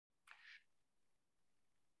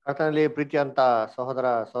ಕರ್ತನಲ್ಲಿ ಪ್ರೀತಿ ಅಂತ ಸಹೋದರ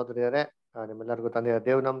ಸಹೋದರಿಯರೇ, ನಿಮ್ಮೆಲ್ಲರಿಗೂ ತಂದೆಯ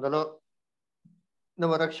ದೇವನಾಮದಲ್ಲೂ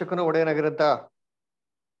ನಮ್ಮ ರಕ್ಷಕನ ಒಡೆಯನಾಗಿರಂತ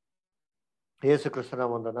ಯೇಸು ಕ್ರಿಸ್ತನ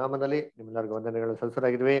ಒಂದು ನಾಮದಲ್ಲಿ ನಿಮ್ಮೆಲ್ಲರಿಗೂ ವಂದನೆಗಳು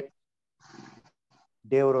ಸಲ್ಲಿಸಲಾಗಿದ್ವಿ.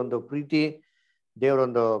 ದೇವರೊಂದು ಪ್ರೀತಿ,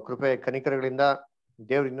 ದೇವರೊಂದು ಕೃಪೆ ಕನಿಕರಗಳಿಂದ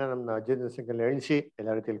ದೇವರಿಂದ ನಮ್ಮ ಜೀವನ ಸಂಖ್ಯೆಯಲ್ಲಿ ಎಣಿಸಿ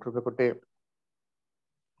ಎಲ್ಲ ರೀತಿಯಲ್ಲಿ ಕೃಪೆ ಕೊಟ್ಟು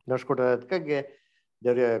ನಡೆಸ್ಕೊಟ್ಟದಕ್ಕಾಗಿ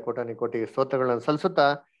ದೇವರಿಗೆ ಕೋಟಾನಿ ಕೋಟಿ ಸ್ತೋತ್ರಗಳನ್ನು ಸಲ್ಲಿಸುತ್ತಾ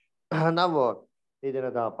ನಾವು ಈ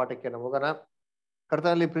ದಿನದ ಪಾಠಕ್ಕೆ ನಾವು ಹೋಗೋಣ.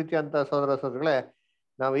 ಕರ್ತನಲ್ಲಿ ಪ್ರೀತಿ ಅಂತ ಸಹೋದರ ಸಹೋದರಿಗಳೇ,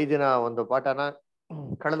 ನಾವು ಈ ದಿನ ಒಂದು ಪಾಠನ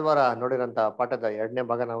ಕಳೆದ ವಾರ ನೋಡಿರೋಂಥ ಪಾಠದ 2ನೇ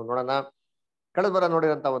ಭಾಗ ನಾವು ನೋಡೋಣ. ಕಳೆದ ವಾರ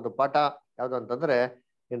ನೋಡಿರೋಂಥ ಒಂದು ಪಾಠ ಯಾವುದು ಅಂತಂದ್ರೆ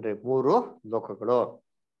ಏನ್ರಿ, 3 ಲೋಕಗಳು.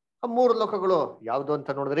 ಆ 3 ಲೋಕಗಳು ಯಾವುದು ಅಂತ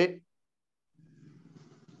ನೋಡಿದ್ರಿ?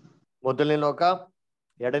 ಮೊದಲನೇ ಲೋಕ,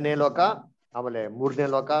 2ನೇ ಲೋಕ, ಆಮೇಲೆ 3ನೇ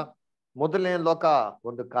ಲೋಕ. ಮೊದಲನೇ ಲೋಕ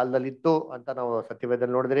ಒಂದು ಕಾಲದಲ್ಲಿ ಇತ್ತು ಅಂತ ನಾವು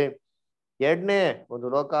ಸತ್ಯವೇದದಲ್ಲಿ ನೋಡಿದ್ರಿ. 2ನೇ ಒಂದು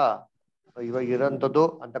ಲೋಕ ಇವಾಗ ಇರೋಂಥದ್ದು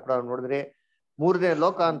ಅಂತ ಕೂಡ ನಾವು ನೋಡಿದ್ರಿ. 3ನೇ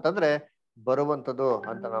ಲೋಕ ಅಂತಂದ್ರೆ ಬರುವಂಥದ್ದು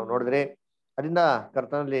ಅಂತ ನಾವು ನೋಡಿದ್ರಿ. ಅದರಿಂದ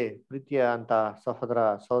ಕರ್ತನಲ್ಲಿ ಪ್ರೀತಿಯ ಅಂತ ಸಹೋದರ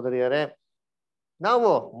ಸಹೋದರಿಯರೇ, ನಾವು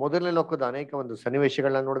ಮೊದಲನೇ ಲೋಕದ ಅನೇಕ ಒಂದು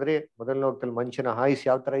ಸನ್ನಿವೇಶಗಳನ್ನ ನೋಡಿದ್ರಿ. ಮೊದಲನೇ ಲೋಕದಲ್ಲಿ ಮನುಷ್ಯನ ಆಯುಸ್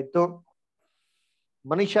ಯಾವ ತರ ಇತ್ತು,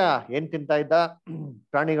 ಮನುಷ್ಯ ಏನ್ ತಿಂತಾ ಇದ್ದ,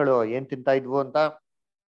 ಪ್ರಾಣಿಗಳು ಏನ್ ತಿಂತಾ ಇದ್ವು ಅಂತ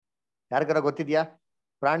ಯಾರಿಗಾರ ಗೊತ್ತಿದ್ಯಾ?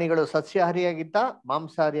 ಪ್ರಾಣಿಗಳು ಸಸ್ಯಾಹಾರಿಯಾಗಿತ್ತ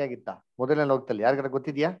ಮಾಂಸಾಹಾರಿಯಾಗಿತ್ತ? ಮೊದಲನೇ ಲೋಕದಲ್ಲಿ ಯಾರಿಗಾರ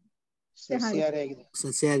ಗೊತ್ತಿದ್ಯಾ?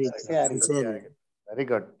 ವೆರಿ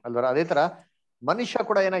ಗುಡ್ ಅಲ್ವರ. ಅದೇ ತರ ಮನುಷ್ಯ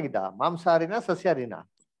ಕೂಡ ಏನಾಗಿದ್ದ? ಮಾಂಸಾಹಾರಿನ ಸಸ್ಯಾಹಾರಿನ?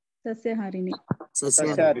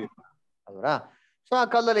 ಸಸ್ಯಾಹಾರಿ ಅಲ್ವರ. ಸೊ ಆ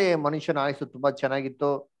ಕಾಲದಲ್ಲಿ ಮನುಷ್ಯನ ಆಯುಸ್ಸು ತುಂಬಾ ಚೆನ್ನಾಗಿತ್ತು.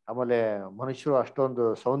 ಆಮೇಲೆ ಮನುಷ್ಯರು ಅಷ್ಟೊಂದು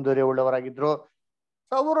ಸೌಂದರ್ಯ ಉಳ್ಳವರಾಗಿದ್ರು.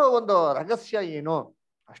 ಸೊ ಅವರು ಒಂದು ರಹಸ್ಯ ಏನು,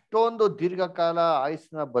 ಅಷ್ಟೊಂದು ದೀರ್ಘಕಾಲ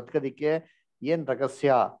ಆಯುಸ್ನ ಬದುಕೋದಿಕ್ಕೆ ಏನ್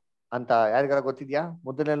ರಹಸ್ಯ ಅಂತ ಯಾರಿಗಾರ ಗೊತ್ತಿದ್ಯಾ?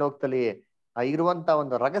 ಮೊದಲನೇ ಲೋಕದಲ್ಲಿ ಇರುವಂತ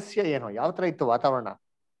ಒಂದು ರಹಸ್ಯ ಏನು, ಯಾವ ತರ ಇತ್ತು ವಾತಾವರಣ?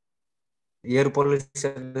 Air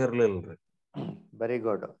pollution ಇರ್ಲಿಲ್ರಿ. Very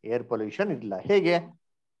good. Air pollution ಇಲ್ಲ. ಹೇಗೆ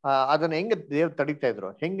ಅದನ್ನ ಹೆಂಗ್ ದೇವ್ರು ತಡಿತಾ ಇದ್ರು,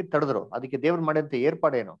 ಹೆಂಗ್ ತಡೆದ್ರು? ಅದಕ್ಕೆ ದೇವ್ರು ಮಾಡಿದಂತ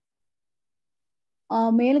ಏರ್ಪಾಡೇನು?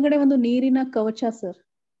 ಮೇಲ್ಗಡೆ ಒಂದು ನೀರಿನ ಕವಚ ಸರ್.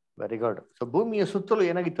 Very good. ಸೊ ಭೂಮಿಯ ಸುತ್ತಲೂ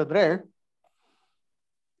ಏನಾಗಿತ್ತು ಅಂದ್ರೆ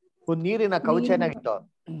ಒಂದು ನೀರಿನ ಕವಚ ಏನಾಗಿತ್ತು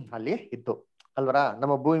ಅಲ್ಲಿ ಇತ್ತು ಅಲ್ವರ.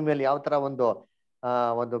 ನಮ್ಮ ಭೂಮಿ ಮೇಲೆ ಯಾವ ತರ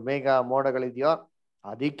ಒಂದು ಮೇಘ ಮೋಡಗಳಿದೆಯೋ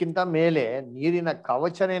ಅದಕ್ಕಿಂತ ಮೇಲೆ ನೀರಿನ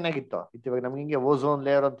ಕವಚನ ಏನಾಗಿತ್ತು ಇತ್ತು. ಇವಾಗ ನಮ್ಗೆ ಹಿಂಗೆ ಓಝೋನ್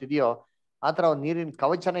ಲೇಯರ್ ಅಂತ ಇದೆಯೋ ಆ ತರ ಒಂದು ನೀರಿನ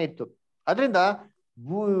ಕವಚನೇ ಇತ್ತು. ಅದರಿಂದ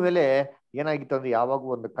ಭೂಮಿ ಮೇಲೆ ಏನಾಗಿತ್ತು ಅಂದ್ರೆ ಯಾವಾಗೂ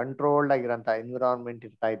ಒಂದು ಕಂಟ್ರೋಲ್ಡ್ ಆಗಿರೋಂಥ ಎನ್ವಿರಾನ್ಮೆಂಟ್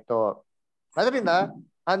ಇರ್ತಾ ಇತ್ತು. ಅದರಿಂದ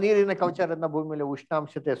ಆ ನೀರಿನ ಕವಚದಿಂದ ಭೂಮಿ ಮೇಲೆ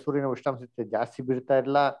ಉಷ್ಣಾಂಶತೆ, ಸೂರ್ಯನ ಉಷ್ಣಾಂಶತೆ ಜಾಸ್ತಿ ಬೀಳ್ತಾ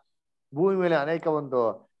ಇಲ್ಲ. ಭೂಮಿ ಮೇಲೆ ಅನೇಕ ಒಂದು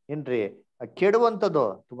ಏನ್ರಿ ಕೆಡುವಂಥದ್ದು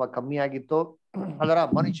ತುಂಬಾ ಕಮ್ಮಿ ಆಗಿತ್ತು. ಅದರ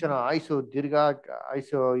ಮನುಷ್ಯನ ಆಯುಸ್ಸು ದೀರ್ಘ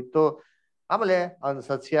ಆಯುಸ್ಸು ಇತ್ತು. ಆಮೇಲೆ ಅವನು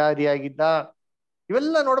ಸಸ್ಯಾಹಾರಿಯಾಗಿದ್ದ.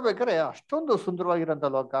 ಇವೆಲ್ಲ ನೋಡ್ಬೇಕಾದ್ರೆ ಅಷ್ಟೊಂದು ಸುಂದರವಾಗಿರೋಂಥ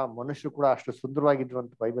ಲೋಕ, ಮನುಷ್ಯರು ಕೂಡ ಅಷ್ಟು ಸುಂದರವಾಗಿದ್ರು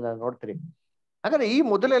ಅಂತ ಬೈಬಲ್ ಅಲ್ಲಿ ನೋಡ್ತೀರಿ. ಹಾಗಾದ್ರೆ ಈ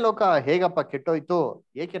ಮೊದಲನೇ ಲೋಕ ಹೇಗಪ್ಪ ಕೆಟ್ಟೋಯ್ತು,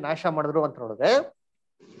 ಏಕೆ ನಾಶ ಮಾಡಿದ್ರು ಅಂತ ನೋಡಿದ್ರೆ,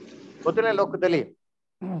 ಮೊದಲನೇ ಲೋಕದಲ್ಲಿ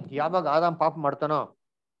ಯಾವಾಗ ಆದಾಮ್ ಪಾಪ ಮಾಡ್ತಾನೋ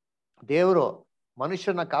ದೇವರು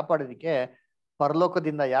ಮನುಷ್ಯನ ಕಾಪಾಡೋದಿಕ್ಕೆ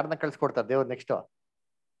ಪರಲೋಕದಿಂದ ಯಾರನ್ನ ಕಳ್ಸಿಕೊಡ್ತಾರೆ ದೇವ್ರು? ನೆಕ್ಸ್ಟ್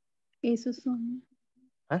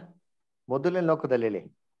ಮೊದಲನೇ ಲೋಕದಲ್ಲಿ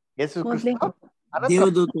ಯೇಸು ಕ್ರಿಸ್ತ,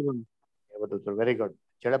 ದೇವದೂತರು. Very good.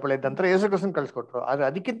 ಚಳಪಳೆ ನಂತರ ಯೇಸು ಕ್ರಿಸ್ತನ್ ಕಳ್ಸಿಕೊಟ್ರು. ಆದ್ರೆ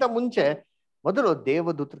ಅದಕ್ಕಿಂತ ಮುಂಚೆ ಮೊದಲು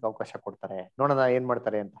ದೇವದೂತರಿಗೆ ಅವಕಾಶ ಕೊಡ್ತಾರೆ. ನೋಡೋಣ ಏನ್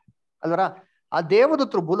ಮಾಡ್ತಾರೆ ಅಂತ ಅಲ್ವರ. ಆ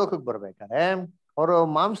ದೇವದೂತರು ಭೂಲೋಕಕ್ಕೆ ಬರ್ಬೇಕಾದ್ರೆ ಅವರು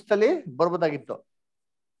ಮಾಂಸದಲ್ಲಿ ಬರ್ಬೋದಾಗಿತ್ತು.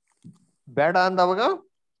 ಬೇಡ ಅಂದವಾಗ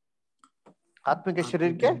ಆತ್ಮಿಕ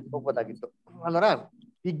ಶರೀರಕ್ಕೆ ಹೋಗ್ಬೋದಾಗಿತ್ತು ಅಲ್ವರ.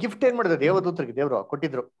 ಈ ಗಿಫ್ಟ್ ಏನ್ ಮಾಡಿದ್ರು ದೇವದೂತರಿಗೆ ದೇವ್ರು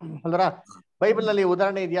ಕೊಟ್ಟಿದ್ರು ಅಲ್ವರ. ಬೈಬಲ್ ನಲ್ಲಿ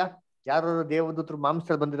ಉದಾಹರಣೆ ಇದೆಯಾ? ಯಾರು ದೇವದೂತರು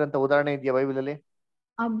ಮಾಂಸದಲ್ಲಿ ಬಂದಿರೋಂತ ಉದಾಹರಣೆ ಇದೆಯಾ ಬೈಬಲ್ ಅಲ್ಲಿ?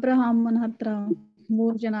 ಅಬ್ರಹಾಮನ ಹತ್ರ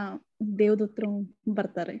 3 ಜನ ದೇವದೂತರು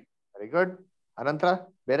ಬರ್ತಾರೆ. Very good. ಅನಂತರ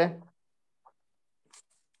ಬೇರೆ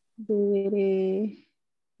ಬೇರೆ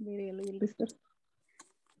ಬೇರೆ ಎಲ್ಲ ಇಲ್ರಿ ಸರ್.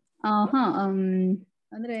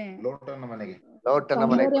 ಅಂದ್ರೆ ಲೋಟನ ಮನೆಗೆ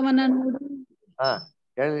ಸೌಂದರ್ಯವನ್ನ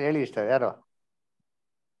ನೋಡಿ ಹೇಳಿ ಇಷ್ಟ ಯಾರು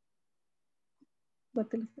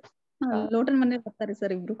ಗೊತ್ತಿಲ್ಲ ಸರ್. ಲೋಟನ್ ಮನೆಗೆ ಬರ್ತಾರೆ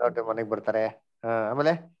ಸರ್ ಇಬ್ರು. ಲೋಟನ್ ಮನೆಗೆ ಬರ್ತಾರೆ.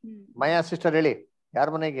 ಆಮೇಲೆ ಮಯಾ ಸಿಸ್ಟರ್ ಹೇಳಿ, ಯಾರ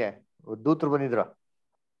ಮನೆಗೆ ದೂತರು ಬಂದಿದ್ರು?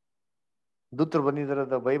 ದೂತರು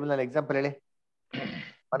ಬಂದಿರೋದು ಬೈಬಲ್ ನಲ್ಲಿ ಎಕ್ಸಾಂಪಲ್ ಹೇಳಿ.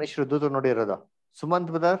 ಮನುಷ್ಯರು ದೂತರು ನೋಡಿರೋದು.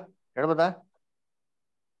 ಸುಮಂತ್ ಬ್ರದರ್ ಹೇಳ್ಬೋದಾ?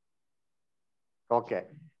 ಓಕೆ.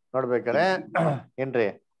 ನೋಡ್ಬೇಕಾರೆ ಏನ್ರಿ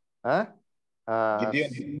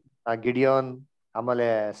ಗಿಡಿಯೋನ್, ಆಮೇಲೆ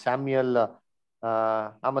ಸ್ಯಾಮ್ಯಲ್,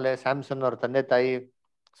 ಆಮೇಲೆ ಸ್ಯಾಮ್ಸನ್ ಅವ್ರ ತಂದೆ ತಾಯಿ,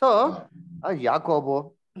 ಸೊ ಯಾಕೋಬು,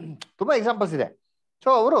 ತುಂಬಾ ಎಕ್ಸಾಂಪಲ್ಸ್ ಇದೆ. ಸೊ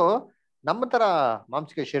ಅವರು ನಮ್ಮ ತರ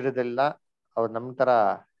ಮಾಂಸಿಕ ಶರೀರದಲ್ಲಿಲ್ಲ, ಅವ್ರು ನಮ್ಮ ತರ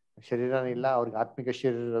ಶರೀರನೂ ಇಲ್ಲ, ಅವ್ರಿಗೆ ಆತ್ಮಿಕ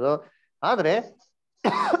ಶರೀರ ಇರೋದು. ಆದ್ರೆ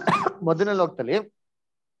ಮೊದಲನೇ ಲೋಕದಲ್ಲಿ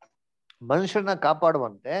ಮನುಷ್ಯರನ್ನ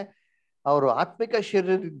ಕಾಪಾಡುವಂತೆ ಅವರು ಆತ್ಮಿಕ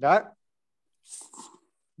ಶರೀರದಿಂದ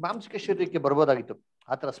ಮಾಂಸಿಕ ಶರೀರಕ್ಕೆ ಬರ್ಬೋದಾಗಿತ್ತು.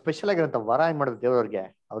 ಆತರ ಸ್ಪೆಷಲ್ ಆಗಿರೋಂಥ ವರ ಏನ್ ಮಾಡಿದ್ರು ದೇವ್ರವ್ರಿಗೆ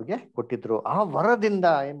ಅವ್ರಿಗೆ ಕೊಟ್ಟಿದ್ರು. ಆ ವರದಿಂದ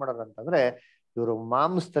ಏನ್ ಮಾಡೋರು ಅಂತಂದ್ರೆ ಇವರು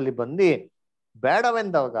ಮಾಂಸದಲ್ಲಿ ಬಂದು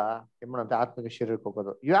ಬೇಡವೆಂದವಾಗ ಏನ್ ಮಾಡೋದು ಆತ್ಮಿಕ ಶರೀರಕ್ಕೆ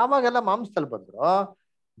ಹೋಗೋದು. ಯಾವಾಗೆಲ್ಲ ಮಾಂಸದಲ್ಲಿ ಬಂದ್ರು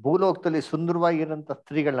ಭೂಲೋಕದಲ್ಲಿ ಸುಂದರವಾಗಿರೋಂಥ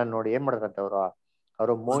ಸ್ತ್ರೀಗಳನ್ನ ನೋಡಿ ಏನ್ ಮಾಡಿದ್ರಂತ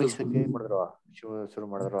ಅವರು ಮೋಹಿಸಕ್ಕೆ ಏನ್ ಮಾಡಿದ್ರು ಶುರು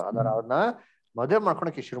ಮಾಡಿದ್ರು. ಅದರ ಅವ್ರನ್ನ ಮದುವೆ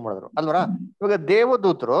ಮಾಡ್ಕೊಳಕ್ಕೆ ಶುರು ಮಾಡಿದ್ರು ಅಲ್ವರ. ಇವಾಗ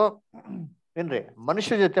ದೇವದೂತರು ಏನ್ರಿ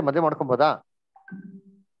ಮನುಷ್ಯ ಜೊತೆ ಮದುವೆ ಮಾಡ್ಕೊಬೋದಾ?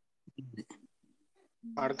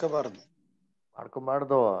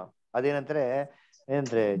 ಮಾಡ್ಕೊಬಾರ್ದು. ಅದೇನಂದ್ರೆ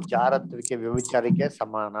ಏನ್ರಿ ಜಾರತ್ವಿಕೆ ವ್ಯಭಿಚಾರಕ್ಕೆ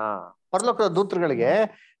ಸಮಾನ. ಪರಲೋಕದ ದೂತರುಗಳಿಗೆ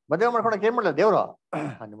ಮದುವೆ ಮಾಡ್ಕೊಳಕ್ ಏನ್ ಮಾಡಲ್ಲ ದೇವ್ರು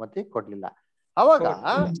ಅನುಮತಿ ಕೊಡ್ಲಿಲ್ಲ. ಅವಾಗ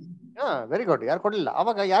ವೆರಿ ಗುಡ್, ಯಾರು ಕೊಡ್ಲಿಲ್ಲ.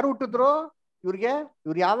 ಅವಾಗ ಯಾರು ಹುಟ್ಟಿದ್ರು ಇವ್ರಿಗೆ?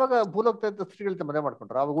 ಇವ್ರು ಯಾವಾಗ ಭೂಲೋಕದ ಸ್ತ್ರೀಗಳ ಮದುವೆ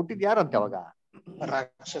ಮಾಡ್ಕೊಂಡ್ರು? ಅವಾಗ ಹುಟ್ಟಿದ್ ಯಾರಂತೆ? ಅವಾಗ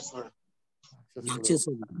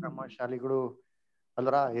ಕ್ರಮಶಾಲಿಗಳು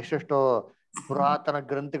ಅಲ್ವರ. ಎಷ್ಟೆಷ್ಟೋ ಪುರಾತನ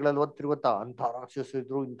ಗ್ರಂಥಗಳಲ್ಲಿ ಓದ್ತಿರ್ ಗೊತ್ತಾ, ಅಂಥ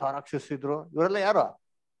ರಾಕ್ಷಸಿದ್ರು ಇಂಥ ರಾಕ್ಷಸಿದ್ರು. ಇವರೆಲ್ಲ ಯಾರು?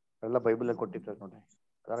 ಎಲ್ಲ ಬೈಬಲ್ ಕೊಟ್ಟಿರ್ತಾರೆ ನೋಡ್ರಿ.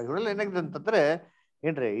 ಇವರೆಲ್ಲ ಏನಾಗಿದೆ ಅಂತಂದ್ರೆ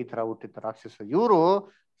ಏನ್ರಿ ಈ ತರ ಹುಟ್ಟಿದ್ದ ರಾಕ್ಷಸ. ಇವರು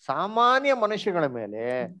ಸಾಮಾನ್ಯ ಮನುಷ್ಯಗಳ ಮೇಲೆ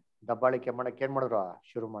ದಬ್ಬಾಳಿಕೆ ಮಾಡಕ್ ಏನ್ ಮಾಡಿದ್ರು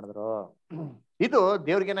ಶುರು ಮಾಡಿದ್ರು. ಇದು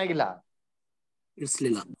ದೇವ್ರಿಗೇನಾಗಿಲ್ಲ,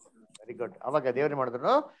 ಇರ್ಸ್ಲಿಲ್ಲ. Very good. ಅವಾಗ ದೇವ್ರ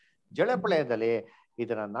ಮಾಡಿದ್ರು ಜಲಪ್ರಳಯದಲ್ಲಿ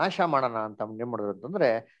ಇದನ್ನ ನಾಶ ಮಾಡೋಣ ಅಂತ ಏನ್ ಮಾಡಿದ್ರು ಅಂತಂದ್ರೆ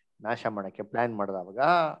ನಾಶ ಮಾಡಕ್ಕೆ ಪ್ಲಾನ್ ಮಾಡಿದ. ಅವಾಗ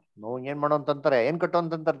ನೋವು ಏನ್ ಮಾಡೋ ಅಂತಂತಾರೆ, ಏನ್ ಕಟ್ಟೋ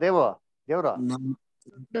ಅಂತಂತಾರೆ ದೇವ್ರು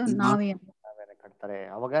ನಾವೇನೆ ಕಟ್ತಾರೆ.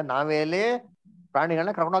 ಅವಾಗ ನಾವೇಲಿ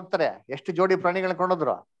ಪ್ರಾಣಿಗಳನ್ನ ಕರ್ಕೊಂಡು ಹೋಗ್ತಾರೆ. ಎಷ್ಟು ಜೋಡಿ ಪ್ರಾಣಿಗಳನ್ನ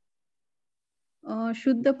ಕೊಂಡೋದ್ರು?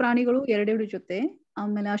 ಶುದ್ಧ ಪ್ರಾಣಿಗಳು 2 ಜೊತೆ,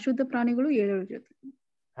 ಆಮೇಲೆ ಅಶುದ್ಧ ಪ್ರಾಣಿಗಳು 7 ಜೊತೆ.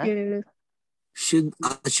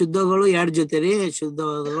 ಅಶುದ್ಧಗಳು 2 ಜೊತೆ ರೀ,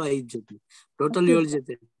 ಶುದ್ಧವಾದಗಳು 5 ಜೊತೆ, ಟೋಟಲ್ 7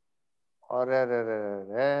 ಜೊತೆ.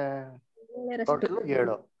 ಟೋಟಲ್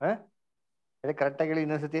 7. ಕರೆಕ್ಟ್ ಆಗಿ ಹೇಳಿ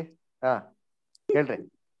ಇನ್ನೊಂದ್ಸತಿ. ಹೇಳ್ರಿ.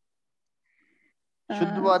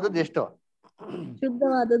 ಶುದ್ಧವಾದದ್ದು ಎಷ್ಟು?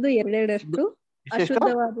 ಶುದ್ಧವಾದದ್ದು 2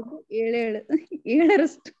 ಅಶುದ್ಧವಾದದ್ದು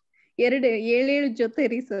 7 7 ಜೊತೆ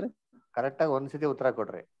ರೀ ಸರ್. ಕರೆಕ್ಟ್ ಆಗಿ ಒಂದ್ಸತಿ ಉತ್ತರ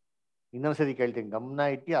ಕೊಡ್ರಿ. ಇನ್ನೊಂದ್ಸತಿ ಕೇಳ್ತೀನಿ, ಗಮನ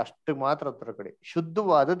ಇಟ್ಟು ಅಷ್ಟು ಮಾತ್ರ ಉತ್ತರ ಕೊಡಿ.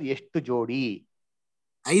 ಶುದ್ಧವಾದದ್ದು ಎಷ್ಟು ಜೋಡಿ?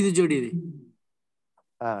 5 ಜೋಡಿ ರೀ.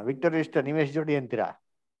 ವಿಕ್ಟರ್ ಎಷ್ಟು? ನೀವ್ ಎಷ್ಟು ಜೋಡಿ ಅಂತೀರಾ?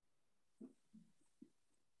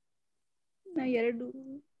 2.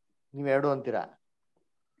 ನೀವ್ 2 ಅಂತೀರಾ?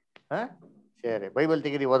 ಸರಿ, ಬೈಬಲ್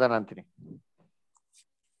ತೆಗೀರಿ ಓದೋಣ ಅಂತೀನಿ.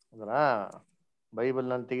 ಹೌದಾ? ಬೈಬಲ್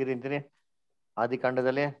ನಾನು ತೆಗೀರಿ ಅಂತೀನಿ.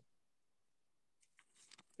 ಆದಿಕಾಂಡದಲ್ಲಿ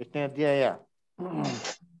ಎಷ್ಟನೇ ಅಧ್ಯಾಯ?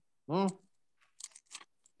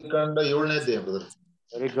 7ನೇ ಅಧ್ಯಾಯ.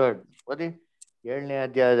 Very good. ಓದಿ 7ನೇ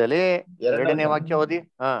ಅಧ್ಯಾಯದಲ್ಲಿ 2ನೇ ವಾಕ್ಯ ಓದಿ.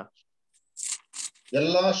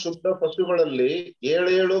 ಎಲ್ಲಾ ಶುದ್ಧ ಪಶುಗಳಲ್ಲಿ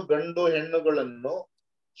 7 ಗಂಡು ಹೆಣ್ಣುಗಳನ್ನು,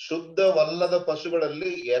 ಶುದ್ಧವಲ್ಲದ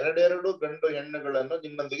ಪಶುಗಳಲ್ಲಿ 2 ಗಂಡು ಹೆಣ್ಣುಗಳನ್ನು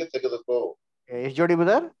ನಿಮ್ಮೊಂದಿಗೆ ತೆಗೆದುಕೋ. ಎಷ್ಟು ಜೋಡಿ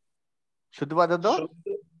ಬದರ್? ಶುದ್ಧವಾದದ್ದು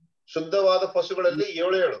ಶುದ್ಧವಾದ ಪಶುಗಳಲ್ಲಿ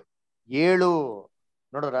 7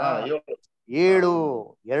 ನೋಡ್ರ. 7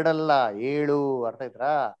 2 7. ಅರ್ಥ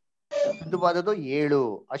ಆಯ್ತಾ? ಶುದ್ಧವಾದದ್ದು 7,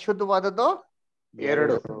 ಅಶುದ್ಧವಾದದ್ದು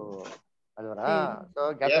 2 ಅಲ್ವರ. ಸೊ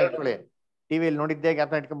ಜ್ಞಾಪನ ಇಟ್ಕೊಳ್ಳಿ. ಟಿವಿಯಲ್ಲಿ ನೋಡಿದ್ದೆ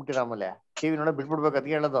ಜ್ಞಾಪನ ಇಟ್ಕೊಂಡ್ಬಿಟ್ಟಿರ. ಆಮೇಲೆ ಟಿವಿ ನೋಡೋ ಬಿಟ್ಬಿಡ್ಬೇಕು.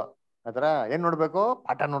 ಅದಕ್ಕೆ ಹೇಳೋದು ಆತರ. ಏನ್ ನೋಡ್ಬೇಕು?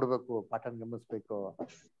 ಪಾಠ ನೋಡ್ಬೇಕು, ಪಾಠ ಗಮನಿಸ್ಬೇಕು.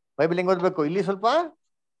 ಬೈಬಲ್ ಹೆಂಗ್ ಓದ್ಬೇಕು? ಇಲ್ಲಿ ಸ್ವಲ್ಪ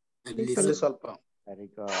ವೆರಿ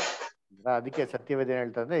ಗುಡ್. ಅದಕ್ಕೆ ಸತ್ಯವೇದ ಏನ್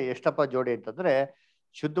ಹೇಳ್ತಾ ಅಂದ್ರೆ ಎಷ್ಟಪ್ಪ ಜೋಡಿ ಅಂತಂದ್ರೆ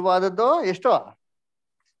ಶುದ್ಧವಾದದ್ದು ಎಷ್ಟು?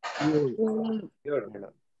 7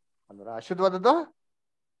 ಅಲ್ವರ. ಅಶುದ್ಧವಾದದ್ದು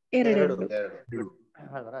 2.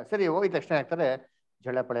 ಸರಿ, ಹೋಗಿದ ತಕ್ಷಣ ಆಗ್ತಾರೆ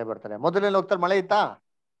ಜಳಪಳೆ ಬರ್ತಾರೆ. ಮೊದಲೆಲ್ಲ ಹೋಗ್ತಾರೆ. ಮಳೆ ಇತ್ತಾ?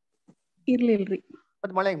 ಇರ್ಲಿಲ್ರಿ.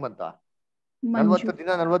 ಮತ್ ಮಳೆ ಹೆಂಗ್ ಬಂತ? 40 ದಿನ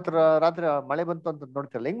 40 ರಾತ್ರಿ ಮಳೆ ಬಂತು ಅಂತ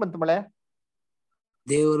ನೋಡ್ತಿರಲ್ಲ, ಹೆಂಗ್ ಬಂತು ಮಳೆ?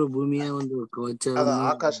 ದೇವರು ಭೂಮಿಯ ಒಂದು ಕವಚ,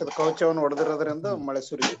 ಆಕಾಶದ ಕವಚವನ್ನು ಹೊಡೆದಿರೋದ್ರಿಂದ ಮಳೆ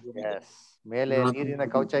ಸುರಿಯಿತು. ಮೇಲೆ ನೀರಿನ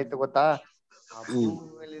ಕವಚ ಇತ್ತು ಗೊತ್ತಾ? ಆ ಭೂಮಿ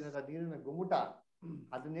ಮೇಲಿನ ನೀರಿನ ಗುಮ್ಮಟ,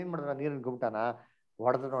 ಅದನ್ನೇನ್ ಮಾಡಿದ್ರ? ನೀರಿನ ಗುಮ್ಮಟನ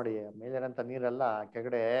ಹೊಡೆದು ನೋಡಿ, ಮೇಲಿರಂತ ನೀರೆಲ್ಲ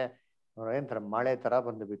ಕೆಳಗಡೆ ಏನ್ತರ ಮಳೆ ತರ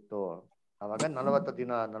ಬಂದು ಬಿತ್ತು. ಅವಾಗ 40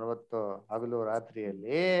 ದಿನ 40 ಹಗಲು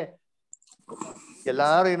ರಾತ್ರಿಯಲ್ಲಿ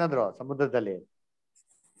ಎಲ್ಲಾರು ಏನಾದ್ರು ಸಮುದ್ರದಲ್ಲಿ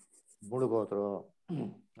ಮುಳುಗೋದ್ರು.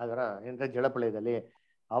 ಅದರ ಏನ್ರ ಜಲಪ್ರಳಯದಲ್ಲಿ.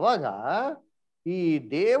 ಅವಾಗ ಈ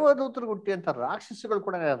ದೇವದೂತರು ಹುಟ್ಟಿ ಅಂತ ರಾಕ್ಷಸಗಳು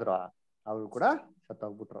ಕೂಡ ಏನಾದ್ರು ಅವ್ರು ಕೂಡ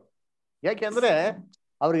ಸತ್ತೋಗ್ಬಿಟ್ರು. ಯಾಕೆಂದ್ರೆ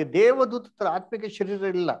ಅವ್ರಿಗೆ ದೇವದೂತರ ಆತ್ಮಿಕ ಶರೀರ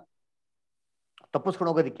ಇಲ್ಲ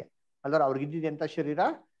ತಪ್ಪಿಸ್ಕೊಂಡು ಹೋಗೋದಿಕ್ಕೆ. ಅಲ್ದ್ರ ಅವ್ರಿಗೆ ಇದ್ದಿದ್ದು ಎಂತ ಶರೀರ?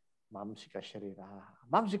 ಮಾಂಸಿಕ ಶರೀರ.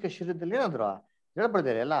 ಮಾಂಸಿಕ ಶರೀರದಲ್ಲಿ ಏನಾದ್ರು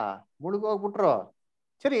ಜಲಪ್ರಳಯದಲ್ಲಿ ಎಲ್ಲ ಮುಳುಗೋಗ್ಬಿಟ್ರು.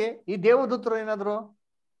 ಸರಿ, ಈ ದೇವದೂತರು ಏನಾದ್ರು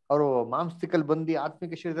ಅವರು ಮಾಂಸದಲ್ಲಿ ಬಂದು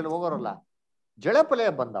ಆತ್ಮಿಕ ಶರೀರದಲ್ಲಿ ಹೋಗೋರಲ್ಲ. ಜಳಪ್ರಳಯ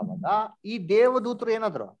ಬಂದವಾಗ ಈ ದೇವದೂತರು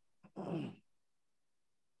ಏನಾದ್ರು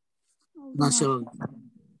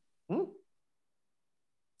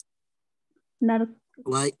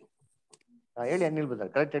ಹೇಳಿ ಅನಿಲ್ ಬದರ್,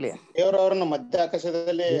 ಕರೆಕ್ಟ್ ಹೇಳಿ. ದೇವರು ಅವ್ರನ್ನ ಮಧ್ಯ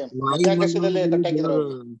ಆಕಾಶದಲ್ಲಿ ಕಟ್ಟಾಕಿದ್ರು.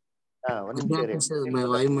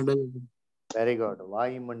 Very good.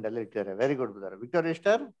 ವಾಯುಮಂಡಲ ಇಟ್ಟಿದ್ದಾರೆ. Very good Badr. Victoria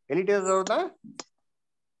star ಎಲ್ಲಿ ಇಟ್ಟಿದ್ದಾರೆ ಅವ್ರನ್ನ?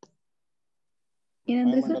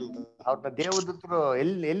 ಏನಂದ್ರಿ ಸರ್? ಅವ್ರನ್ನ ದೇವದೂತರು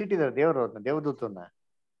ಎಲ್ಲಿಟ್ಟಿದ್ದಾರೆ ದೇವರು ಅವ್ರನ್ನ ದೇವದೂತರನ್ನ?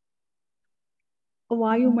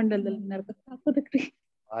 ವಾಯುಮಂಡಲದಲ್ಲಿ ನಡ್ಕಕ್ ಹಾಕೋದಕ್ರಿ.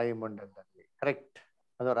 ವಾಯುಮಂಡಲದಲ್ಲಿ. ಕರೆಕ್ಟ್.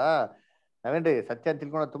 ಅದರ ನಾವೇನ್ರಿ ಸತ್ಯ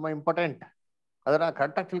ತಿಳ್ಕೊಳ್ಳೋದು ತುಂಬಾ ಇಂಪಾರ್ಟೆಂಟ್. ಅದರ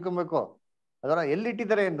ಕರೆಕ್ಟಾಗಿ ತಿಳ್ಕೊಬೇಕು. ಅದರ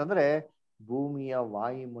ಎಲ್ಲಿಟ್ಟಿದ್ದಾರೆ ಅಂತಂದ್ರೆ ಭೂಮಿಯ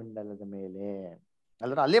ವಾಯುಮಂಡಲದ ಮೇಲೆ.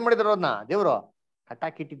 ಅಲ್ರ ಅಲ್ಲೇ ಮಾಡಿದಾರ ಅದನ್ನ ದೇವ್ರು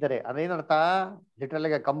ಕಟ್ಟಾಕಿಟ್ಟಿದ್ದಾರೆ. ಅದೇನರ್ಥ? ಲಿಟ್ರಲ್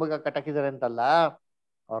ಆಗಿ ಕಂಬಗ ಕಟ್ಟಾಕಿದ್ದಾರೆ ಅಂತಲ್ಲ.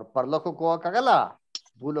 ಅವ್ರ ಪರಲೋಕಕ್ಕೂ ಹೋಗಕ್ಕಾಗಲ್ಲ,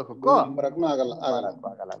 ಭೂಲೋಕಕ್ಕೂ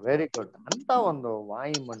ಆಗಲ್ಲ. Very good. ಅಂತ ಒಂದು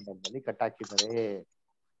ವಾಯುಮಂಡಲದಲ್ಲಿ ಕಟ್ಟಾಕಿದ್ದಾರೆ.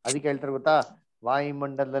 ಅದಕ್ಕೆ ಹೇಳ್ತಾರೆ ಗೊತ್ತಾ,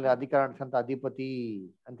 ವಾಯುಮಂಡಲದಲ್ಲಿ ಅಧಿಕಾರ ನಡೆಸಂತ ಅಧಿಪತಿ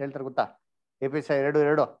ಅಂತ ಹೇಳ್ತಾರೆ ಗೊತ್ತಾ, ಎಫೆಸ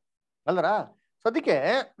 2:2 ಅಲ್ರ. ಸೊ ಅದಕ್ಕೆ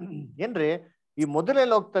ಏನ್ರಿ ಈ ಮೊದಲನೇ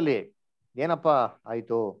ಲೋಕದಲ್ಲಿ ಏನಪ್ಪಾ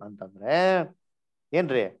ಆಯ್ತು ಅಂತಂದ್ರೆ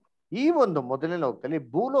ಏನ್ರಿ, ಈ ಒಂದು ಮೊದಲನೇ ಲೋಕದಲ್ಲಿ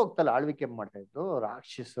ಭೂಲೋಕದಲ್ಲಿ ಆಳ್ವಿಕೆ ಮಾಡ್ತಾ ಇದ್ದು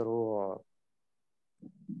ರಾಕ್ಷಸರು,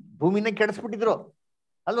 ಭೂಮಿನ ಕೆಡಿಸ್ಬಿಟ್ಟಿದ್ರು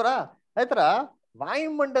ಅಲ್ವರ. ಆಯ್ತರ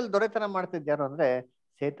ವಾಯುಮಂಡಲ ದೊರೆತನ ಮಾಡ್ತಿದ್ ಯಾರು ಅಂದ್ರೆ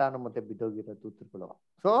ಸೇತಾನು ಮತ್ತೆ ಬಿದ್ದೋಗಿರೋ ದೂತರುಗಳು.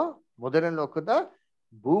 ಸೊ ಮೊದಲನೇ ಲೋಕದ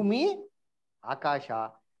ಭೂಮಿ ಆಕಾಶ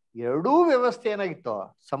ಎರಡೂ ವ್ಯವಸ್ಥೆ ಏನಾಗಿತ್ತು?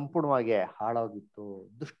 ಸಂಪೂರ್ಣವಾಗಿ ಹಾಳಾಗಿತ್ತು,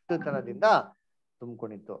 ದುಷ್ಟತನದಿಂದ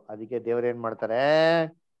ತುಂಬಿಕೊಂಡಿತ್ತು. ಅದಕ್ಕೆ ದೇವ್ರ ಏನ್ ಮಾಡ್ತಾರೆ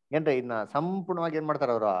ಏನ್ರಿ, ಇನ್ನ ಸಂಪೂರ್ಣವಾಗಿ ಏನ್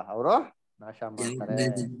ಮಾಡ್ತಾರ ಅವರು ನಾಶ ಮಾಡ್ತಾರೆ.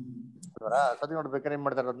 ಸತಿ ನೋಡ್ಬೇಕಾದ್ರೆ ಏನ್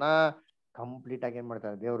ಮಾಡ್ತಾರ, ಅವ್ರನ್ನ ಕಂಪ್ಲೀಟ್ ಆಗಿ ಏನ್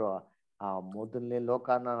ಮಾಡ್ತಾರೆ ದೇವ್ರು? ಆ ಮೊದಲನೇ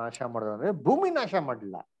ಲೋಕನ ನಾಶ ಮಾಡಿದ್ರು ಅಂದ್ರೆ ಭೂಮಿ ನಾಶ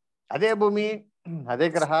ಮಾಡ್ಲಿಲ್ಲ. ಅದೇ ಭೂಮಿ, ಅದೇ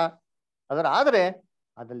ಗ್ರಹ ಆದ್ರೆ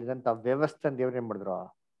ಅದ್ರಲ್ಲಿರಂತ ವ್ಯವಸ್ಥೆ ದೇವ್ರ ಏನ್ ಮಾಡಿದ್ರು?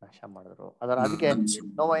 ನಾಶ ಮಾಡಿದ್ರು. ಅದಕ್ಕೆ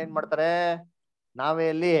ನೋವ ಏನ್ ಮಾಡ್ತಾರೆ, ನಾವೇ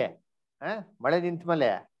ಅಲ್ಲಿ ಮಳೆ ನಿಂತ ಮೇಲೆ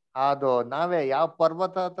ಅದು ನಾವೇ ಯಾವ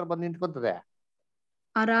ಪರ್ವತ ಹತ್ರ ಬಂದು ನಿಂತ್ಕೊಂತದೆ?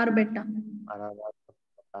 ಅರಾರ್ ಬೆಟ್ಟ.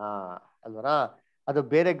 ಅಲ್ವರ. ಅದು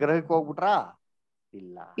ಬೇರೆ ಗ್ರಹಕ್ಕೆ ಹೋಗ್ಬಿಟ್ರಾ?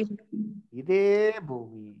 ಇಲ್ಲ, ಇದೇ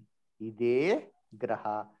ಭೂಮಿ, ಇದೇ ಗ್ರಹ,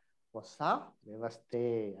 ಹೊಸ ವ್ಯವಸ್ಥೆ.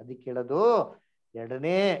 ಅದಕ್ಕೆ ಹೇಳೋದು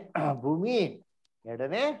ಎರಡನೇ ಭೂಮಿ,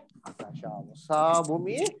 ಎರಡನೇ ಆಕಾಶ. ಹೊಸ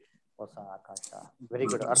ಭೂಮಿ, ಹೊಸ ಆಕಾಶ. Very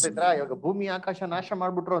good. ಅರ್ಥ ಆಯ್ತಾ? ಇವಾಗ ಭೂಮಿ ಆಕಾಶ ನಾಶ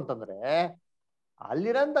ಮಾಡ್ಬಿಟ್ರು ಅಂತಂದ್ರೆ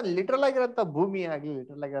ಅಲ್ಲಿರಂತ ಲಿಟ್ರಲ್ ಆಗಿರಂತ ಭೂಮಿ ಆಗ್ಲಿ,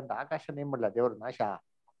 ಲಿಟ್ರಲ್ ಆಗಿರಂತ ಆಕಾಶನ ಏನ್ ಮಾಡ್ಲಿಲ್ಲ ದೇವ್ರ? ನಾಶ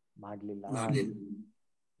ಮಾಡ್ಲಿಲ್ಲ.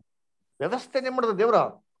 ವ್ಯವಸ್ಥೆನೇ ಮಾಡಿದ್ರು ದೇವ್ರು,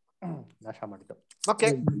 ನಾಶ ಮಾಡಿದ್ರು. ಓಕೆ,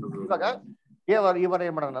 ಇವಾಗ ಇವರ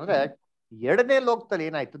ಏನ್ ಮಾಡೋಣ ಅಂದ್ರೆ ಎರಡನೇ ಲೋಕದಲ್ಲಿ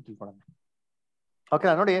ಏನಾಯ್ತು ಅಂತ ತಿಳ್ಕೊಳ್ಳೋಣ.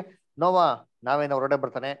 ಓಕೆ ನೋಡಿ, ನೋವಾ ನಾವೇನೋ ಹೊರಡೆ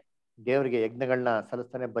ಬರ್ತಾನೆ, ದೇವ್ರಿಗೆ ಯಜ್ಞಗಳನ್ನ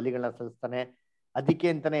ಸಲ್ಲಿಸ್ತಾನೆ, ಬಲಿಗಳನ್ನ ಸಲ್ಲಿಸ್ತಾನೆ. ಅದಕ್ಕೆ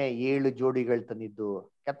ಅಂತಾನೆ 7 ಜೋಡಿಗಳು ತಂದಿದ್ದು.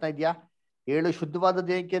 ಕೆತ್ನ ಇದ್ಯಾ? 7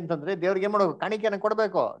 ಶುದ್ಧವಾದದ್ದು ಏಕೆ ಅಂತಂದ್ರೆ ದೇವ್ರಿಗೆ ಏನ್ ಮಾಡ್ಬೇಕು? ಕಾಣಿಕೆನ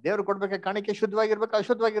ಕೊಡ್ಬೇಕು. ದೇವ್ರು ಕೊಡ್ಬೇಕಾ ಕಾಣಿಕೆ? ಶುದ್ಧವಾಗಿರ್ಬೇಕಾ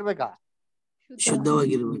ಅಶುದ್ಧವಾಗಿರ್ಬೇಕಾ?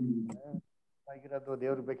 ಶುದ್ಧವಾಗಿರೋದು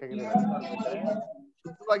ದೇವ್ರಿಗೆ ಬೇಕಾಗಿರೋದು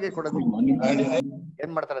ಶುದ್ಧವಾಗಿ ಕೊಡಬೇಕು.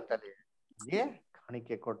 ಏನ್ ಮಾಡ್ತಾರಂತ ಅಲ್ಲಿ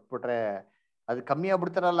ಕಾಣಿಕೆ ಕೊಟ್ಬಿಟ್ರೆ ಅದು ಕಮ್ಮಿ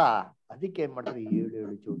ಆಗ್ಬಿಡ್ತಾರಲ್ಲ, ಅದಕ್ಕೆ ಏನ್ ಮಾಡ್ತಾರೆ 7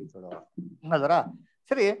 ಜೋಡಿಗಳು. ಅದರ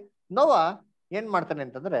ಸರಿ, ನೋವಾ ಏನ್ ಮಾಡ್ತಾನೆ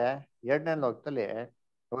ಅಂತಂದ್ರೆ ಎರಡನೇ ಲೋಕದಲ್ಲಿ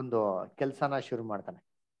ಒಂದು ಕೆಲ್ಸನ ಶುರು ಮಾಡ್ತಾನೆ.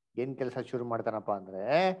 ಏನ್ ಕೆಲಸ ಶುರು ಮಾಡ್ತಾನಪ್ಪ ಅಂದ್ರೆ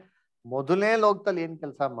ಮೊದಲನೇ ಲೋಕದಲ್ಲಿ ಏನ್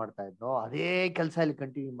ಕೆಲಸ ಮಾಡ್ತಾ ಇದ್ನೋ ಅದೇ ಕೆಲಸ ಇಲ್ಲಿ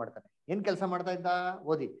ಕಂಟಿನ್ಯೂ ಮಾಡ್ತಾನೆ. ಏನ್ ಕೆಲಸ ಮಾಡ್ತಾ ಇದ್ದ?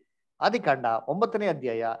 ಓದಿ ಆದಿಕಾಂಡ 9ನೇ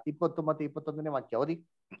ಅಧ್ಯಾಯ 20 ಮತ್ತು 21ನೇ ವಾಕ್ಯ ಓದಿ.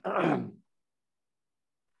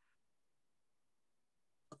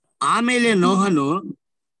 ಆಮೇಲೆ ನೋಹನು,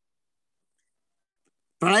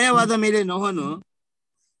 ಪ್ರಳಯವಾದ ಮೇಲೆ ನೋಹನು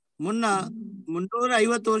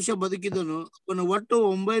 350 ವರ್ಷ ಬದುಕಿದನು. ಅವನು ಒಟ್ಟು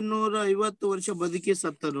 950 ವರ್ಷ ಬದುಕಿ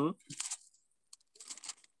ಸತ್ತನು.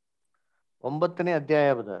 9ನೇ ಅಧ್ಯಾಯ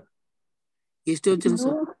ಎಷ್ಟು ವರ್ಷ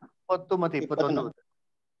ಸರ್? 20 ಮತ್ತು 21.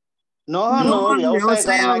 ನೋಹನು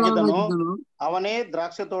ವ್ಯವಸಾಯಗಾರನಾಗಿದ್ದನು, ಅವನೇ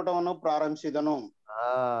ದ್ರಾಕ್ಷಿ ತೋಟವನ್ನು ಪ್ರಾರಂಭಿಸಿದನು.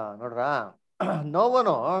 ನೋಡ್ರ,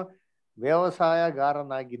 ನೋವನು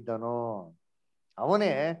ವ್ಯವಸಾಯಗಾರನಾಗಿದ್ದನು,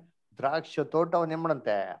 ಅವನೇ ದ್ರಾಕ್ಷ ತೋಟವನ್ನ ಏನ್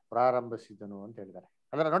ಮಾಡಂತೆ ಪ್ರಾರಂಭಿಸಿದನು ಅಂತ ಹೇಳಿದ್ದಾರೆ.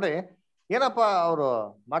 ಅಂದ್ರೆ ನೋಡಿ ಏನಪ್ಪಾ ಅವರು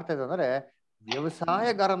ಮಾಡ್ತಾ ಇದ್ರು ಅಂದ್ರೆ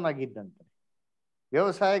ವ್ಯವಸಾಯಗಾರನಾಗಿದ್ದಂತೆ.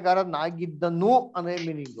 ವ್ಯವಸಾಯಗಾರನಾಗಿದ್ದನು ಅಂದ್ರೆ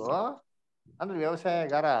ಮೀನಿಂಗು ಅಂದ್ರೆ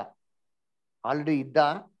ವ್ಯವಸಾಯಗಾರ ಆಲ್ರೆಡಿ ಇದ್ದ,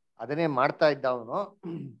 ಅದನ್ನೇ ಮಾಡ್ತಾ ಇದ್ದ ಅವನು.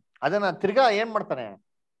 ಅದನ್ನ ತಿರ್ಗಾ ಏನ್ ಮಾಡ್ತಾನೆ?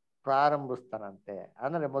 ಪ್ರಾರಂಭಿಸ್ತಾನಂತೆ.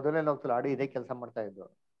 ಅಂದ್ರೆ ಮೊದಲನೇ ಲೋಕದಲ್ಲಿ ಆಡಿ ಇದೇ ಕೆಲಸ ಮಾಡ್ತಾ ಇದ್ದು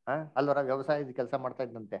ಅಲ್ವರ, ವ್ಯವಸಾಯದ ಕೆಲಸ ಮಾಡ್ತಾ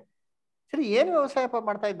ಇದ್ದಂತೆ. ಸರಿ, ಏನ್ ವ್ಯವಸಾಯಪ್ಪ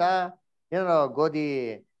ಮಾಡ್ತಾ ಇದ್ದ? ಏನೋ ಗೋಧಿ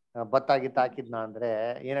ಭತ್ತ ಗಿತ್ತ ಹಾಕಿದ್ನ ಅಂದ್ರೆ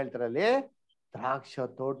ಏನ್ ಹೇಳ್ತಾರೆ ಅಲ್ಲಿ? ದ್ರಾಕ್ಷ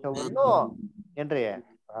ತೋಟವನ್ನು ಏನ್ರಿ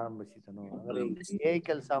ಪ್ರಾರಂಭಿಸಿದನು. ಅಂದ್ರೆ ಇದೇ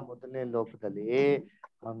ಕೆಲಸ ಮೊದಲನೇ ಲೋಕದಲ್ಲಿ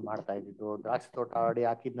ಅವ್ನ್ ಮಾಡ್ತಾ ಇದ್ದಿದ್ದು. ದ್ರಾಕ್ಷ ತೋಟ ಆಡಿ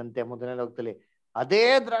ಹಾಕಿದ್ನಂತೆ ಮೊದಲನೇ ಲೋಕದಲ್ಲಿ, ಅದೇ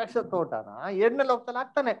ದ್ರಾಕ್ಷ ತೋಟನ ಎರಡನೇ ಲೋಕದಲ್ಲಿ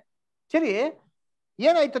ಹಾಕ್ತಾನೆ. ಸರಿ,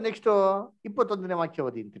 ಏನಾಯ್ತು ನೆಕ್ಸ್ಟ್? 21ನೇ ವಾಕ್ಯ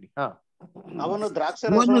ಓದಿ ಅಂತೀನಿ. ಅವನು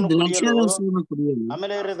ದ್ರಾಕ್ಷಾರಸವನ್ನು ಕುಡಿಯಲು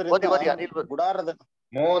ಆಮೇಲೆ ಗುಡಾರದ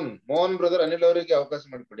ಮೋಹನ್ ಬ್ರದರ್ ಅನಿಲ್ ಅವರಿಗೆ ಅವಕಾಶ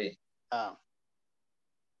ಮಾಡಿಕೊಡಿ.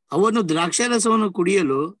 ಅವನು ದ್ರಾಕ್ಷಾರಸವನ್ನು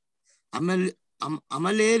ಕುಡಿಯಲು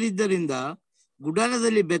ಅಮಲೇರಿದ್ದರಿಂದ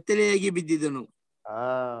ಗುಡಾರದಲ್ಲಿ ಬೆತ್ತಲೆಯಾಗಿ ಬಿದ್ದಿದ್ದನು.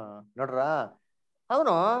 ನೋಡ್ರ,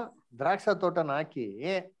 ಅವನು ದ್ರಾಕ್ಷ ತೋಟನ ಹಾಕಿ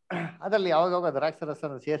ಅದ್ರಲ್ಲಿ ಯಾವಾಗ ದ್ರಾಕ್ಷಿ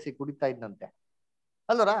ರಸನ ಸೇರಿಸಿ ಕುಡಿತಾ ಇದ್ನಂತೆ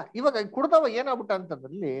ಅಲ್ವರ. ಇವಾಗ ಕುಡ್ದವ ಏನಾಗ್ಬಿಟ್ಟ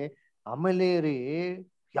ಅಂತಂದ್ರಲ್ಲಿ ಅಮಲೇರಿ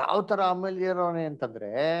ಯಾವ ತರ ಅಮಲೇರೋನೆ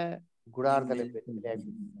ಅಂತಂದ್ರೆ ಗುಡಾರದಲ್ಲಿ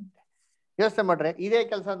ಬೆತ್ತಲೆಯಾಗ್ಬಿಟ್ಟಿದ್ದಂತೆ. ಯೋಚನೆ ಮಾಡ್ರೆ ಇದೇ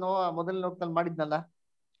ಕೆಲಸ ಮೊದಲನೇ ಹೋಗ್ತಲ್ಲಿ ಮಾಡಿದ್ನಲ್ಲ,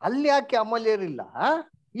 ಅಲ್ಲಿ ಯಾಕೆ ಅಮಲೇರಿಲ್ಲ,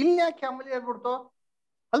 ಇಲ್ಲಿ ಯಾಕೆ ಅಮಲೇರ್ಬಿಡ್ತು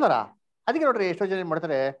ಅಲ್ವರ. ಅದಕ್ಕೆ ನೋಡ್ರಿ ಎಷ್ಟೋ ಜನ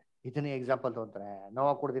ಮಾಡ್ತಾರೆ ಇದನ್ನೇ ಎಕ್ಸಾಂಪಲ್ ತಗೊಂತಾರೆ.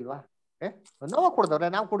 ನೋವಾ ಕುಡ್ದಿಲ್ವಾ, ನೋವಾ ಕುಡ್ದವ್ರೆ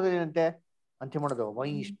ನಾವು ಕುಡ್ದೇನಂತೆ ಅಂತ ಮಾಡೋದು.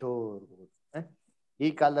 ವೈನ್ ಸ್ಟೋರ್, ಈ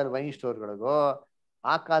ಕಾಲದಲ್ಲಿ ವೈನ್ ಸ್ಟೋರ್ಗಳಿಗೂ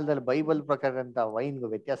ಆ ಕಾಲದಲ್ಲಿ ಬೈಬಲ್ ಪ್ರಕಾರ ಅಂತ ವೈನ್ಗೂ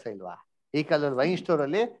ವ್ಯತ್ಯಾಸ ಇಲ್ವಾ? ಈ ಕಾಲದಲ್ಲಿ ವೈನ್ ಸ್ಟೋರ್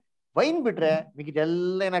ಅಲ್ಲಿ ವೈನ್ ಬಿಟ್ರೆ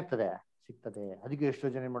ಮಿಗಿದೆಲ್ಲ ಏನಾಗ್ತದೆ ಸಿಗ್ತದೆ. ಅದಕ್ಕೆ ಎಷ್ಟೋ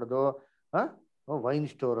ಜನ ಮಾಡೋದು ವೈನ್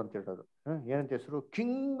ಸ್ಟೋರ್ ಅಂತ ಹೇಳೋದು. ಏನಂತ ಹೆಸರು?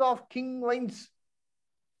 King of king wines,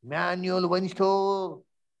 manual wine store.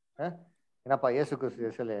 ಏನಪ್ಪ ಯೇಸು ಕ್ರಿಸ್ತ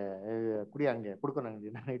ಹೆಸರಲ್ಲೇ ಕುಡಿಯಂಗೆ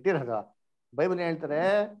ಕುಡ್ಕೊಂಡಂಗೆ ನಾನು ಇಟ್ಟಿರೋದು. ಬೈಬಲ್ ಹೇಳ್ತಾರೆ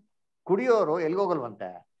ಕುಡಿಯೋರು ಎಲ್ಗೋಗಲ್ವಂತೆ,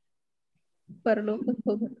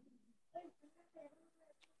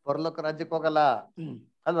 ಪರಲೋಕ ರಾಜ್ಯಕ್ಕೆ ಹೋಗಲ್ಲ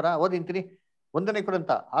ಅಲ್ವರ. ಓದಿಂತೀನಿ 1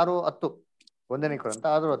 ಕೊರಿಂಥ 6:10. 1 ಕೊರಿಂಥ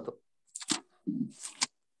 6:10.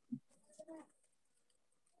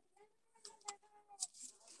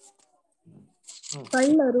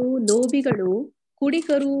 ಕಳ್ಳರು, ಲೋಭಿಗಳು,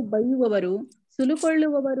 ಕುಡಿಕರು, ಬೈಯುವವರು,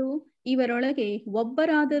 ಸುಲುಕೊಳ್ಳುವವರು ಇವರೊಳಗೆ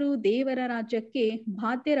ಒಬ್ಬರಾದರೂ ದೇವರ ರಾಜ್ಯಕ್ಕೆ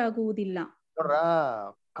ಬಾಧ್ಯರಾಗುವುದಿಲ್ಲ. ನೋಡ್ರ,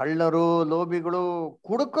 ಕಳ್ಳರು, ಲೋಭಿಗಳು,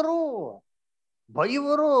 ಕುಡುಕರು,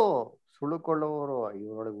 ಬೈಯುವರು, ಸುಳುಕೊಳ್ಳುವವರು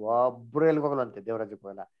ಇವರೊಳಗೆ ಒಬ್ರು ಎಲ್ಗೋಗಲ್ಲಂತೆ ದೇವರ ರಾಜ್ಯಕ್ಕೆ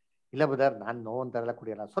ಹೋಗಲ್ಲ. ಇಲ್ಲ ಬದರ್ ನಾನು ನೋವಂತಾರೆಲ್ಲ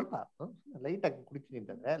ಕುಡಿಯಲ್ಲ, ಸ್ವಲ್ಪ ಲೈಟ್ ಆಗಿ ಕುಡಿತೀನಿ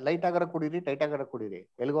ಅಂತಂದ್ರೆ ಲೈಟ್ ಆಗಾರ ಕುಡೀರಿ, ಟೈಟ್ ಆಗಾರ ಕುಡೀರಿ,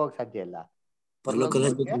 ಎಲ್ಗೋಗಕ್ ಸಾಧ್ಯ ಇಲ್ಲ,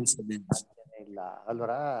 ಸಾಧ್ಯನೇ ಇಲ್ಲ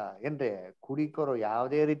ಅಲ್ವರ. ಏನ್ರಿ ಕುಡಿಕೋರು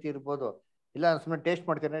ಯಾವ್ದೇ ರೀತಿ ಇರ್ಬೋದು. ಇಲ್ಲ ಸುಮ್ಮನೆ ಟೇಸ್ಟ್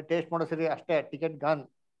ಮಾಡ್ತೇನೆ, ಟೇಸ್ಟ್ ಮಾಡೋ ಸರಿ ಅಷ್ಟೇ, ಟಿಕೆಟ್ ಗಾನ್,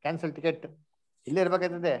 ಕ್ಯಾನ್ಸಲ್ ಟಿಕೆಟ್, ಇಲ್ಲೇ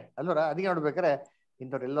ಇರ್ಬೇಕಾಯ್ತದೆ ಅಲ್ವರ. ಅದಕ್ಕೆ ನೋಡ್ಬೇಕಾರೆ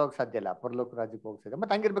ಇಂಥವ್ರು ಎಲ್ಲ ಹೋಗಕ್ ಸಾಧ್ಯ ಇಲ್ಲ, ಪರಲೋಕ ರಾಜ್ಯಕ್ಕೆ ಹೋಗಕ್ ಸಾಧ್ಯ.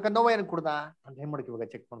 ಮತ್ತೆ ಹಂಗಿರ್ಬೇಕಾದ್ರೆ ನೋವ ಏನ್ ಕುಡ್ದ ಅಂತ ಏನ್ ಮಾಡ್ತೀವಿ ಇವಾಗ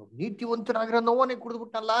ಚೆಕ್ ಮಾಡ್ಬೇಕು. ನೀತಿವಂತನಾಗಿರೋ ನೋವನೇ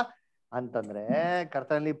ಕುಡ್ದ್ಬಿಟ್ಟಲ್ಲ ಅಂತಂದ್ರೆ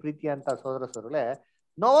ಕರ್ತನಲ್ಲಿ ಪ್ರೀತಿ ಅಂತ ಸೋದರ ಸೋದರಳೆ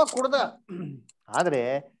ನೋವ ಕುಡ್ದ, ಆದ್ರೆ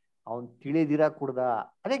ಅವನ್ ತಿಳಿದಿರ ಕುಡ್ದ.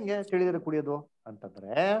 ಅದೇಂಗೆ ತಿಳಿದಿರ ಕುಡಿಯೋದು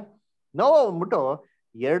ಅಂತಂದ್ರೆ ನೋವ ಬಂದ್ಬಿಟ್ಟು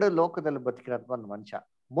 2 ಲೋಕದಲ್ಲಿ ಬದುಕಿರೋದ್ ಒಂದು ಮನುಷ್ಯ.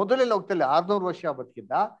 ಮೊದಲನೇ ಲೋಕದಲ್ಲಿ 600 ವರ್ಷ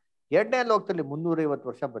ಬದುಕಿದ್ದ, 2ನೇ ಲೋಕದಲ್ಲಿ 350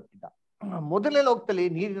 ವರ್ಷ ಬದುಕಿದ್ದ. ಮೊದಲನೇ ಲೋಕದಲ್ಲಿ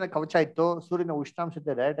ನೀರಿನ ಕವಚ ಇತ್ತು, ಸೂರ್ಯನ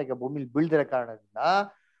ಉಷ್ಣಾಂಶತೆ ಡೈರೆಕ್ಟ್ ಆಗಿ ಭೂಮಿಲಿ ಬೀಳ್ದಿರೋ ಕಾರಣದಿಂದ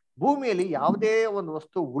ಭೂಮಿಯಲ್ಲಿ ಯಾವುದೇ ಒಂದು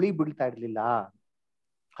ವಸ್ತು ಉಳಿ ಬೀಳ್ತಾ ಇರ್ಲಿಲ್ಲ.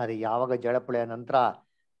 ಅದೇ ಯಾವಾಗ ಜಳಪಳೆಯ ನಂತರ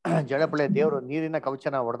ಜಳಪಳೆ ದೇವ್ರು ನೀರಿನ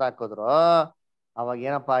ಕವಚನ ಹೊಡೆದಾಕೋದ್ರು, ಅವಾಗ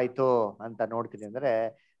ಏನಪ್ಪಾ ಆಯ್ತು ಅಂತ ನೋಡ್ತೀನಿ ಅಂದ್ರೆ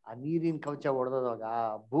ಆ ನೀರಿನ ಕವಚ ಹೊಡೆದಾಗ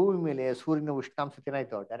ಭೂಮಿ ಮೇಲೆ ಸೂರ್ಯನ ಉಷ್ಣಾಂಶತೆ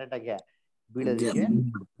ಏನಾಯ್ತು ಡೈರೆಕ್ಟ್ ಆಗಿ ಬೀಳೋದಕ್ಕೆ.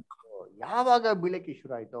 ಯಾವಾಗ ಬೀಳಕ್ಕೆ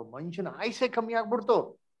ಶುರು ಆಯ್ತು ಮನುಷ್ಯನ ಆಯುಷೆ ಕಮ್ಮಿ ಆಗ್ಬಿಡ್ತು.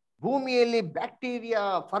 ಭೂಮಿಯಲ್ಲಿ ಬ್ಯಾಕ್ಟೀರಿಯಾ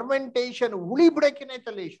ಫರ್ಮೆಂಟೇಶನ್ ಉಳಿ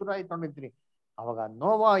ಬಿಡಕ್ಕೇನಾಯ್ತಲ್ಲಿ ಶುರು ಆಯ್ತು ನೋಡಿದ್ದೀನಿ. ಅವಾಗ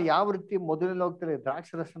ನೋವಾ ಯಾವ ರೀತಿ ಮೊದಲನೇ ಲೋಕದಲ್ಲಿ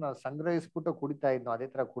ದ್ರಾಕ್ಷಿ ರಸನ ಸಂಗ್ರಹಿಸ್ಬಿಟ್ಟು ಕುಡಿತಾ ಇದ್ನೋ ಅದೇ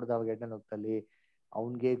ತರ ಕುಡ್ದವಾಗ 2ನೇ ಲೋಕದಲ್ಲಿ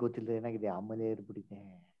ಅವನ್ಗೆ ಗೊತ್ತಿಲ್ಲದೆ ಏನಾಗಿದೆ ಅಮ್ಮಲೇ ಇರ್ಬಿಟ್ಟಿದೆ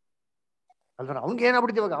ಅಲ್ವರ. ಅವ್ನ್ಗೆ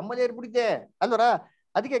ಏನಾಗ್ಬಿಟ್ಟಿದೆ ಇವಾಗ ಅಮ್ಮಲೇ ಇರ್ಬಿಟ್ಟಿದೆ ಅಲ್ವರ.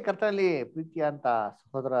 ಅದಕ್ಕೆ ಕರ್ತನಲ್ಲಿ ಪ್ರೀತಿ ಅಂತ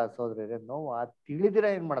ಸಹೋದರ ಸಹೋದರ ನೋವಾ ತಿಳಿದಿರ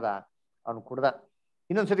ಏನ್ ಮಾಡ್ದ ಅವ್ನು ಕುಡ್ದ.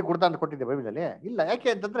 ಇನ್ನೊಂದ್ಸತಿ ಕುಡ್ದ ಅಂತ ಕೊಟ್ಟಿದ್ದೆ ಬೈಬಲಲ್ಲಿ ಇಲ್ಲ. ಯಾಕೆ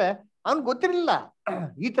ಅಂತಂದ್ರೆ ಅವ್ನ್ ಗೊತ್ತಿರ್ಲಿಲ್ಲ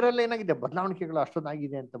ಈ ತರ ಎಲ್ಲ ಏನಾಗಿದೆ ಬದಲಾವಣೆಗಳು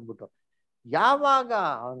ಅಷ್ಟೊಂದಾಗಿದೆ ಅಂತ ಅಂದ್ಬಿಟ್ಟು. ಯಾವಾಗ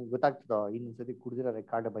ಅವ್ನಿಗೆ ಗೊತ್ತಾಗ್ತದೋ ಇನ್ನೊಂದ್ಸತಿ ಕುಡ್ದಿರೋ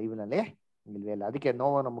ರೆಕಾರ್ಡ್ ಬೈಬಲಲ್ಲಿ ಇಲ್ವೇ ಇಲ್ಲ. ಅದಕ್ಕೆ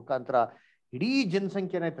ನೋವನ ಮುಖಾಂತರ ಇಡೀ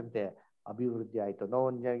ಜನಸಂಖ್ಯೆ ಏನಾಯ್ತಂತೆ ಅಭಿವೃದ್ಧಿ ಆಯ್ತು.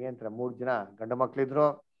 ನೋವನ್ ಜನಗೆ ಅಂತ 3 ಜನ ಗಂಡು ಮಕ್ಳಿದ್ರು.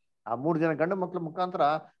 ಆ 3 ಜನ ಗಂಡು ಮಕ್ಳ ಮುಖಾಂತರ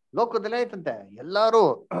ಲೋಕದಲ್ಲೇ ಆಯ್ತಂತೆ ಎಲ್ಲಾರು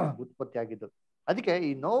ಉತ್ಪತ್ತಿ ಆಗಿದ್ದು. ಅದಕ್ಕೆ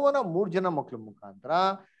ಈ ನೋವನ 3 ಜನ ಮಕ್ಳ ಮುಖಾಂತರ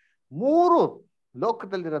 3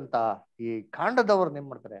 ಲೋಕದಲ್ಲಿರಂತ ಈ ಕಾಂಡದವ್ರನ್ನ ಏನ್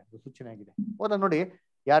ಮಾಡ್ತಾರೆ ಸೂಚನೆ ಆಗಿದೆ. ಹೌದಾ ನೋಡಿ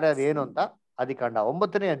ಯಾರ್ಯಾರು ಏನು ಅಂತ. ಆದಿಕಾಂಡ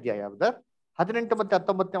 9ನೇ ಅಧ್ಯಾಯ ಯಾವ್ದ 18 ಮತ್ತೆ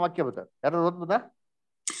 19ನೇ ವಾಕ್ಯ ಬದ ಯಾರು ಓದ್ಬೋದಾ?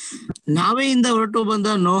 ನಾವೆಯಿಂದ ಹೊರಟು ಬಂದ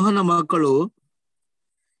ನೋಹನ ಮಕ್ಕಳು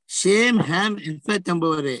ಶೇಮ್, ಹ್ಯಾಮ್, ಎಫೆತ್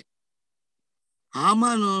ಎಂಬುವರೇ.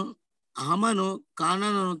 ಹಾಮನು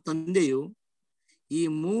ಕಾನಾನನ ತಂದೆಯು. ಈ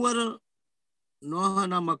 3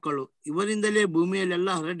 ನೋಹನ ಮಕ್ಕಳು. ಇವರಿಂದಲೇ ಭೂಮಿಯಲ್ಲೆಲ್ಲ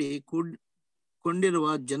ಹರಡಿ ಕೊಂಡಿರುವ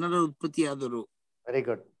ಜನರ ಉತ್ಪತ್ತಿಯಾದರು. Very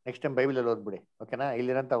good. Next time Bible ಅಲ್ಲಿ ಓದ್ಬಿಡಿ, ಓಕೆನಾ?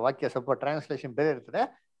 ಇಲ್ಲಿರಂತ ವಾಕ್ಯ ಸ್ವಲ್ಪ ಟ್ರಾನ್ಸ್ಲೇಷನ್ ಬೇರೆ ಇರ್ತದೆ,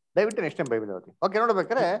 ದಯವಿಟ್ಟು ನೆಕ್ಸ್ಟ್ ಟೈಮ್ ಬೈಬಲ್ ಓದಿ. Okay,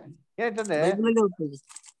 ನೋಡ್ಬೇಕಾರೆ ಏನಾಯ್ತಂದ್ರೆ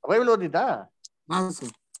Bible ಓದಿದ್ದಾ?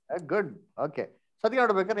 ಗುಡ್. ಓಕೆ, ಸದ್ಯ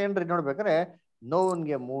ನೋಡ್ಬೇಕಾರೆ ಏನ್ರಿ ನೋಡ್ಬೇಕಾರೆ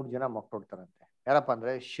ನೋವನ್ಗೆ 3 ಜನ ಮಕ್ಕಳು ಹುಡ್ತಾರಂತೆ. ಯಾರಪ್ಪ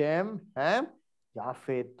ಅಂದ್ರೆ ಶೇಮ್, ಹ್ಯಾಮ್,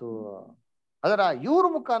 ಯಾಫೇತು. ಅದರ ಇವ್ರ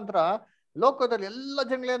ಮುಖಾಂತರ ಲೋಕದಲ್ಲಿ ಎಲ್ಲ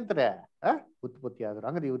ಜನಗಳೇ ಅಂತಾರೆ ಉತ್ಪತ್ತಿ ಆದ್ರು.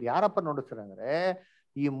 ಹಂಗಾರೆ ಇವ್ರು ಯಾರಪ್ಪ ನೋಡಿಸ್ತಾರೆ ಅಂದ್ರೆ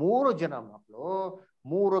ಈ 3 ಜನ ಮಕ್ಕಳು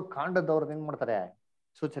 3 ಕಾಂಡದವ್ರನ್ನ ಏನ್ ಮಾಡ್ತಾರೆ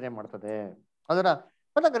ಸೂಚನೆ ಮಾಡ್ತದೆ. ಅದರ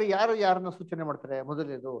ಮತ್ತಂದ್ರೆ ಯಾರನ್ನ ಸೂಚನೆ ಮಾಡ್ತಾರೆ?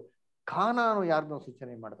 ಮೊದಲನೇದು ಕಾನಾನು ಯಾರನ್ನ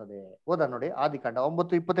ಸೂಚನೆ ಮಾಡ್ತದೆ. ಓದಾ ನೋಡಿ ಆದಿಕಾಂಡ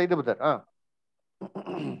 9:25 ಬದರ್.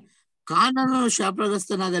 ಕಾನಾನು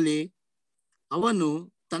ಶಾಪಗ್ರಸ್ತನಾಗಲಿ, ಅವನು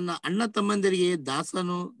ತನ್ನ ಅಣ್ಣ ತಮ್ಮಂದಿರಿಗೆ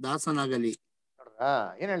ದಾಸನಾಗಲಿ. ನೋಡ್ರ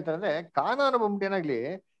ಏನ್ ಹೇಳ್ತಾರೆ ಅಂದ್ರೆ ಕಾನಾನು ಬಂದ್ಬಿಟ್ಟು ಏನಾಗ್ಲಿ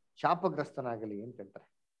ಶಾಪಗ್ರಸ್ತನಾಗಲಿ ಅಂತ ಹೇಳ್ತಾರೆ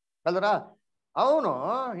ಅಲ್ವರ. ಅವನು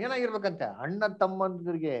ಏನಾಗಿರ್ಬೇಕಂತೆ, ಅಣ್ಣ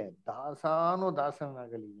ತಮ್ಮಂದಿರಿಗೆ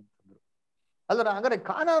ದಾಸನಾಗಲಿ ಅಂತಂದ್ರು. ಅಲ್ಲರ ಹಂಗಾರೆ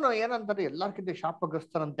ಕಾನಾನು ಏನಂತಾರೆ, ಎಲ್ಲಾರ್ಕಿಂತ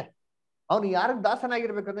ಶಾಪಗ್ರಸ್ತರಂತೆ. ಅವನು ಯಾರಿಗೆ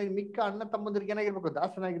ದಾಸನಾಗಿರ್ಬೇಕಂದ್ರೆ ಮಿಕ್ಕ ಅಣ್ಣ ತಮ್ಮಂದಿರಿಗೆ ಏನಾಗಿರ್ಬೇಕು,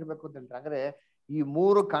 ದಾಸನಾಗಿರ್ಬೇಕು ಅಂತ ಹೇಳ್ತಾರೆ. ಅಂದ್ರೆ ಈ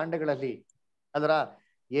 3 ಕಾಂಡಗಳಲ್ಲಿ ಅದರ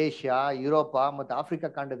ಏಷ್ಯಾ, ಯುರೋಪ ಮತ್ತು ಆಫ್ರಿಕಾ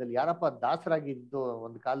ಕಾಂಡದಲ್ಲಿ ಯಾರಪ್ಪ ದಾಸರಾಗಿದ್ದು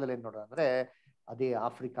ಒಂದು ಕಾಲದಲ್ಲಿ ಏನ್ ನೋಡ್ರ ಅಂದ್ರೆ ಅದೇ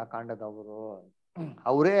ಆಫ್ರಿಕಾ ಕಾಂಡದವರು.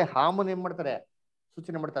 ಅವರೇ ಹಾಮನ್ ಏನ್ ಮಾಡ್ತಾರೆ,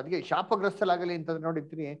 ಸೂಚನೆ ಮಾಡ್ತಾರೆ. ಅದಕ್ಕೆ ಶಾಪಗ್ರಸ್ತಲಾಗಲಿ ಅಂತಂದ್ರೆ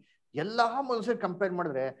ನೋಡಿರ್ತೀನಿ, ಎಲ್ಲಾ ಮನುಷ್ಯರು ಕಂಪೇರ್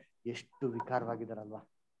ಮಾಡಿದ್ರೆ ಎಷ್ಟು ವಿಕಾರವಾಗಿದಾರಲ್ವಾ.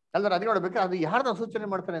 ಅಲ್ದ್ರ ಅದೇ ನೋಡ್ಬೇಕು, ಅದು ಯಾರನ್ನ ಸೂಚನೆ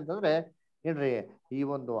ಮಾಡ್ತಾರೆ ಅಂತಂದ್ರೆ ಏನ್ರಿ, ಈ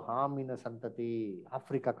ಒಂದು ಹಾಮಿನ ಸಂತತಿ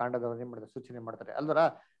ಆಫ್ರಿಕಾ ಕಾಂಡದವ್ರು ಏನ್ ಮಾಡ್ತಾರೆ, ಸೂಚನೆ ಮಾಡ್ತಾರೆ. ಅಲ್ವರ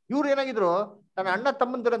ಇವ್ರು ಏನಾಗಿದ್ರು, ತನ್ನ ಅಣ್ಣ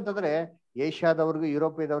ತಮ್ಮಂದಿರು ಅಂತಂದ್ರೆ ಏಷ್ಯಾದವ್ರಿಗೂ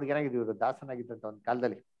ಯುರೋಪಿಯದವ್ರಿಗೆ ಏನಾಗಿದ್ರು, ಇವರು ದಾಸನಾಗಿದ್ದಂತ ಒಂದು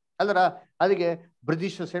ಕಾಲದಲ್ಲಿ. ಅಲ್ವರ ಅದಕ್ಕೆ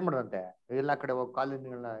ಬ್ರಿಟಿಷರ್ಸ್ ಏನ್ ಮಾಡದಂತೆ, ಎಲ್ಲಾ ಕಡೆ ಹೋಗಿ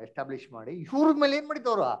ಕಾಲೋನಿಗಳನ್ನ ಎಸ್ಟಾಬ್ಲಿಷ್ ಮಾಡಿ ಇವ್ರ ಮೇಲೆ ಏನ್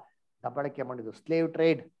ಮಾಡಿದವರು, ದಬ್ಬಾಳಿಕೆ ಮಾಡಿದ್ರು. ಸ್ಲೇವ್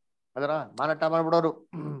ಟ್ರೇಡ್, ಅದರ ಮಾರಾಟ ಮಾಡ್ಬಿಡೋರು,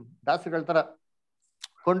 ದಾಸಗಳ ತರ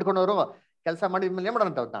ಕೊಂಡ್ಕೊಂಡವ್ರು ಕೆಲಸ ಮಾಡಿದ್ಮೇಲೆ ಏನ್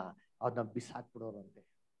ಮಾಡೋರಂತ, ಅದನ್ನ ಬಿಸಾಕ್ಬಿಡೋರು ಅಂತೆ.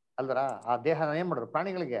 ಅಲ್ವರ ಆ ದೇಹನ ಏನ್ ಮಾಡೋರು,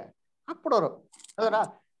 ಪ್ರಾಣಿಗಳಿಗೆ ಹಾಕ್ಬಿಡೋರು. ಅದರ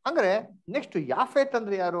ಅಂದ್ರೆ ನೆಕ್ಸ್ಟ್ ಯಾಫೇತ್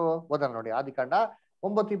ಅಂದ್ರೆ ಯಾರು ಓದ ನೋಡಿ, ಆದಿಕಾಂಡ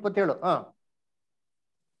 9:27.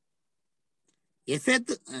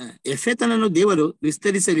 ಎಫೆತನನ್ನು ದೇವರು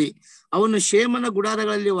ವಿಸ್ತರಿಸಲಿ, ಅವನು ಶೇಮನ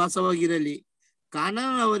ಗುಡಾರಗಳಲ್ಲಿ ವಾಸವಾಗಿರಲಿ,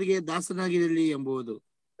 ಕಾನಾನ ಅವರಿಗೆ ದಾಸನಾಗಿರಲಿ ಎಂಬುದು.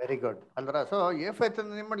 Very good. ಅಲ್ರ ಸೊ ಏಫೇತ್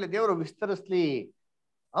ಏನ್ ಮಾಡ್ಲಿ, ದೇವರು ವಿಸ್ತರಿಸ್ಲಿ,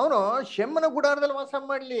 ಅವನು ಶೆಮ್ಮನ ಗುಡಾರದಲ್ಲಿ ವಾಸ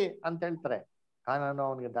ಮಾಡ್ಲಿ ಅಂತ ಹೇಳ್ತಾರೆ. ಕಾನಾನು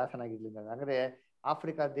ಅವನಿಗೆ ದಾಸನಾಗಿರ್ಲಿಲ್ಲ. ಅಂದ್ರೆ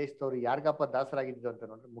ಆಫ್ರಿಕಾ ದೇಶದವ್ರು ಯಾರಿಗಪ್ಪ ದಾಸರಾಗಿದ್ದು ಅಂತ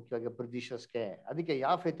ನೋಡ್ರೆ ಮುಖ್ಯವಾಗಿ ಬ್ರಿಟಿಷರ್ಸ್ಗೆ. ಅದಕ್ಕೆ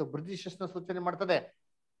ಯಾಫೇತ್ ಬ್ರಿಟಿಷರ್ಸ್ನ ಸೂಚನೆ ಮಾಡ್ತದೆ.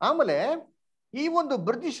 ಆಮೇಲೆ ಈ ಒಂದು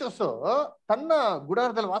ಬ್ರಿಟಿಷರ್ಸ್ ತನ್ನ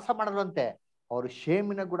ಗುಡಾರದಲ್ಲಿ ವಾಸ ಮಾಡದಂತೆ, ಅವರು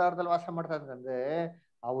ಶೇಮಿನ ಗುಡಾರದಲ್ಲಿ ವಾಸ ಮಾಡ್ತಾ ಇದ್ರು. ಅಂದ್ರೆ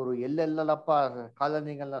ಅವರು ಎಲ್ಲೆಲ್ಲಪ್ಪ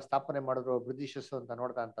ಕಾಲೋನಿಗಳನ್ನ ಸ್ಥಾಪನೆ ಮಾಡಿದ್ರು ಬ್ರಿಟಿಷರ್ಸ್ ಅಂತ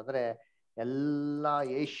ನೋಡ್ತಾ ಅಂತಂದ್ರೆ ಎಲ್ಲಾ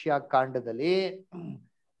ಏಷ್ಯಾ ಕಾಂಡದಲ್ಲಿ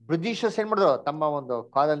ಬ್ರಿಟಿಷರ್ಸ್ ಏನ್ ಮಾಡಿದ್ರು, ತಮ್ಮ ಒಂದು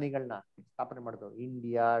ಕಾಲೋನಿಗಳನ್ನ ಸ್ಥಾಪನೆ ಮಾಡಿದ್ರು.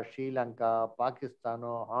 ಇಂಡಿಯಾ, ಶ್ರೀಲಂಕಾ, ಪಾಕಿಸ್ತಾನ,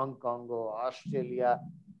 ಹಾಂಗ್ಕಾಂಗು, ಆಸ್ಟ್ರೇಲಿಯಾ,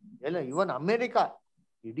 ಎಲ್ಲ ಇವನ್ ಅಮೇರಿಕಾ,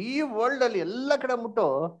 ಇಡೀ ವರ್ಲ್ಡ್ ಅಲ್ಲಿ ಎಲ್ಲ ಕಡೆ ಮುಟ್ಟು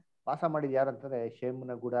ವಾಸ ಮಾಡಿದ್ ಯಾರಂತಂದ್ರೆ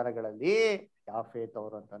ಶೇಮ್ನ ಗುಡಾರಗಳಲ್ಲಿ ಯಾಫೇತ್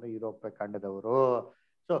ಅವರು ಅಂತಂದ್ರೆ ಯುರೋಪ್ ಖಂಡದವರು.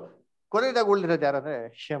 ಸೊ ಕೊನೆಯದಾಗ ಉಳಿದಿರೋದು ಯಾರಂದ್ರೆ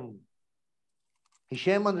ಶೆಮ್. ಈ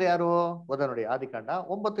ಶೇಮ್ ಅಂದ್ರೆ ಯಾರು ಓದ ನೋಡಿ, ಆದಿಕಾಂಡ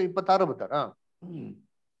 9:26 ಬರ್ತಾರ.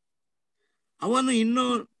 ಅವನು ಇನ್ನೂ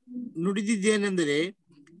ನುಡಿದಿದ್ದೇನೆಂದರೆ,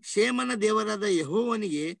 ಶೇಮನ ದೇವರಾದ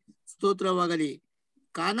ಯೆಹೋವನಿಗೆ ಸ್ತೋತ್ರವಾಗಲಿ,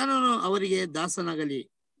 ಕಾನಾನನು ಅವರಿಗೆ ದಾಸನಾಗಲಿ.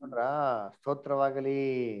 ಅಂದ್ರ ಸ್ತೋತ್ರವಾಗಲಿ,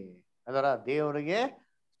 ಅದರ ದೇವರಿಗೆ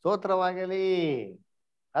ಸ್ತೋತ್ರವಾಗಲಿ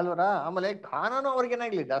ಅಲ್ವರ. ಆಮೇಲೆ ಕಾನಾನು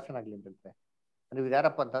ಅವ್ರಿಗೇನಾಗ್ಲಿ, ದಾಸನಾಗ್ಲಿ ಅಂತ ಹೇಳ್ತಾರೆ. ಅಂದ್ರೆ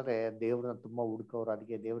ಯಾರಪ್ಪ ಅಂತಂದ್ರೆ ದೇವ್ರನ್ನ ತುಂಬಾ ಹುಡುಕವ್ರು,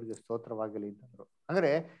 ಅದಕ್ಕೆ ದೇವರಿಗೆ ಸ್ತೋತ್ರವಾಗಲಿ ಅಂತಂದ್ರು.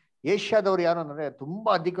 ಅಂದ್ರೆ ಏಷ್ಯಾದವ್ರು ಯಾರು ಅಂದ್ರೆ ತುಂಬಾ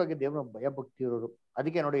ಅಧಿಕವಾಗಿ ದೇವ್ರ ಭಯ ಭಕ್ತಿ ಇರೋರು.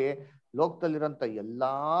 ಅದಕ್ಕೆ ನೋಡಿ, ಲೋಕದಲ್ಲಿರೋಂಥ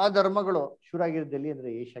ಎಲ್ಲಾ ಧರ್ಮಗಳು ಶುರು ಆಗಿರೋದು ಎಲ್ಲಿ ಅಂದ್ರೆ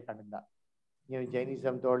ಏಷ್ಯಾ ಖಂಡದಿಂದ. ನೀವು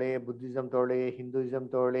ಜೈನಿಸಂ ತಗೊಳ್ಳಿ, ಬುದ್ಧಿಸಂ ತಗೊಳ್ಳಿ, ಹಿಂದೂಯಿಸಂ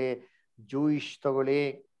ತಗೊಳ್ಳಿ, ಜೂಯಿಶ್ ತಗೊಳ್ಳಿ,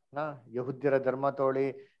 ಯಹುದ್ಯರ ಧರ್ಮ ತಗೊಳ್ಳಿ,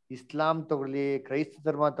 ಇಸ್ಲಾಂ ತಗೊಳ್ಳಿ, ಕ್ರೈಸ್ತ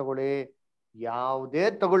ಧರ್ಮ ತಗೊಳ್ಳಿ, ಯಾವುದೇ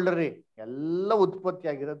ತಗೊಳ್ರಿ ಎಲ್ಲ ಉತ್ಪತ್ತಿ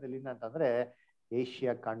ಆಗಿರೋದು ಎಲ್ಲಿಂದ ಅಂತಂದ್ರೆ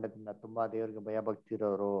ಏಷ್ಯಾ ಕಾಂಡದಿಂದ. ತುಂಬಾ ದೇವರಿಗೆ ಭಯ ಭಕ್ತಿ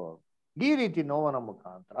ಇರೋರು. ಈ ರೀತಿ ನೋವನ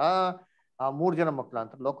ಮುಖಾಂತರ ಆ 3 ಜನ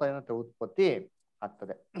ಮಕ್ಕಳಂತ ಲೋಕ ಏನಂತ ಉತ್ಪತ್ತಿ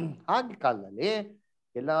ಆಗ್ತದೆ. ಹಾಗೆ ಕಾಲದಲ್ಲಿ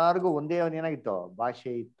ಎಲ್ಲಾರ್ಗು ಒಂದೇ ಏನಾಗಿತ್ತು,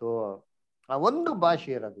 ಭಾಷೆ ಇತ್ತು. ಆ ಒಂದು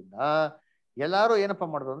ಭಾಷೆ ಇರೋದ್ರಿಂದ ಎಲ್ಲಾರು ಏನಪ್ಪಾ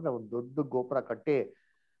ಮಾಡಿದ್ರು ಅಂದ್ರೆ ಒಂದು ದೊಡ್ಡ ಗೋಪುರ ಕಟ್ಟಿ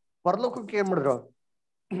ಪರಲೋಕಕ್ಕೆ ಏನ್ ಮಾಡಿದ್ರು,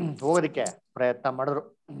 ಹೋಗೋದಿಕ್ಕೆ ಪ್ರಯತ್ನ ಮಾಡಿದ್ರು.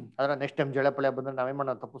 ಅದ್ರ ನೆಕ್ಸ್ಟ್ ಟೈಮ್ ಜಳೆ ಪಳೆ ಬಂದ್ರೆ ನಾವೇನ್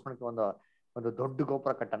ಮಾಡೋಣ, ತಪ್ಪಿಸ್ಕೊಳಕ್ಕೆ ಒಂದು ದೊಡ್ಡ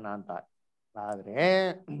ಗೋಪುರ ಕಟ್ಟಣ ಅಂತ. ಆದ್ರೆ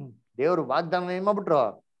ದೇವ್ರು ವಾಗ್ದಾನ ಏನ್ ಮಾಡ್ಬಿಟ್ರು,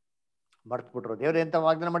 ಮರ್ತ್ಬಿಟ್ರು. ದೇವ್ರು ಎಂತ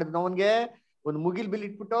ವಾಗ್ದಾನ ಮಾಡಿದ್ರು, ಅವನ್ಗೆ ಒಂದು ಮುಗಿಲ್ ಬಿಲ್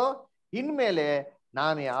ಇಟ್ಬಿಟ್ಟು, ಇನ್ಮೇಲೆ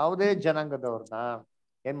ನಾನು ಯಾವುದೇ ಜನಾಂಗದವ್ರನ್ನ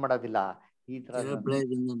ಏನ್ ಮಾಡೋದಿಲ್ಲ, ಈ ತರ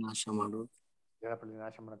ನಾಶ ಮಾಡು,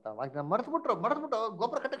 ನಾಶ ಮಾಡಂತ ವಾಗ್ದಾನ ಮರ್ತ್ಬಿಟ್ರು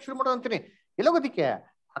ಗೋಪುರ ಕಟ್ಟಕ್ಕೆ ಶುರು ಮಾಡೋ ಅಂತೀನಿ. ಎಲ್ಲೋಗೋದಿಕ್ಕೆ,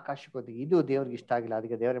 ಆಕಾಶಕ್ಕೆ ಹೋಗಿ. ಇದು ದೇವ್ರಿಗೆ ಇಷ್ಟ ಆಗಿಲ್ಲ.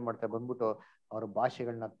 ಅದಕ್ಕೆ ದೇವ್ರೇನ್ ಮಾಡ್ತಾರೆ, ಬಂದ್ಬಿಟ್ಟು ಅವ್ರ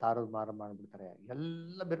ಭಾಷೆಗಳನ್ನ ಮಾರು ಮಾಡ್ಬಿಡ್ತಾರೆ.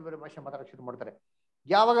 ಎಲ್ಲ ಬೇರೆ ಬೇರೆ ಭಾಷೆ ಮಾತಾಡಕ್ ಶುರು ಮಾಡ್ತಾರೆ.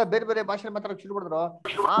 ಯಾವಾಗ ಬೇರೆ ಬೇರೆ ಭಾಷೆ ಮಾತಾಡಕ್ ಶುರು ಮಾಡಿದ್ರು,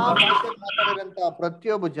 ಆ ಭಾಷೆ ಮಾತಾಡಿರಂತ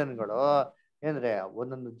ಪ್ರತಿಯೊಬ್ಬ ಜನಗಳು ಏನಂದ್ರೆ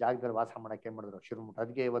ಒಂದೊಂದು ಜಾಗದಲ್ಲಿ ವಾಸ ಮಾಡಕ್ ಏನ್ ಮಾಡಿದ್ರು ಶುರು ಮಾಡ್ತಾರೆ.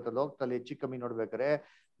 ಅದಕ್ಕೆ ಇವತ್ತು ಲೋಕದಲ್ಲಿ ಹೆಚ್ಚು ಕಮ್ಮಿ ನೋಡ್ಬೇಕಾದ್ರೆ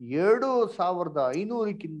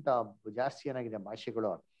 2500ಕ್ಕಿಂತ ಜಾಸ್ತಿ ಏನಾಗಿದೆ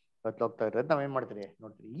ಭಾಷೆಗಳು ಇವತ್ತು ಹೋಗ್ತಾ ಇರೋದು ನಾವೇನ್ ಮಾಡ್ತೀರಿ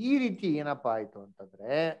ನೋಡ್ತೀರಿ. ಈ ರೀತಿ ಏನಪ್ಪಾ ಆಯ್ತು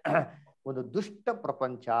ಅಂತಂದ್ರೆ ಒಂದು ದುಷ್ಟ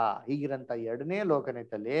ಪ್ರಪಂಚ ಈಗಿರಂತ 2ನೇ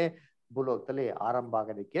ಲೋಕನೇತಲ್ಲಿ ಭೂಲೋಕದಲ್ಲಿ ಆರಂಭ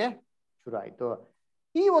ಆಗೋದಕ್ಕೆ ಶುರು ಆಯ್ತು.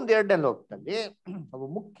 ಈ ಒಂದು 2ನೇ ಲೋಕದಲ್ಲಿ ಒಬ್ಬ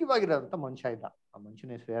ಮುಖ್ಯವಾಗಿರೋಂಥ ಮನುಷ್ಯ ಇದ್ದ. ಆ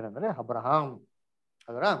ಮನುಷ್ಯನ ಹೆಸರು ಯಾರಂದ್ರೆ ಅಬ್ರಹಾಂ.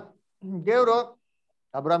 ಅದರ ದೇವ್ರು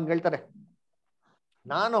ಅಬ್ರಹಾಂಗೆ ಹೇಳ್ತಾರೆ,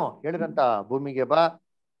 ನಾನು ಹೇಳಿರಂತ ಭೂಮಿಗೆ ಬಾ,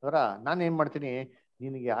 ಅದರ ನಾನು ಏನ್ ಮಾಡ್ತೀನಿ,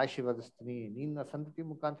 ನಿನಗೆ ಆಶೀರ್ವದಿಸ್ತೀನಿ, ನಿನ್ನ ಸಂತತಿ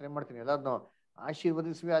ಮುಖಾಂತರ ಏನ್ ಮಾಡ್ತೀನಿ, ಎಲ್ಲಾರನ್ನು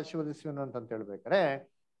ಆಶೀರ್ವದಿಸುವೆ ಅಂತ ಹೇಳ್ಬೇಕಾರೆ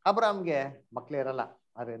ಅಬ್ರಹಾಂಗೆ ಮಕ್ಳೇ ಇರಲ್ಲ.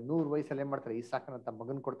 ಆದ್ರೆ 100 ವಯಸ್ಸಲ್ಲಿ ಏನ್ ಮಾಡ್ತಾರೆ, ಇಸಾಕನಂತ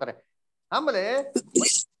ಮಗನ್ ಕೊಡ್ತಾರೆ. ಆಮೇಲೆ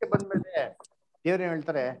ವಯಸ್ಸಿಗೆ ಬಂದ್ಮೇಲೆ ದೇವ್ರೇನ್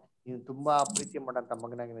ಹೇಳ್ತಾರೆ, ನೀನು ತುಂಬಾ ಪ್ರೀತಿ ಮಾಡಂತ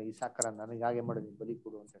ಮಗನಾಗಿನ ಇಸಾಕರ ನನಗಾಗೆ ಮಾಡು, ನೀನು ಬಲಿ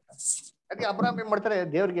ಕೊಡು ಅಂತ ಹೇಳ್ತಾರೆ. ಅದಕ್ಕೆ ಅಬ್ರಾಮ್ ಏನ್ ಮಾಡ್ತಾರೆ,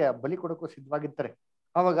 ದೇವ್ರಿಗೆ ಬಲಿ ಕೊಡಕ್ಕೂ ಸಿದ್ಧವಾಗಿರ್ತಾರೆ.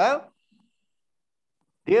 ಅವಾಗ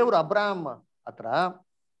ದೇವ್ರು ಅಬ್ರಾಮ್ ಹತ್ರ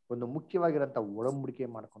ಒಂದು ಮುಖ್ಯವಾಗಿರಂತ ಒಡಂಬಡಿಕೆ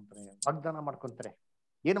ಮಾಡ್ಕೊಂತಾರೆ, ವಾಗ್ದಾನ ಮಾಡ್ಕೊಂತಾರೆ.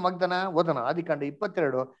 ಏನು ವಾಗ್ದಾನ? ಓದೋಣ ಆದಿಕಾಂಡ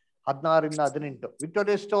 22:16-18.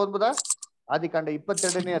 Victoria sister ಓದ್ಬೋದಾ? ಆದಿಕಾಂಡ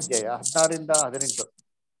 22ನೇ ಅಧ್ಯಾಯ 16-18.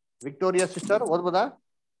 Victoria sister ಓದ್ಬೋದಾ?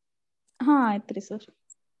 ಹಾ ಆಯ್ತ್ರಿ ಸರ್.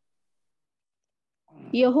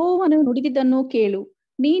 ಯೆಹೋವನು ನುಡಿದಿದ್ದನ್ನು ಕೇಳು,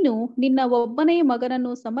 ನೀನು ನಿನ್ನ ಒಬ್ಬನೇ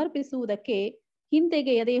ಮಗನನ್ನು ಸಮರ್ಪಿಸುವುದಕ್ಕೆ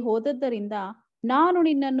ಹಿಂದೆಗೆಯದೆ ಹೋದದ್ದರಿಂದ ನಾನು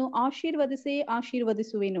ನಿನ್ನನ್ನು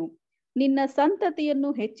ಆಶೀರ್ವದಿಸುವೆನು, ನಿನ್ನ ಸಂತತಿಯನ್ನು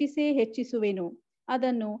ಹೆಚ್ಚಿಸುವೆನು,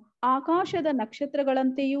 ಅದನ್ನು ಆಕಾಶದ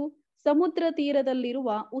ನಕ್ಷತ್ರಗಳಂತೆಯೂ ಸಮುದ್ರ ತೀರದಲ್ಲಿರುವ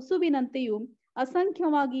ಉಸುಬಿನಂತೆಯೂ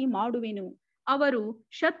ಅಸಂಖ್ಯವಾಗಿ ಮಾಡುವೆನು. ಅವರು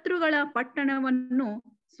ಶತ್ರುಗಳ ಪಟ್ಟಣವನ್ನು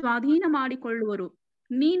ಸ್ವಾಧೀನ ಮಾಡಿಕೊಳ್ಳುವರು.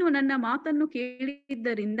 ನೀನು ನನ್ನ ಮಾತನ್ನು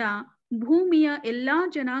ಕೇಳಿದ್ದರಿಂದ ಭೂಮಿಯ ಎಲ್ಲಾ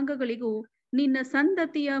ಜನಾಂಗಗಳಿಗೂ ನಿನ್ನ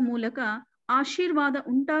ಸಂತತಿಯ ಮೂಲಕ ಆಶೀರ್ವಾದ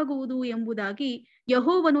ಉಂಟಾಗುವುದು ಎಂಬುದಾಗಿ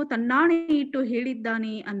ಯೆಹೋವನು ತನ್ನಾಣೆ ಇಟ್ಟು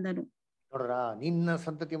ಹೇಳಿದ್ದಾನೆ ಅಂದನು. ನೋಡ್ರ, ನಿನ್ನ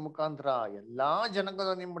ಸಂತತಿ ಮುಖಾಂತರ ಎಲ್ಲಾ ಜನಾಂಗದ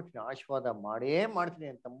ಏನ್ ಮಾಡ್ತೀನಿ, ಆಶೀರ್ವಾದ ಮಾಡೇ ಮಾಡ್ತೀನಿ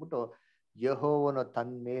ಅಂತ ಅಂದ್ಬಿಟ್ಟು ಯೆಹೋವನು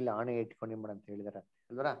ತನ್ನ ಮೇಲೆ ಆಣೆ ಇಟ್ಕೊಂಡು ಏನ್ ಮಾಡಂತ ಹೇಳಿದಾರೆ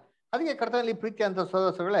ಅಲ್ವರ. ಅದಕ್ಕೆ ಕರ್ತನಲ್ಲಿ ಪ್ರೀತಿ ಅಂತ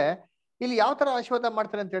ಸಹೋದರಗಳೇ, ಇಲ್ಲಿ ಯಾವ ತರ ಆಶೀರ್ವಾದ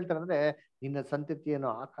ಮಾಡ್ತಾರೆ ಅಂತ ಹೇಳ್ತಾರೆ ಅಂದ್ರೆ, ನಿನ್ನ ಸಂತತಿಯನ್ನು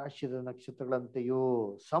ಆಕಾಶದ ನಕ್ಷತ್ರಗಳಂತೆಯೂ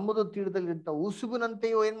ಸಮುದ್ರ ತೀರದಲ್ಲಿಂತ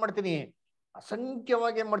ಉಸುಬಿನಂತೆಯೂ ಏನ್ ಮಾಡ್ತೀನಿ,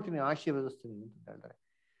 ಅಸಂಖ್ಯವಾಗಿ ಏನ್ ಮಾಡ್ತೀನಿ, ಆಶೀರ್ವದಿಸ್ತೀನಿ ಅಂತ ಹೇಳ್ತಾರೆ.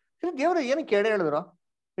 ದೇವರು ಏನಕ್ಕೆ ಎಡೆ ಹೇಳಿದ್ರು?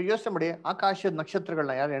 ಯೋಚನೆ ಮಾಡಿ, ಆಕಾಶದ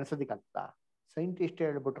ನಕ್ಷತ್ರಗಳನ್ನ ಯಾರು ಎಣ್ಸೋದಿಕ್ ಆಗ್ತಾ? ಸೈಂಟಿಸ್ಟ್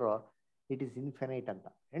ಹೇಳ್ಬಿಟ್ರು ಇಟ್ ಈಸ್ ಇನ್ಫಿನೈಟ್ ಅಂತ,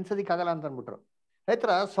 ಎಣ್ಸೋದಿಕ್ ಆಗಲ್ಲ ಅಂತ ಅಂದ್ಬಿಟ್ರು.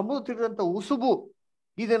 ಆಯ್ತರ ಸಮುದ್ರ ತೀರದಂತ ಉಸುಬು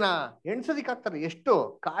ಇದನ್ನ ಎಣ್ಸೋದಿಕ್ ಆಗ್ತಾರೆ? ಎಷ್ಟು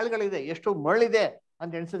ಕಾಳುಗಳಿದೆ, ಎಷ್ಟು ಮರಳಿದೆ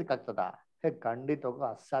ಅಂತ ಎಣ್ಸೋದಿಕ್ ಆಗ್ತದ? ಖಂಡಿತವಾಗೂ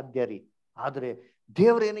ಅಸಾಧ್ಯ ರೀ. ಆದ್ರೆ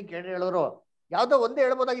ದೇವ್ರ ಏನಕ್ಕೆ ಎಡೆ ಹೇಳಿದ್ರು? ಯಾವ್ದೋ ಒಂದೇ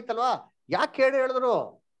ಹೇಳ್ಬೋದಾಗಿತ್ತಲ್ವಾ, ಯಾಕೆ ಎಡೆ ಹೇಳಿದ್ರು?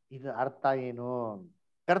 ಇದು ಅರ್ಥ ಏನು?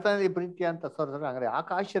 ಕರ್ತನಲ್ಲಿ ಪ್ರೀತಿ ಅಂತ ಸೋದರ, ಅಂದ್ರೆ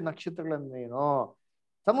ಆಕಾಶ ನಕ್ಷತ್ರಗಳನ್ನೇನು,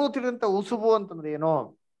 ಸಮುದ್ರದಂತ ಉಸುಬು ಅಂತಂದ್ರೆ ಏನು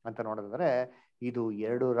ಅಂತ ನೋಡಿದ್ರೆ, ಇದು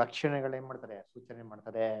ಎರಡು ರಕ್ಷಣೆಗಳೇನ್ ಮಾಡ್ತಾರೆ, ಸೂಚನೆ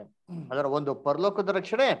ಮಾಡ್ತಾರೆ. ಅದರ ಒಂದು ಪರಲೋಕದ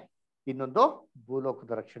ರಕ್ಷಣೆ, ಇನ್ನೊಂದು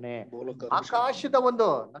ಭೂಲೋಕದ ರಕ್ಷಣೆ. ಆಕಾಶದ ಒಂದು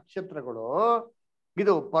ನಕ್ಷತ್ರಗಳು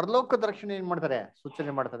ಇದು ಪರಲೋಕದ ರಕ್ಷಣೆ ಏನ್ ಮಾಡ್ತಾರೆ,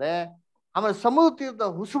 ಸೂಚನೆ ಮಾಡ್ತಾರೆ. ಆಮೇಲೆ ಸಮುದ್ರ ತೀರದ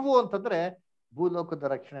ಉಸುಬು ಅಂತಂದ್ರೆ ಭೂಲೋಕದ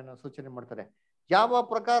ರಕ್ಷಣೆನ ಸೂಚನೆ ಮಾಡ್ತಾರೆ. ಯಾವ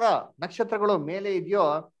ಪ್ರಕಾರ ನಕ್ಷತ್ರಗಳು ಮೇಲೆ ಇದೆಯೋ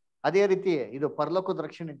ಅದೇ ರೀತಿ ಇದು ಪರಲೋಕದ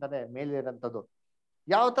ರಕ್ಷಣೆ ಅಂತಾನೆ ಮೇಲೆ ಇರೋಂಥದ್ದು.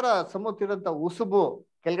 ಯಾವ ತರ ಸಮುದ್ರ ಇರೋಂಥ ಉಸುಬು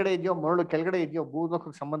ಕೆಳಗಡೆ ಇದೆಯೋ, ಮರಳು ಕೆಳಗಡೆ ಇದೆಯೋ,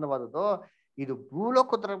 ಭೂಲೋಕಕ್ಕೆ ಸಂಬಂಧವಾದದ್ದು, ಇದು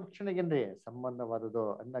ಭೂಲೋಕದ ರಕ್ಷಣೆಗೇನ್ರಿ ಸಂಬಂಧವಾದದ್ದು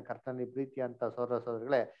ಅನ್ನ ಕರ್ತನಲ್ಲಿ ಪ್ರೀತಿ ಅಂತ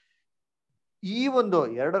ಸೋದರಗಳೇ, ಈ ಒಂದು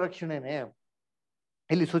ಎರಡು ರಕ್ಷಣೆನೆ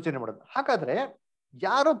ಇಲ್ಲಿ ಸೂಚನೆ ಮಾಡೋದು. ಹಾಗಾದ್ರೆ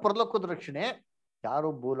ಯಾರು ಪರಲೋಕದ ರಕ್ಷಣೆ, ಯಾರು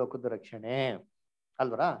ಭೂಲೋಕದ ರಕ್ಷಣೆ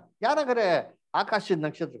ಅಲ್ವರ? ಯಾರಾಗರೆ ಆಕಾಶದ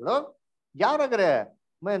ನಕ್ಷತ್ರಗಳು, ಯಾರಾಗರೆ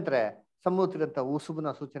ಅಂದ್ರೆ ಸಮುದ್ರದ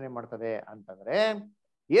ಉಸುಬನ ಸೂಚನೆ ಮಾಡ್ತದೆ ಅಂತಂದ್ರೆ,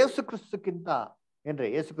 ಯೇಸು ಕ್ರಿಸ್ತಕ್ಕಿಂತ ಏನ್ರಿ,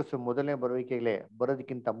 ಯೇಸು ಕ್ರಿಸ್ತ ಮೊದಲನೇ ಬರುವಿಕೆಗೆ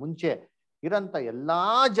ಬರೋದಕ್ಕಿಂತ ಮುಂಚೆ ಇರಂತ ಎಲ್ಲಾ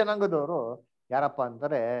ಜನಾಂಗದವರು ಯಾರಪ್ಪ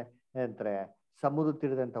ಅಂತಾರೆ ಏನಂತಾರೆ, ಸಮುದ್ರ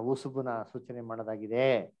ತೀರದಂತ ಉಸುಬನ ಸೂಚನೆ ಮಾಡೋದಾಗಿದೆ.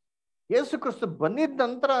 ಯೇಸು ಕ್ರಿಸ್ತ ಬಂದಿದ್ದ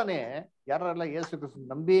ನಂತರನೇ ಯಾರೆಲ್ಲ ಯೇಸು ಕ್ರಿಸ್ತ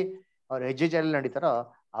ನಂಬಿ ಅವ್ರ ಹೆಜ್ಜೆಜಲ್ಲಿ ನಡೀತಾರೋ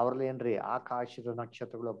ಅವ್ರಲ್ಲಿ ಏನ್ರಿ ಆಕಾಶದ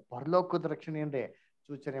ನಕ್ಷತ್ರಗಳು ಪರಲೋಕದ ರಕ್ಷಣೆ ಏನ್ರಿ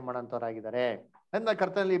ಸೂಚನೆ ಮಾಡೋಂಥವ್ರಾಗಿದ್ದಾರೆ. ನನ್ನ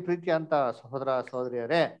ಕರ್ತನಲ್ಲಿ ಪ್ರೀತಿ ಅಂತ ಸಹೋದರ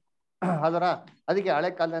ಸಹೋದರಿಯರೇ, ಅದಕ್ಕೆ ಹಳೆ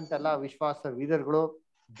ಕಾಲದಂತ ಎಲ್ಲ ವಿಶ್ವಾಸ ವೀರರುಗಳು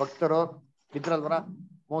ಭಕ್ತರು ಇದ್ರಲ್ವರ.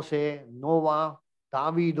 ಮೋಸೆ, ನೋವಾ,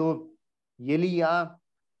 ದಾವೀದು, ಎಲಿಯಾ,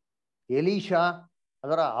 ಎಲೀಶಾ,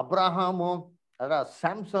 ಅಬ್ರಹಾಮು,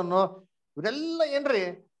 ಸ್ಯಾಮ್ಸನ್ನು, ಇವರೆಲ್ಲ ಏನ್ರಿ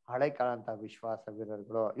ಹಳೆ ಕಾಲಂತ ವಿಶ್ವಾಸ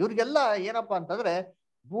ವೀರರುಗಳು. ಇವ್ರಿಗೆಲ್ಲ ಏನಪ್ಪಾ ಅಂತಂದ್ರೆ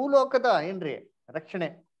ಭೂಲೋಕದ ಏನ್ರಿ ರಕ್ಷಣೆ.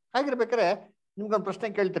 ಹಾಗಿರ್ಬೇಕಾರೆ ನಿಮ್ಗೊಂದು ಪ್ರಶ್ನೆ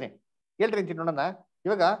ಕೇಳ್ತೀನಿ, ಹೇಳ್ರಿ ಅಂತೀನಿ ನೋಡೋಣ.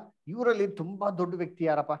 ಇವಾಗ ಇವರಲ್ಲಿ ತುಂಬಾ ದೊಡ್ಡ ವ್ಯಕ್ತಿ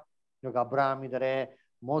ಯಾರಪ್ಪ? ಇವಾಗ ಅಬ್ರಹಾಮ್ ಇದಾರೆ,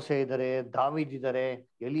 ಮೋಸೆ ಇದಾರೆ, ದಾವೀದ್ ಇದಾರೆ,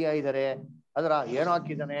 ಎಲಿಯಾ ಇದಾರೆ, ಏನೋಕ್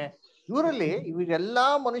ಇದಾನೆ. ಇವರೆಲ್ಲಾ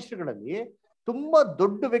ಮನುಷ್ಯರುಗಳಲ್ಲಿ ತುಂಬಾ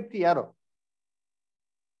ದೊಡ್ಡ ವ್ಯಕ್ತಿ ಯಾರು?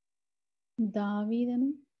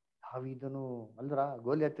 ದಾವೀದನು ಅಲ್ದ್ರ.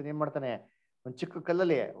 ಗೋಲಿಯತ್ ಏನ್ ಮಾಡ್ತಾನೆ, ಒಂದ್ ಚಿಕ್ಕ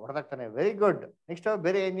ಕಲ್ಲಲ್ಲಿ ಹೊಡೆದಾಕ್ತಾನೆ. Very good. ನೆಕ್ಸ್ಟ್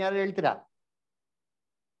ಬೇರೆ ಯಾರು ಹೇಳ್ತೀರಾ?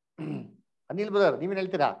 ಅನಿಲ್ ಬ್ರದರ್ ನೀವೇನ್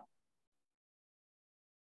ಹೇಳ್ತೀರಾ?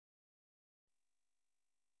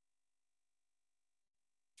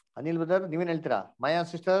 ಅನಿಲ್ ಬ್ರದರ್ ನೀವೇನ್ ಹೇಳ್ತೀರಾ? ಮಾಯಾ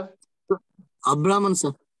ಸಿಸ್ಟರ್? ಅಬ್ರಾಹ್ಮನ್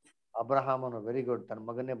ಸರ್. ಅಬ್ರಹಾಮನು. Very good. ತನ್ನ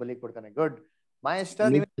ಮಗನ್ನೇ ಬಲಿ ಕೊಡ್ತಾನೆ. ಗುಡ್. ಮಾಯಾ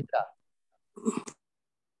ಸಿಸ್ಟರ್ ನೀವೇನ್ ಹೇಳ್ತೀರಾ?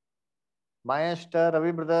 ಮಾಯಾ ಸಿಸ್ಟರ್,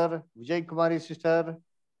 ರವಿ ಬ್ರದರ್, ವಿಜಯ್ ಕುಮಾರಿ ಸಿಸ್ಟರ್,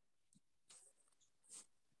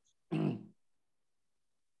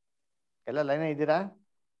 ಎಲ್ಲ ಲೈನ್ ಇದ್ದೀರಾ?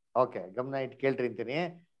 ಓಕೆ, ಗಮನ ಇಟ್ಟು ಕೇಳ್ರಿ ಅಂತೀನಿ.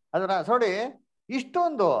 ನೋಡಿ,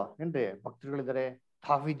 ಇಷ್ಟೊಂದು ಏನ್ರಿ ಭಕ್ತರುಗಳಿದ್ದಾರೆ.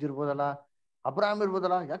 ದಾವೀದ್ ಇರ್ಬೋದಲ್ಲ, ಅಬ್ರಾಹ್ಮ್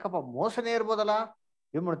ಇರ್ಬೋದಲ್ಲ, ಯಾಕಪ್ಪ ಮೋಸನೇ ಇರ್ಬೋದಲ್ಲ.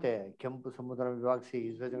 ಏನ್ ಮಾಡುತ್ತೆ, ಕೆಂಪು ಸಮುದ್ರ ವಿಭಾಗಿಸಿ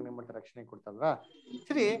ಇಸ್ರೇಲ್ ಮಾಡ್ತಾರೆ, ರಕ್ಷಣೆ ಕೊಡ್ತಾರ.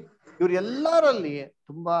 ಸರಿ, ಇವ್ರ ಎಲ್ಲರಲ್ಲಿ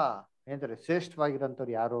ತುಂಬಾ ಏನಂತಾರೆ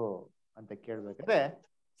ಶ್ರೇಷ್ಠವಾಗಿರೋಂಥವ್ರು ಯಾರು ಅಂತ ಕೇಳ್ಬೇಕಾದ್ರೆ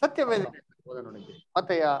ಸತ್ಯವೇದ ನೋಡಿದ್ವಿ.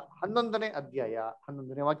 ಮತ್ತೆ 11ನೇ ಅಧ್ಯಾಯ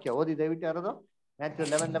 11ನೇ ವಾಕ್ಯ ಓದಿ ದಯವಿಟ್ಟು ಯಾರದು? ಮ್ಯಾಥ್ಯೂ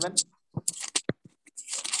 11:11.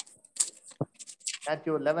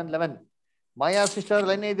 ಮ್ಯಾಥ್ಯೂ 11:11. ಮಾಯಾ ಸಿಸ್ಟರ್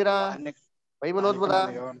ಲೈನ್ ಇದ್ದೀರಾ? ಬೈಬಲ್ ಓದ್ಬೋದಾ?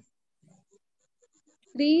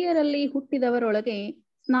 ಸ್ತ್ರೀಯರಲ್ಲಿ ಹುಟ್ಟಿದವರೊಳಗೆ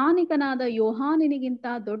ಸ್ನಾನಿಕನಾದ ಯೋಹಾನನಿಗಿಂತ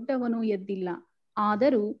ದೊಡ್ಡವನು ಎದ್ದಿಲ್ಲ.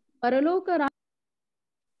 ಆದರೂ ಪರಲೋಕ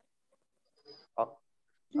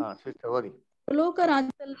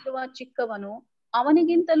ರಾಜ್ಯದಲ್ಲಿರುವ ಚಿಕ್ಕವನು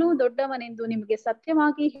ಅವನಿಗಿಂತಲೂ ದೊಡ್ಡವನೆಂದು ನಿಮಗೆ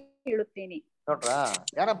ಸತ್ಯವಾಗಿ ಹೇಳುತ್ತೇನೆ. ನೋಡ್ರಾ,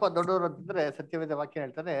 ಯಾರಪ್ಪ ದೊಡ್ಡವರು ಅಂತಂದ್ರೆ ಸತ್ಯವೇದ ವಾಕ್ಯ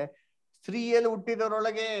ಹೇಳ್ತಾರೆ, ಸ್ತ್ರೀಯಲ್ಲಿ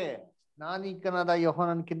ಹುಟ್ಟಿದವರೊಳಗೆ ಸ್ನಾನಿಕನಾದ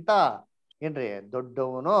ಯೋಹಾನನ್ಕಿಂತ ಏನ್ರಿ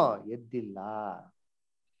ದೊಡ್ಡವನು ಎದ್ದಿಲ್ಲ.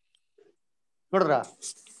 ನೋಡ್ರ,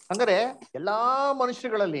 ಅಂದ್ರೆ ಎಲ್ಲಾ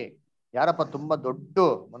ಮನುಷ್ಯಗಳಲ್ಲಿ ಯಾರಪ್ಪ ತುಂಬಾ ದೊಡ್ಡ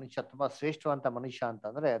ಮನುಷ್ಯ, ತುಂಬಾ ಶ್ರೇಷ್ಠವಂತ ಮನುಷ್ಯ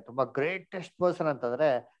ಅಂತಂದ್ರೆ, ತುಂಬಾ ಗ್ರೇಟೆಸ್ಟ್ ಪರ್ಸನ್ ಅಂತಂದ್ರೆ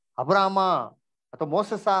ಅಬ್ರಾಮ ಅಥವಾ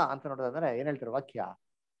ಮೋಸಸ ಅಂತ ನೋಡೋದಂದ್ರೆ ಏನ್ ಹೇಳ್ತಾರೆ ವಾಕ್ಯ?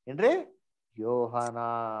 ಏನ್ರಿ ಯೋಹಾನ,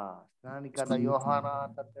 ಸ್ನಾನಿಕದ ಯೋಹಾನ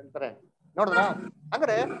ಅಂತ ಹೇಳ್ತಾರೆ. ನೋಡ್ರ,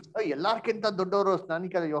 ಅಂದ್ರೆ ಎಲ್ಲಾರ್ಕಿಂತ ದೊಡ್ಡವರು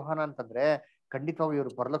ಸ್ನಾನಿಕದ ಯೋಹಾನ ಅಂತಂದ್ರೆ ಖಂಡಿತವಾಗಿ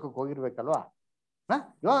ಇವ್ರು ಪರಲೋಕಕ್ಕೆ ಹೋಗಿರ್ಬೇಕಲ್ವಾ?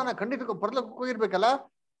 ಯೋಹಾನ ಖಂಡಿತಕ್ಕೂ ಪರಲೋಕಕ್ಕೆ ಹೋಗಿರ್ಬೇಕಲ್ಲ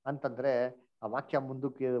ಅಂತಂದ್ರೆ ಆ ವಾಕ್ಯ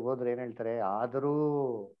ಮುಂದಕ್ಕೆ ಹೋದ್ರೆ ಏನ್ ಹೇಳ್ತಾರೆ? ಆದರೂ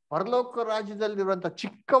ಪರಲೋಕ ರಾಜ್ಯದಲ್ಲಿರುವಂತ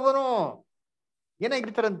ಚಿಕ್ಕವನು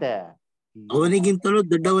ಏನಾಗಿರ್ತಾರಂತೆ? ಅವನಿಗಿಂತಲೂ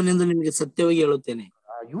ದೊಡ್ಡವನೆಂದು ನಿಮಗೆ ಸತ್ಯವಾಗಿ ಹೇಳುತ್ತೇನೆ.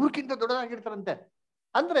 ಇವ್ರಕ್ಕಿಂತ ದೊಡ್ಡದಾಗಿರ್ತಾರಂತೆ.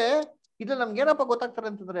 ಅಂದ್ರೆ ಇದು ನಮ್ಗೆ ಏನಪ್ಪ ಗೊತ್ತಾಗ್ತಾರೆ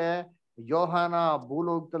ಅಂತಂದ್ರೆ, ಯೋಹಾನ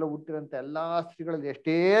ಭೂಲೋಕದಲ್ಲಿ ಹುಟ್ಟಿರಂತ ಎಲ್ಲಾ ಸ್ತ್ರೀಗಳಲ್ಲಿ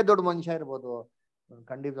ಎಷ್ಟೇ ದೊಡ್ಡ ಮನುಷ್ಯ ಇರ್ಬೋದು,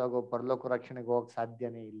 ಖಂಡಿತವಾಗೂ ಪರಲೋಕ ರಕ್ಷಣೆಗೆ ಹೋಗಕ್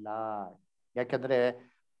ಸಾಧ್ಯನೇ ಇಲ್ಲ. ಯಾಕಂದ್ರೆ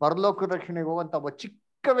ಪರಲೋಕ ರಕ್ಷಣೆಗೆ ಹೋಗುವಂತ ಒಬ್ಬ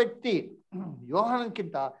ಚಿಕ್ಕ ವ್ಯಕ್ತಿ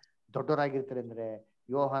ಯೋಹಾನಕ್ಕಿಂತ ದೊಡ್ಡವರಾಗಿರ್ತಾರೆ. ಅಂದ್ರೆ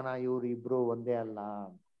ಯೋಹಾನ ಇವ್ರು ಇಬ್ರು ಒಂದೇ ಅಲ್ಲ,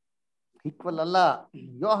 ಈಕ್ವಲ್ ಅಲ್ಲ.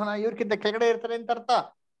 ಯೋಹಾನ ಇವ್ರಕ್ಕಿಂತ ಕೆಳಗಡೆ ಇರ್ತಾರೆ ಅಂತ ಅರ್ಥ.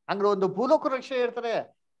 ಹಂಗ್ರೆ ಒಂದು ಭೂಲೋಕ ರಕ್ಷಣೆ ಇರ್ತಾರೆ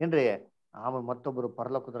ಏನ್ರಿ, ಆಮೇಲೆ ಮತ್ತೊಬ್ಬರು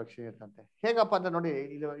ಪರಲೋಕದ ರಕ್ಷಣೆ ಇರ್ತಂತೆ. ಹೇಗಪ್ಪ ಅಂತ ನೋಡಿ,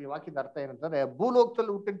 ಇದು ಈ ವಾಕ್ಯದ ಅರ್ಥ ಏನಂತಂದ್ರೆ,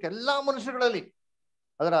 ಭೂಲೋಕದಲ್ಲಿ ಹುಟ್ಟಿದ ಎಲ್ಲಾ ಮನುಷ್ಯರಲ್ಲಿ,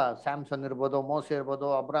 ಅದರ ಸ್ಯಾಮ್ಸನ್ ಇರ್ಬೋದು, ಮೋಸ ಇರ್ಬೋದು,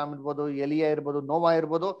 ಅಬ್ರಾಮ್ ಇರ್ಬೋದು, ಎಲಿಯಾ ಇರ್ಬೋದು, ನೋವಾ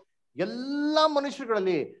ಇರ್ಬೋದು, ಎಲ್ಲಾ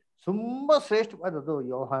ಮನುಷ್ಯರಲ್ಲಿ ತುಂಬಾ ಶ್ರೇಷ್ಠವಾದದ್ದು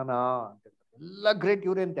ಯೋಹಾನ ಅಂತ. ಎಲ್ಲ ಗ್ರೇಟ್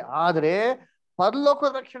ಇವ್ರೆ ಅಂತೆ. ಆದ್ರೆ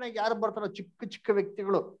ಪರಲೋಕದ ರಕ್ಷಣೆಗೆ ಯಾರು ಬರ್ತಾರೋ ಚಿಕ್ಕ ಚಿಕ್ಕ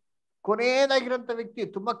ವ್ಯಕ್ತಿಗಳು, ಕೊನೆಯದಾಗಿರೋಂಥ ವ್ಯಕ್ತಿ,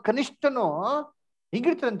 ತುಂಬಾ ಕನಿಷ್ಠನು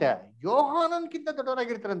ಹಿಂಗಿರ್ತಾರಂತೆ, ಯೋಹಾನನ್ಕಿಂತ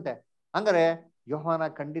ದೊಡ್ಡವರಾಗಿರ್ತಾರಂತೆ. ಹಂಗಾರೆ ಯೋಹಾನ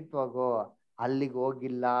ಖಂಡಿತವಾಗೋ ಅಲ್ಲಿಗೆ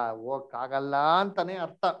ಹೋಗಿಲ್ಲ, ಹೋಗಕ್ಕಾಗಲ್ಲ ಅಂತಾನೆ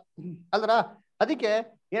ಅರ್ಥ ಅಲ್ರ. ಅದಕ್ಕೆ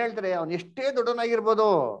ಏನ್ ಹೇಳ್ತಾರೆ, ಅವನ್ ಎಷ್ಟೇ ದೊಡ್ಡವನಾಗಿರ್ಬೋದು,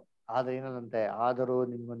 ಆದ್ರೆ ಏನಂತೆ, ಆದರೂ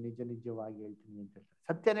ನಿಮ್ಮ ನಿಜವಾಗಿ ಹೇಳ್ತೀನಿ ಅಂತ ಹೇಳ್ತಾರೆ.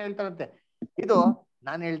 ಸತ್ಯನೇ ಹೇಳ್ತಾರಂತೆ. ಇದು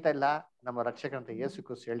ನಾನು ಹೇಳ್ತಾ ಇಲ್ಲ, ನಮ್ಮ ರಕ್ಷಕರಂತ ಯೇಸು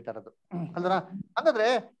ಕ್ರಿಸ್ತ ಹೇಳ್ತಾ ಇರೋದು ಅಲ್ರ. ಹಾಗಾದ್ರೆ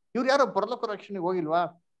ಇವ್ರು ಯಾರು ಪರಲೋಕ ರಕ್ಷಣೆಗೆ ಹೋಗಿಲ್ವಾ,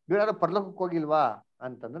 ಇವ್ರು ಯಾರು ಪರಲೋಕಕ್ಕೆ ಹೋಗಿಲ್ವಾ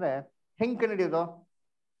ಅಂತಂದ್ರೆ ಹೆಂಗ್ ಕಂಡಿಡಿಯೋದು?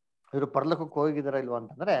 ಇವ್ರು ಪರಲೋಕಕ್ಕೆ ಹೋಗಿದಾರ ಇಲ್ವಾ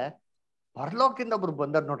ಅಂತಂದ್ರೆ, ಪರಲೋಕದಿಂದ ಒಬ್ರು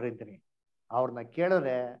ಬಂದಾರ ನೋಡ್ರಿ ಅಂತೀನಿ, ಅವ್ರನ್ನ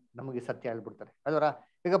ಕೇಳಿದ್ರೆ ನಮಗೆ ಸತ್ಯ ಹೇಳ್ಬಿಡ್ತಾರೆ ಅಲ್ವರ.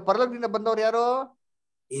 ಈಗ ಪರಲೋಕದಿಂದ ಬಂದವ್ರು ಯಾರು?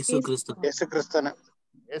 ಯೇಸು ಕ್ರಿಸ್ತನ.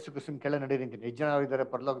 ಯೇಸು ಕ್ರಿಸ್ತನ್ ಕೆಳ ನಡೀರಿ ಅಂತೀನಿ. ಎಷ್ಟು ಜನ ಇದ್ದಾರೆ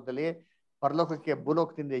ಪರಲೋಕದಲ್ಲಿ? ಪರಲೋಕಕ್ಕೆ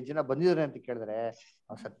ಭೂಲೋಕದಿಂದ ಎಷ್ಟು ಜನ ಬಂದಿದ್ದಾರೆ ಅಂತ ಕೇಳಿದ್ರೆ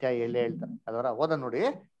ಅವ್ರು ಸತ್ಯ ಹೇಳೇ ಹೇಳ್ತಾರೆ ಅಲ್ವರ. ಓದ ನೋಡಿ,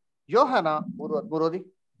 ಯೋಹಾನ 3:13 ಓದಿ.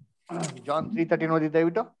 ಜಾನ್ 3:13 ಓದಿ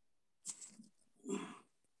ದಯವಿಟ್ಟು.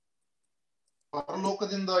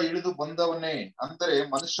 ಪರಲೋಕದಿಂದ ಇಳಿದು ಬಂದವನೇ, ಅಂದರೆ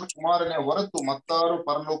ಮನುಷ್ಯ ಕುಮಾರನೇ ಹೊರತು ಮತ್ತಾರು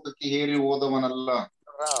ಪರಲೋಕಕ್ಕೆ ಏರಿ ಹೋದವನಲ್ಲ.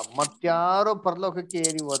 ಮತ್ಯಾರು ಪರಲೋಕಕ್ಕೆ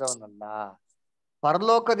ಏರಿ ಹೋದವನಲ್ಲ,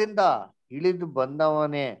 ಪರಲೋಕದಿಂದ ಇಳಿದು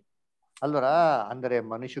ಬಂದವನೇ ಅಲ್ವರ. ಅಂದರೆ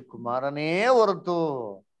ಮನುಷ್ಯ ಕುಮಾರನೇ ಹೊರತು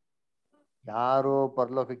ಯಾರು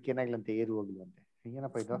ಪರಲೋಕಕ್ಕೆ ಏನಾಗ್ಲಂತೆ ಏರಿ ಹೋಗಿಲ್ವಂತೆ.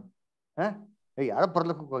 ಏನಪ್ಪ ಇದು? ಯಾರೋ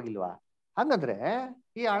ಪರಲೋಕಕ್ಕೆ ಹೋಗಿಲ್ವಾ? ಹಂಗಂದ್ರೆ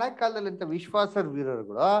ಈ ಹಳೆ ಕಾಲದಲ್ಲಿ ಅಂತ ವಿಶ್ವಾಸ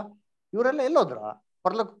ವೀರರುಗಳು ಇವರೆಲ್ಲ ಎಲ್ಲೋದ್ರ?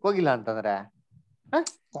 ಪರಲೋಕಕ್ಕೆ ಹೋಗಿಲ್ಲ ಅಂತಂದ್ರೆ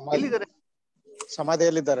ಎಲ್ಲಿದ್ದಾರೆ?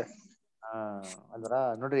 ಸಮಾಧಿಯಲ್ಲಿದ್ದಾರೆ. ಅಲ್ವರ.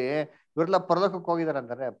 ನೋಡ್ರಿ, ಇವರೆಲ್ಲ ಪರಲೋಕಕ್ಕೆ ಹೋಗಿದಾರೆ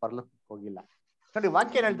ಅಂತಾರೆ, ಪರಲೋಕಕ್ಕೆ ಹೋಗಿಲ್ಲ. ನೋಡಿ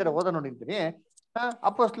ವಾಕ್ಯ ಏನ್ ಹೇಳ್ತಾರೆ, ಓದ ನೋಡಿರ್ತೀನಿ.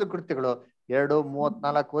 ಅಪೊಸ್ತಲ ಕೃತ್ಯಗಳು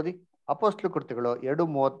 2:34 ಓದಿ. ಅಪೊಸ್ತಲ ಕೃತ್ಯಗಳು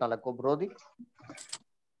 2:34 ಒಬ್ರು ಓದಿ.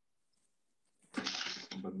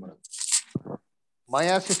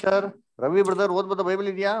 ಮಾಯಾ ಸಿಸ್ಟರ್, ರವಿ ಬ್ರದರ್ ಓದ್ಬೋದ? ಬೈಬಲ್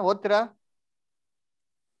ಇದೆಯಾ? ಓದ್ತೀರಾ?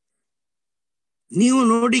 ನೀವು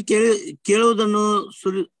ನೋಡಿ ಕೇಳುವುದನ್ನು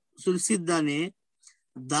ಸುರಿಸಿದ್ದಾನೆ.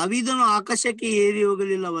 ದಾವೀದನು ಆಕಾಶಕ್ಕೆ ಏರಿ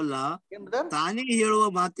ಹೋಗಲಿಲ್ಲವಲ್ಲ, ತಾನೇ ಹೇಳುವ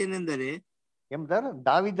ಮಾತೇನೆಂದರೆ,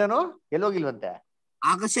 ದಾವೀದನು ಎಲ್ಲೋಗಿಲ್ವಂತೆ?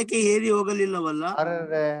 ಆಕಾಶಕ್ಕೆ ಏರಿ ಹೋಗಲಿಲ್ಲವಲ್ಲ.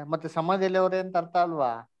 ಅರೆ, ಮತ್ತೆ ಸಮಾಧಿಯಲ್ಲಿ ಅವರೇ ಅಂತ ಅರ್ಥ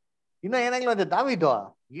ಅಲ್ವಾ? ಇನ್ನ ಏನಾಗಿಲ್ವಂತೆ ದಾವೀದು?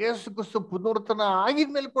 ಯೇಸು ಕ್ರಿಸ್ತ ಪುನರುತ್ಥಾನ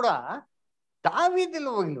ಆಗಿದ್ಮೇಲೆ ಕೂಡ ದಾವೀದೆಲ್ಲ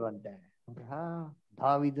ಹೋಗಿಲ್ವಂತೆ.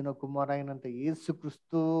 ದಾವೀದನ ಕುಮಾರ ಏನಂತ ಯೇಸು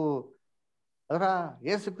ಕ್ರಿಸ್ತು ಅದರ.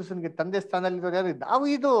 ಯೇಸು ಕ್ರಿಸ್ತನಿಗೆ ತಂದೆ ಸ್ಥಾನದಲ್ಲಿ ಯಾರು?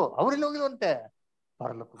 ದಾವೀದು. ಅವ್ರೆಲ್ಲ ಹೋಗಿಲ್ವಂತೆ,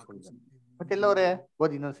 ಪರಲೋಕಕ್ಕೆ ಹೋಗಿಲ್ವಂತೆ. ಮತ್ತೆ ಎಲ್ಲವರೇ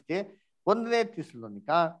ಓದಿ ಇನ್ನೊಂದ್ಸತಿ. 1ನೇ ಥೆಸಲೋನಿಕ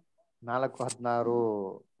 4:16.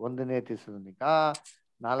 1ನೇ ಥೆಸಲೋನಿಕ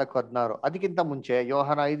 4:16. ಅದಕ್ಕಿಂತ ಮುಂಚೆ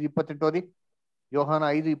ಯೋಹಾನ 5:28 ಓದಿ. ಯೋಹಾನ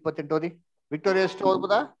 5:28 ಓದಿ. ವಿಕ್ಟೋರಿಯಾ ಎಷ್ಟು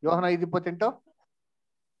ಓದ್ಬೋದಾ? ಯೋಹನ 5:28.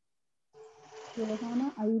 ಯೋಹಾನ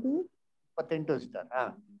 5:28 ಸಿಸ್ಟರ್.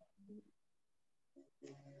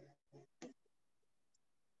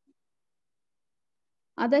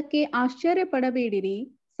 ಅದಕ್ಕೆ ಆಶ್ಚರ್ಯ ಪಡಬೇಡಿರಿ,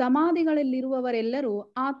 ಸಮಾಧಿಗಳಲ್ಲಿರುವವರೆಲ್ಲರೂ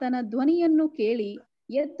ಆತನ ಧ್ವನಿಯನ್ನು ಕೇಳಿ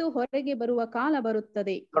ಎದ್ದು ಹೊರಗೆ ಬರುವ ಕಾಲ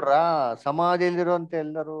ಬರುತ್ತದೆ. ನೋಡ್ರ, ಸಮಾಧಿಯಲ್ಲಿರುವಂತೆ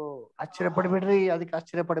ಎಲ್ಲರೂ ಆಶ್ಚರ್ಯ ಪಡ್ಬಿಡ್ರಿ, ಅದಕ್ಕೆ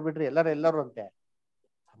ಆಶ್ಚರ್ಯ ಪಡ್ಬಿಡ್ರಿ, ಎಲ್ಲರೂ ಅಂತೆ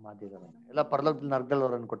ಸಮಾಧಿ ಎಲ್ಲ ಪರಲೋಕದಲ್ಲಿ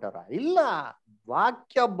ನರ್ಗಲ್ವರು ಅನ್ಕೊಟ್ಟಾರ. ಇಲ್ಲ,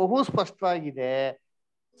 ವಾಕ್ಯ ಬಹು ಸ್ಪಷ್ಟವಾಗಿದೆ,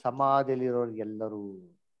 ಸಮಾಧಿಯಲ್ಲಿ ಎಲ್ಲರೂ.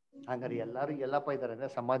 ಹಂಗಾರೆ ಎಲ್ಲಾರು ಎಲ್ಲಪ್ಪ ಇದಾರೆ ಅಂದ್ರೆ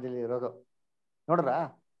ಸಮಾಧಿಯಲ್ಲಿ ಇರೋದು. ನೋಡ್ರ,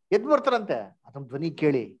 ಎದ್ ಬರ್ತಾರಂತೆ ಅದನ್ನ ಧ್ವನಿ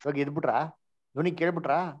ಕೇಳಿ. ಇವಾಗ ಎದ್ಬಿಟ್ರ, ಧ್ವನಿ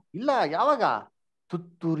ಕೇಳ್ಬಿಟ್ರ? ಇಲ್ಲ, ಯಾವಾಗ?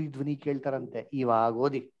 ತುತ್ತೂರಿ ಧ್ವನಿ ಕೇಳ್ತಾರಂತೆ. ಇವಾಗ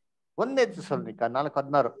ಓದಿ 1 ಥೆಸಲೋನಿಕ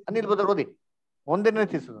 4:16. ಅನಿಲ್ ಬದರ್ ಓದಿ 1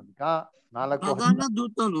 ಥೆಸಲೋನಿಕ 4:16. ಪ್ರಧಾನ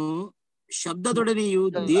ದೂತನು ಶಬ್ದದೊಡನೆಯೂ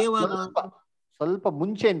ದೇವರ ಸ್ವಲ್ಪ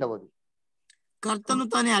ಮುಂಚೆಯಿಂದ ಓದಿ. ಕರ್ತನು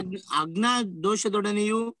ತಾನೇ ಅಜ್ಞಾ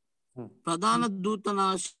ದೋಷದೊಡನೆಯೂ ಪ್ರಧಾನ ದೂತನ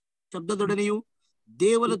ಶಬ್ದದೊಡನೆಯೂ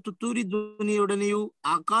ದೇವರ ತುತ್ತೂರಿ ಧ್ವನಿಯೊಡನೆಯೂ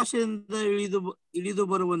ಆಕಾಶದಿಂದ ಇಳಿದು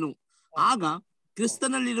ಬರುವನು. ಆಗ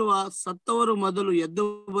ಕ್ರಿಸ್ತನಲ್ಲಿರುವ ಸತ್ತವರು ಮೊದಲು ಎದ್ದು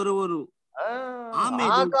ಬರುವರು.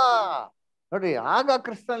 ಆಮೇಲೆ ನೋಡ್ರಿ, ಆಗ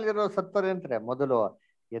ಕ್ರಿಸ್ತನಲ್ಲಿರೋ ಸತ್ತವರು ಅಂತಾರೆ ಮೊದಲು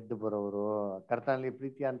ಎದ್ದು ಬರೋರು. ಕರ್ತನಲ್ಲಿ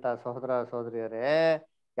ಪ್ರೀತಿ ಅಂತ ಸಹೋದರ ಸಹೋದರಿಯರೇ,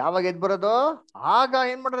 ಯಾವಾಗ ಎದ್ದು ಬರೋದು? ಆಗ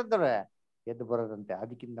ಏನ್ ಮಾಡಿರ್ತಾರೆ? ಎದ್ದು ಬರೋದಂತೆ,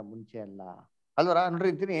 ಅದಕ್ಕಿಂತ ಮುಂಚೆ ಅಲ್ಲ ಅಲ್ವರ.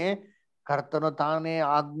 ನೋಡ್ರಿ ಅಂತೀನಿ, ಕರ್ತನು ತಾನೇ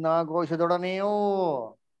ಆಜ್ಞಾಘೋಷದೊಡನೆಯೂ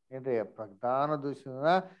ಏನ್ರಿ ಪ್ರಧಾನ ದೂಷಣ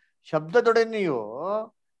ಶಬ್ದದೊಡನೆಯೂ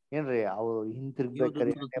ಏನ್ರಿ ಅವ್ರು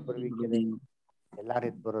ಹಿಂತಿರ್ಗ್ಬೇಕಾರೆ ಬರುವಿಕೆರೆ ಎಲ್ಲಾರು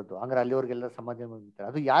ಎದ್ದು ಬರೋದು. ಹಂಗಾರೆ ಅಲ್ಲಿವರೆಗೆಲ್ಲ ಸಮಾಧಿ ಮುಗಿತಾರೆ.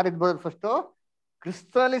 ಅದು ಯಾರು ಎದ್ದು ಬರೋದು? ಫಸ್ಟ್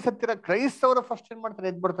ಕ್ರಿಸ್ತನಲ್ಲಿ ಸತ್ತಿರ ಕ್ರೈಸ್ತವರು ಫಸ್ಟ್ ಏನ್ ಮಾಡ್ತಾರೆ?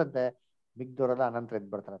 ಎದ್ದು ಬರ್ತಂತೆ. ಮಿಗ್ದವರೆಲ್ಲ ಅನಂತರ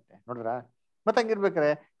ಎದ್ದು ಬರ್ತಾರಂತೆ. ನೋಡ್ರ, ಮತ್ತೆ ಹಂಗಿರ್ಬೇಕಾರೆ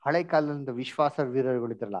ಹಳೆ ಕಾಲದಿಂದ ವಿಶ್ವಾಸ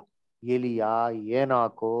ವೀರರುಗಳಿದ್ರಲ್ಲ, ಎಲಿಯಾ,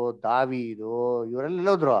 ಏನಾಕೋ, ದಾವೀದು, ಇವರೆಲ್ಲ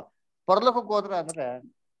ಹೋದ್ರು ಪರಲೋಕಕ್ಕೆ ಹೋದ್ರ ಅಂದ್ರೆ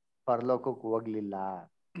ಪರಲೋಕಕ್ಕೆ ಹೋಗ್ಲಿಲ್ಲ.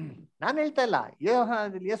 ನಾನ್ ಹೇಳ್ತಾ ಇಲ್ಲ,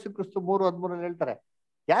 ಯೇಸು ಕ್ರಿಸ್ತು 3:13 ಹೇಳ್ತಾರೆ,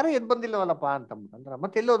 ಯಾರು ಎದ್ದು ಬಂದಿಲ್ಲವಲ್ಲಪ್ಪ ಅಂತಂದ್ರ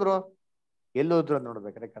ಮತ್ತೆ ಎಲ್ಲೋದ್ರು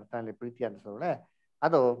ನೋಡ್ಬೇಕಾರೆ ಕರ್ತನಲ್ಲಿ ಪ್ರೀತಿ ಅನ್ಸೋಳೆ.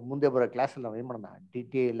 ಅದು ಮುಂದೆ ಬರೋ ಕ್ಲಾಸಲ್ಲಿ ನಾವು ಏನ್ ಮಾಡೋಣ,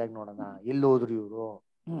 ಡಿಟೇಲ್ ಆಗಿ ನೋಡೋಣ ಎಲ್ಲೋದ್ರು ಇವ್ರು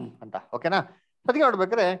ಅಂತ. ಓಕೆನಾ? ಅದಕ್ಕೆ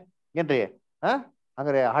ನೋಡ್ಬೇಕಾರೆ ಏನ್ರಿ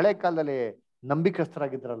ಹಂಗಾರೆ ಹಳೆ ಕಾಲದಲ್ಲಿ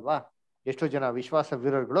ನಂಬಿಕಸ್ಥರಾಗಿದ್ರಲ್ವಾ ಎಷ್ಟೋ ಜನ ವಿಶ್ವಾಸ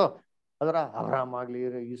ವೀರರುಗಳು. ಅದರ ಅಬ್ರಾಹಂ ಆಗ್ಲಿ,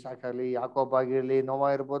 ಇಸಾಕ್ ಆಗ್ಲಿ, ಯಾಕೋಬ್ ಆಗಿರ್ಲಿ, ನೋವಾ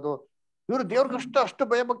ಇರ್ಬೋದು, ಇವ್ರು ದೇವ್ರಿಗಷ್ಟು ಅಷ್ಟು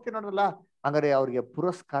ಭಯಭಕ್ತಿ ನೋಡಲ್ಲ. ಹಂಗಾರೆ ಅವ್ರಿಗೆ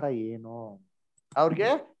ಪುರಸ್ಕಾರ ಏನು? ಅವ್ರಿಗೆ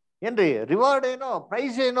ಏನ್ರಿ ರಿವಾರ್ಡ್ ಏನು?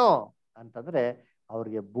 ಪ್ರೈಸ್ ಏನು ಅಂತಂದ್ರೆ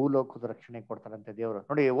ಅವ್ರಿಗೆ ಭೂಲೋಕದ ರಕ್ಷಣೆ ಕೊಡ್ತಾರಂತೆ ದೇವ್ರು.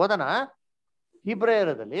 ನೋಡಿ, ಓದೋಣ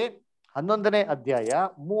ಇಬ್ರಾಯರಲ್ಲಿ 11ನೇ ಅಧ್ಯಾಯ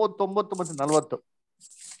 39 ಮತ್ತು 40.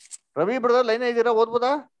 ರವಿ ಬ್ರದರ್ ಲೈನ್ ಇದ್ದೀರಾ?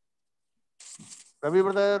 ಓದ್ಬೋದಾ ರವಿ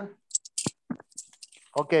ಬ್ರದರ್?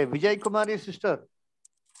 ಓಕೆ. ವಿಜಯ್ ಕುಮಾರಿ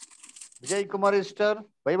ಸಿಸ್ಟರ್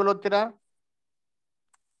ಬೈಬಲ್ ಓದ್ತೀರಾ?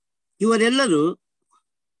 ಇವರೆಲ್ಲರೂ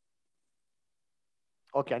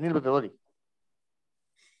ಓಕೆ, ಅನಿಲ್ ಬ್ರದರ್ ಓದಿ.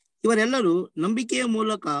 ಇವರೆಲ್ಲರೂ ನಂಬಿಕೆಯ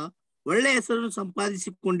ಮೂಲಕ ಒಳ್ಳೆಯ ಹೆಸರನ್ನು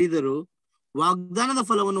ಸಂಪಾದಿಸಿಕೊಂಡಿದ್ದರು, ವಾಗ್ದಾನದ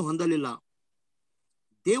ಫಲವನ್ನು ಹೊಂದಲಿಲ್ಲ.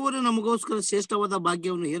 ದೇವರು ನಮಗೋಸ್ಕರ ಶ್ರೇಷ್ಠವಾದ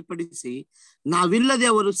ಭಾಗ್ಯವನ್ನು ಏರ್ಪಡಿಸಿ ನಾವಿಲ್ಲದೆ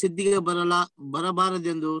ಅವರು ಸಿದ್ಧಿಗೆ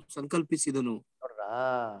ಬರಬಾರದೆಂದು ಸಂಕಲ್ಪಿಸಿದನು. ನೋಡ್ರಾ,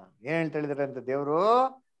 ಏನ್ ಹೇಳ್ತಾ ಹೇಳಿದಾರೆ ಅಂತ ದೇವ್ರು?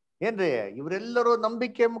 ಏನ್ರಿ, ಇವರೆಲ್ಲರೂ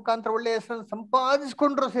ನಂಬಿಕೆ ಮುಖಾಂತರ ಒಳ್ಳೆಯ ಹೆಸರನ್ನು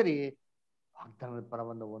ಸಂಪಾದಿಸ್ಕೊಂಡ್ರು ಸರಿ, ವಾಗ್ದಾನದ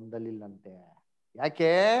ಫಲವನ್ನು ಹೊಂದಲಿಲ್ಲಂತೆ.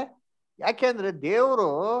 ಯಾಕೆ ಅಂದ್ರೆ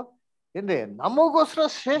ದೇವರು ಏನ್ರಿ ನಮಗೋಸ್ಕರ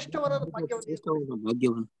ಶ್ರೇಷ್ಠವಾದ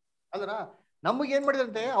ಭಾಗ್ಯವನ್ನು ಅಲ್ರ ನಮಗೆ ಏನ್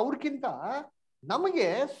ಮಾಡಿದಂತೆ, ಅವ್ರಕ್ಕಿಂತ ನಮಗೆ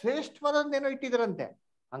ಶ್ರೇಷ್ಠವಾದನ್ನೇನೋ ಇಟ್ಟಿದಾರಂತೆ.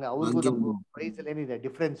 ಹಂಗ ಅವ್ರಿಗೂ ನಮಗೂ ಪ್ರೈಸ್ ಅಲ್ಲಿ ಏನಿದೆ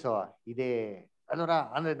ಡಿಫ್ರೆನ್ಸ್ ಇದೆ ಅಲ್ವರ.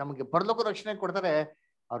 ಅಂದ್ರೆ ನಮಗೆ ಪರಲೋಕದ ರಕ್ಷಣೆ ಕೊಡ್ತಾರೆ,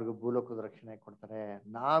 ಅವ್ರಿಗೂ ಭೂಲೋಕದ ರಕ್ಷಣೆ ಕೊಡ್ತಾರೆ.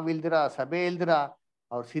 ನಾವಿಲ್ದಿರ, ಸಭೆ ಇಲ್ದಿರ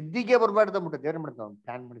ಅವ್ರ ಸಿದ್ಧಿಗೆ ಬರ್ಬಾರ್ದು ಅಂದ್ಬಿಟ್ಟು ದೇವ್ರ ಮಾಡಿದ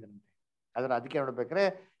ಪ್ಲಾನ್ ಮಾಡಿದಾರಂತೆ. ಆದ್ರೆ ಅದಕ್ಕೆ ನೋಡ್ಬೇಕಾದ್ರೆ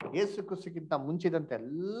ಯೇಸು ಕ್ರಿಸ್ತಕ್ಕಿಂತ ಮುಂಚಿದಂತೆ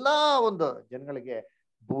ಎಲ್ಲಾ ಒಂದು ಜನಗಳಿಗೆ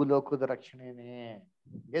ಭೂಲೋಕದ ರಕ್ಷಣೆನೇ.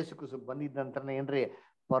 ಯೇಸು ಕ್ರಿಸ್ತು ಬಂದಿದ್ದ ನಂತರನೇ ಏನ್ರಿ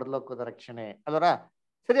ಪರಲೋಕದ ರಕ್ಷಣೆ ಅಲ್ವರ.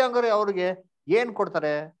 ಸರಿ, ಹಂಗಾರೆ ಅವ್ರಿಗೆ ಏನ್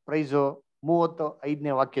ಕೊಡ್ತಾರೆ ಪ್ರೈಸು?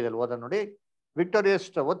 35ನೇ ವಾಕ್ಯದಲ್ಲಿ ಓದ ನೋಡಿ. ವಿಕ್ಟೋರಿಯಸ್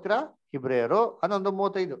ಓದ್ತೀರಾ? ಇಬ್ರಿಯರು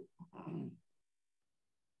 11:35.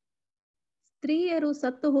 ಸ್ತ್ರೀಯರು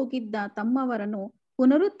ಸತ್ತು ಹೋಗಿದ್ದ ತಮ್ಮವರನ್ನು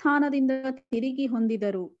ಪುನರುತ್ಥಾನದಿಂದ ತಿರುಗಿ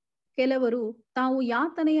ಹೊಂದಿದರು. ಕೆಲವರು ತಾವು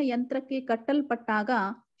ಯಾತನೆಯ ಯಂತ್ರಕ್ಕೆ ಕಟ್ಟಲ್ಪಟ್ಟಾಗ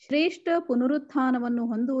ಶ್ರೇಷ್ಠ ಪುನರುತ್ಥಾನವನ್ನು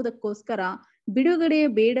ಹೊಂದುವುದಕ್ಕೋಸ್ಕರ ಬಿಡುಗಡೆ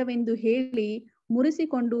ಬೇಡವೆಂದು ಹೇಳಿ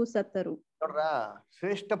ಮುರಿಸಿಕೊಂಡು ಸತ್ತರು. ನೋಡ್ರ,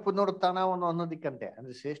 ಶ್ರೇಷ್ಠ ಪುನರುತ್ಥಾನವನ್ನು ಅನ್ನೋದಿಕ್ಕಂತೆ.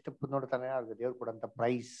 ಅಂದ್ರೆ ಶ್ರೇಷ್ಠ ಪುನರುತ್ಥಾನ ಅವ್ರಿಗೆ ದೇವ್ರು ಕೊಡಂತ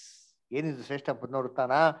ಪ್ರೈಸ್ ಏನಿದು? ಶ್ರೇಷ್ಠ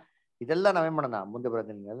ಪುನರುತ್ಥಾನ ಇದೆಲ್ಲ ನಾವೇನ್ ಮಾಡೋಣ, ಮುಂದೆ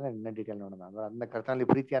ಬರೋದಿಲ್ಲ ಡೀಟೇಲ್ ನೋಡೋಣ. ಅದನ್ನ ಕರ್ತನಲ್ಲಿ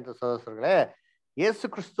ಪ್ರೀತಿ ಅಂತ ಸಹೋದರಗಳೇ, ಯೇಸು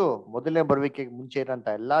ಕ್ರಿಸ್ತು ಮೊದಲನೇ ಬರುವಿಕೆಗೆ ಮುಂಚೆ ಇರೋಂತ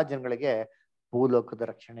ಎಲ್ಲಾ ಜನಗಳಿಗೆ ಭೂಲೋಕದ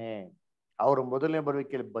ರಕ್ಷಣೆ. ಅವರು ಮೊದಲನೇ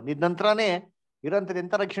ಬರುವಿಕೆಯಲ್ಲಿ ಬಂದಿದ ನಂತರನೇ ಇರೋಂಥದ್ದು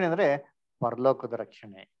ಎಂತ ರಕ್ಷಣೆ ಅಂದ್ರೆ ಪರಲೋಕದ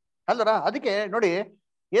ರಕ್ಷಣೆ ಅಲ್ವರ. ಅದಕ್ಕೆ ನೋಡಿ,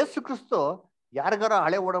 ಯೇಸು ಕ್ರಿಸ್ತು ಯಾರಿಗಾರ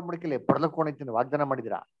ಹಳೆ ಒಡಂಬಡಿಕೆಯಲ್ಲಿ ಪರಲೋಕ ಹೊಣಿತೀನಿ ವಾಗ್ದಾನ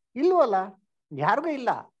ಮಾಡಿದಿರಾ? ಇಲ್ವಲ್ಲ, ಯಾರಿಗೂ ಇಲ್ಲ.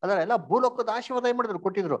 ಅದರ ಎಲ್ಲ ಭೂಲೋಕದ ಆಶೀರ್ವಾದ ಏನ್ ಮಾಡಿದ್ರು,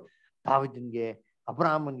 ಕೊಟ್ಟಿದ್ರು. ದಾವೀದನ್ಗೆ,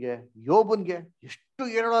 ಅಬ್ರಾಹ್ಮನ್ಗೆ, ಯೋಬನ್ಗೆ ಎಷ್ಟು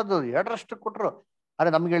ಹೇಳೋದು, 2ರಷ್ಟು ಕೊಟ್ರು.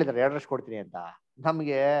 ಆದ್ರೆ ನಮ್ಗೆ ಹೇಳಿದಾರೆ 2ರಷ್ಟು ಕೊಡ್ತೀನಿ ಅಂತ.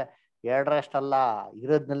 ನಮ್ಗೆ 2ರಷ್ಟಲ್ಲ,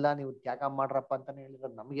 ಇರೋದ್ನೆಲ್ಲ ನೀವು ತ್ಯಾಗ ಮಾಡ್ರಪ್ಪ ಅಂತಾನೆ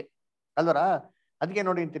ಹೇಳಿದ್ರು ನಮ್ಗೆ, ಅಲ್ವರ? ಅದಕ್ಕೆ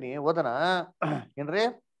ನೋಡಿ ಅಂತೀನಿ, ಓದನ ಏನ್ರಿ,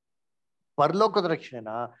 ಪರಲೋಕದ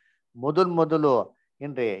ರಕ್ಷಣೆನ ಮೊದಲು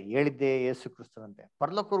ಏನ್ರಿ ಹೇಳಿದ್ದೆ ಯೇಸು ಕ್ರಿಸ್ತನಂತೆ.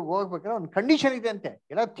 ಪರಲೋಕವ್ರಿಗೆ ಹೋಗ್ಬೇಕಾದ್ರೆ ಒಂದು ಕಂಡೀಷನ್ ಇದೆ ಅಂತೆ,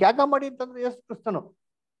 ಎಲ್ಲ ತ್ಯಾಗ ಮಾಡಿ ಅಂತಂದ್ರೆ ಯೇಸು ಕ್ರಿಸ್ತನು.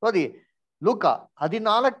 ಓದಿ ಲೂಕ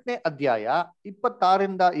 14ನೇ ಅಧ್ಯಾಯ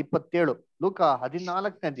 26-27. ಲೂಕ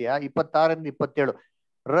 14ನೇ ಅಧ್ಯಾಯ 26-27.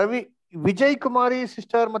 ವಿಜಯ್ ಕುಮಾರಿ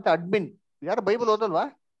ಸಿಸ್ಟರ್ ಮತ್ತೆ ಅಡ್ಮಿನ್ ಯಾರು ಬೈಬಲ್ ಓದಲ್ವಾ?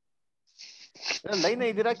 ಲೈನ್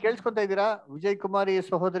ಇದ್ದೀರಾ, ಕೇಳಿಸ್ಕೊಂತ ಇದ್ದೀರಾ? ವಿಜಯ್ ಕುಮಾರಿ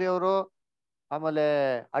ಸಹೋದರಿ ಅವರು, ಆಮೇಲೆ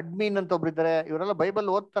ಅಡ್ಮಿನ್ ಅಂತ ಒಬ್ರು ಇದ್ದಾರೆ, ಇವರೆಲ್ಲ ಬೈಬಲ್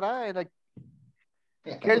ಓದ್ತಾರ ಇಲ್ಲ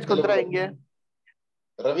ಕೇಳಿಸ್ಕೊಂತಾರ ಹೆಂಗೆ?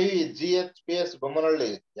 ರವಿ GHPS ಬೊಮ್ಮನಹಳ್ಳಿ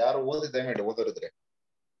ಯಾರು ಓದಿದ್ದೆ ಹೇಳಿ, ಓದೋರಿದ್ರೆ.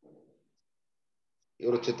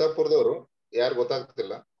 ಇವರು ಚಿತ್ತಾಪುರದವರು, ಯಾರು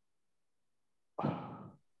ಗೊತ್ತಾಗ್ತಿಲ್ಲ.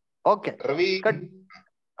 ಓಕೆ,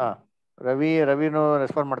 ರವಿನೂ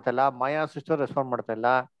ರೆಸ್ಪಾಂಡ್ ಮಾಡ್ತಾ ಇಲ್ಲ, ಮಾಯಾ ಸಿಸ್ಟರ್ ರೆಸ್ಪಾಂಡ್ ಮಾಡ್ತಾ ಇಲ್ಲ,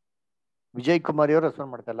 ವಿಜಯ್ ಕುಮಾರಿ ಅವರು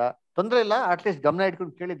ರೆಸ್ಪಾಂಡ್ ಮಾಡ್ತಾ ಇಲ್ಲ. ತೊಂದ್ರೆ ಇಲ್ಲ, ಅಟ್ಲೀಸ್ಟ್ ಗಮನ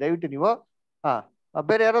ಇಟ್ಕೊಂಡು ಕೇಳಿ ದಯವಿಟ್ಟು ನೀವು.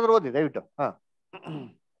 ಬೇರೆ ಯಾರಾದ್ರೂ ಓದಿ ದಯವಿಟ್ಟು.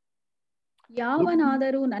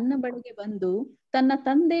 ಯಾವನಾದರೂ ನನ್ನ ಬಳಿಗೆ ಬಂದು ತನ್ನ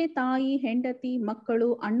ತಂದೆ ತಾಯಿ ಹೆಂಡತಿ ಮಕ್ಕಳು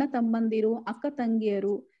ಅಣ್ಣ ತಮ್ಮಂದಿರು ಅಕ್ಕ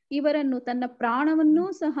ತಂಗಿಯರು ಇವರನ್ನು ತನ್ನ ಪ್ರಾಣವನ್ನೂ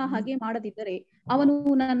ಸಹ ಹಾಗೆ ಮಾಡದಿದ್ದರೆ ಅವನು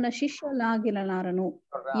ನನ್ನ ಶಿಷ್ಯನಾಗಿರಲಾರನು.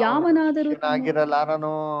 ಯಾವನಾದರೂ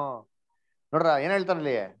ನೋಡ್ರ ಏನ್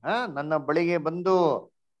ಹೇಳ್ತಾರಲ್ಲಿ, ನನ್ನ ಬಳಿಗೆ ಬಂದು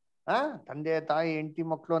ತಂದೆ ತಾಯಿ ಹೆಂಡತಿ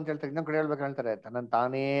ಮಕ್ಕಳು ಅಂತ ಹೇಳ್ತಾರೆ. ಇನ್ನೊಂದ್ ಕಡೆ ಹೇಳ್ಬೇಕು ಹೇಳ್ತಾರೆ, ತನ್ನನ್ನು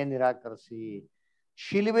ತಾನೇ ನಿರಾಕರಿಸಿ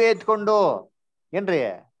ಶಿಲುಬೆ ಎತ್ಕೊಂಡು ಏನ್ರಿ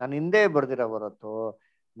ನಾನು ಹಿಂದೆ ಬರ್ದಿರೋ ಹೊರತು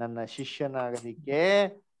ನನ್ನ ಶಿಷ್ಯನಾಗೋದಿಕ್ಕೆ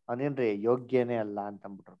ಅವನೇನ್ರಿ ಯೋಗ್ಯನೇ ಅಲ್ಲ ಅಂತ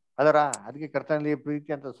ಅಂದ್ಬಿಟ್ರು. ಅದರ ಅದಕ್ಕೆ ಕರ್ತನಲ್ಲಿ ಪ್ರೀತಿ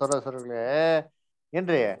ಅಂತ ಸೊರಸೊರಗಳೇ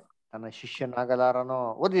ಏನ್ರಿ ನನ್ನ ಶಿಷ್ಯನಾಗಲಾರನೋ.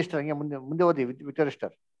 ಓದಿ ಇಷ್ಟ ಹಂಗೆ ಮುಂದೆ ಓದಿ ವಿಕ್ಟರ್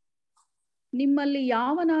ಸ್ಟರ್. ನಿಮ್ಮಲ್ಲಿ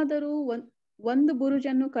ಯಾವನಾದರೂ ಒಂದು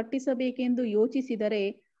ಬುರುಜನ್ನು ಕಟ್ಟಿಸಬೇಕೆಂದು ಯೋಚಿಸಿದರೆ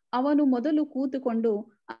ಅವನು ಮೊದಲು ಕೂತುಕೊಂಡು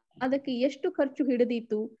ಅದಕ್ಕೆ ಎಷ್ಟು ಖರ್ಚು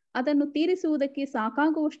ಹಿಡಿದೀತು, ಅದನ್ನು ತೀರಿಸುವುದಕ್ಕೆ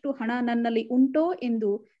ಸಾಕಾಗುವಷ್ಟು ಹಣ ನನ್ನಲ್ಲಿ ಉಂಟೋ ಎಂದು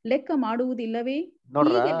ಲೆಕ್ಕ ಮಾಡುವುದಿಲ್ಲವೇ?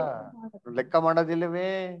 ನೋಡ್ರ, ಲೆಕ್ಕ ಮಾಡೋದಿಲ್ಲವೇ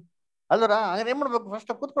ಅಲ್ವರ? ಹಾಗಾದ್ರೆ ಏನ್ ಮಾಡ್ಬೇಕು,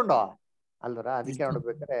 ಫಸ್ಟ್ ಕೂತ್ಕೊಂಡು ಅಲ್ವರ? ಅದಕ್ಕೆ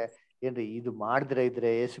ನೋಡ್ಬೇಕಾದ್ರೆ ಏನ್ರಿ ಇದು ಮಾಡಿದ್ರೆ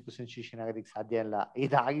ಇದ್ರೆ ಯೇಸು ಕ್ರಿಸ್ತನ ಶಿಷ್ಯನಾಗೋದಿಕ್ ಸಾಧ್ಯ ಇಲ್ಲ.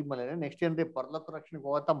 ಇದಾಗಿದ್ಮೇಲೆ ನೆಕ್ಸ್ಟ್ ಏನ್ರಿ ಪರಲೋಕ ರಕ್ಷಣೆಗೆ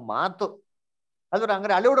ಹೋಗತ್ತ ಮಾತು ಅಲ್ವರ?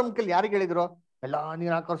 ಹಂಗಾರೆ ಹಳೆ ಒಡಂಬಡಿಕೆಯಲ್ಲಿ ಯಾರಿಗೆ ಹೇಳಿದ್ರು? ಎಲ್ಲಾ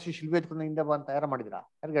ನೀರ್ ಆಕರ್ಷಿ ಶಿಲ್ಬೆ ಎತ್ಕೊಂಡು ಹಿಂದೆ ಬಾ ಅಂತ ಯಾರ ಮಾಡಿದ್ರ?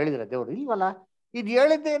 ಯಾರಿಗೆ ಹೇಳಿದ್ರ? ದೇವ್ರು ಇಲ್ವಲ್ಲ. ಇದು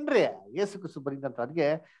ಹೇಳಿದ್ದೇನ್ರಿ ಯೇಸು ಕ್ರಿಸ್ತ ಬರೀದಂತ. ಅದಕ್ಕೆ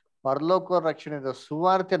ಪರಲೋಕ ರಕ್ಷಣೆದ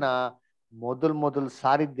ಸುವಾರ್ತೆನ ಮೊದಲು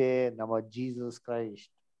ಸಾರಿದ್ದೆ ನಮ್ಮ ಜೀಸಸ್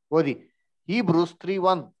ಕ್ರೈಸ್ಟ್. ಓದಿ ಹೀಬ್ರೂಸ್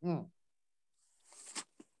 3:1.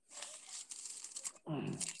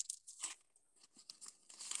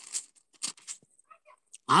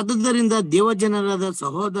 ಆದುದರಿಂದ ದೇವಜನರಾದ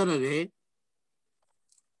ಸಹೋದರರೇ,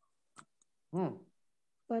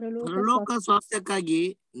 ಪರಲೋಕ ಸ್ವಾಸ್ಥ್ಯಕ್ಕಾಗಿ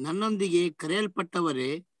ನನ್ನೊಂದಿಗೆ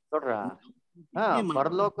ಕರೆಯಲ್ಪಟ್ಟವರೇ, ನೋಡ್ರ,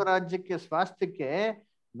 ಪರಲೋಕ ರಾಜ್ಯಕ್ಕೆ ಸ್ವಾಸ್ಥ್ಯಕ್ಕೆ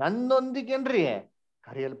ನನ್ನೊಂದಿಗೇನ್ರಿ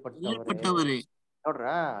ಕರೆಯಲ್ಪಟ್ಟವರೇ. ನೋಡ್ರ,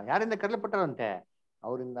 ಯಾರಿಂದ ಕರೆಯಲ್ಪಟ್ಟರಂತೆ?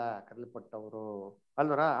 ಅವರಿಂದ ಕರೆಯಲ್ಪಟ್ಟವರು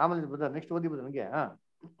ಅಲ್ವರ? ಆಮೇಲೆ ನೆಕ್ಸ್ಟ್ ಓದಿ ನನಗೆ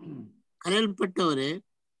ಕರೆಯಲ್ಪಟ್ಟವರೇ,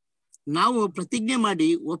 ನಾವು ಪ್ರತಿಜ್ಞೆ ಮಾಡಿ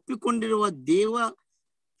ಒಪ್ಪಿಕೊಂಡಿರುವ ದೇವ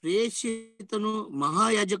ಪ್ರೇಷಿತನು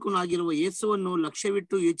ಮಹಾಯಾಜಕನು ಆಗಿರುವ ಯೇಸುವನ್ನು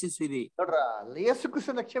ಲಕ್ಷ್ಯವಿಟ್ಟು ಯೋಚಿಸಿರಿ. ನೋಡ್ರ, ಯೇಸು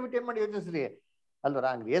ಕ್ರಿಸ್ತನ ಲಕ್ಷ್ಯವಿಟ್ಟು ಏನ್ ಮಾಡಿ ಯೋಚಿಸ್ರಿ ಅಲ್ವರ?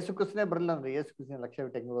 ಹಂಗ ಯೇಸು ಕ್ರಿಸ್ತನೇ ಬರಲ್ಲ ಅಂದ್ರೆ ಯೇಸು ಕ್ರಿಸ್ತನ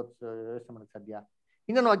ಲಕ್ಷ್ಯವಿಟ್ಟು ಹೆಂಗ್ ಯೋಚನೆ ಮಾಡಕ್ ಸಾಧ್ಯ?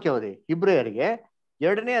 ಇನ್ನೊಂದು ವಾಕ್ಯ ಓದಿ, ಇಬ್ರಿಯರಿಗೆ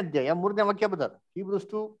 2ನೇ ಅಧ್ಯಾಯ 3ನೇ ವಾಕ್ಯ ಬದರ್. ಹೀಬ್ರೂಸ್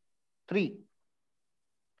 2:3.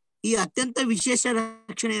 ಈ ಅತ್ಯಂತ ವಿಶೇಷ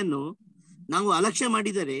ರಕ್ಷಣೆಯನ್ನು ನಾವು ಅಲಕ್ಷ್ಯ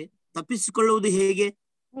ಮಾಡಿದರೆ ತಪ್ಪಿಸಿಕೊಳ್ಳುವುದು ಹೇಗೆ?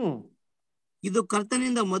 ಇದು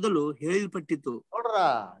ಕರ್ತನಿಂದ ಮೊದಲು ಹೇಳಲ್ಪಟ್ಟಿತು. ನೋಡ್ರ,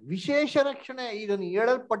 ವಿಶೇಷ ರಕ್ಷಣೆ ಇದನ್ನು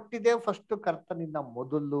ಹೇಳಲ್ಪಟ್ಟಿದೆ ಫಸ್ಟ್ ಕರ್ತನಿಂದ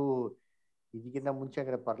ಮೊದಲು. ಇದಕ್ಕಿಂತ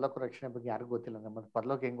ಮುಂಚೆ ಪರಲೋಕ ರಕ್ಷಣೆ ಬಗ್ಗೆ ಯಾರಿಗೂ ಗೊತ್ತಿಲ್ಲ. ನಮ್ಮ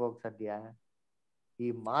ಪರಲೋಕ ಹೆಂಗ್ ಹೋಗಕ್ ಸಾಧ್ಯ? ಈ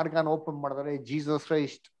ಮಾರ್ಗನ ಓಪನ್ ಮಾಡಿದ್ರೆ ಜೀಸಸ್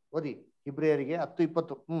ಕ್ರೈಸ್ಟ್. ಓದಿ ಇಬ್ರಿಯರಿಗೆ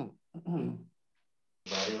 10:20.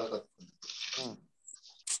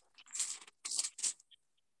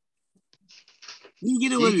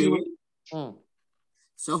 ಹೀಗಿರುವಲ್ಲಿ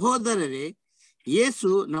ಸಹೋದರರೇ, ಯೇಸು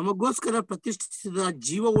ನಮಗೋಸ್ಕರ ಪ್ರತಿಷ್ಠಿಸಿದ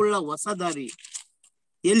ಜೀವವುಳ್ಳ ಹೊಸ ದಾರಿ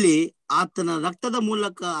ಎಲ್ಲಿ ಆತನ ರಕ್ತದ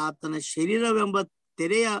ಮೂಲಕ ಆತನ ಶರೀರವೆಂಬ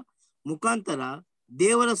ತೆರೆಯ ಮುಖಾಂತರ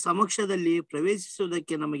ದೇವರ ಸಮಕ್ಷದಲ್ಲಿ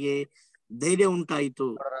ಪ್ರವೇಶಿಸುವುದಕ್ಕೆ ನಮಗೆ ಧೈರ್ಯ ಉಂಟಾಯಿತು.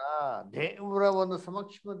 ದೇವರ ಒಂದು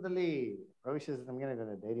ಸಮಕ್ಷಮದಲ್ಲಿ ಪ್ರವೇಶಿಸ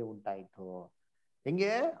ನಮ್ಗೇನಿದೆ? ಧೈರ್ಯ ಉಂಟಾಯಿತು.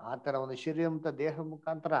 ಹೆಂಗೆ? ಆತರ ಒಂದು ಶರೀರ ದೇಹ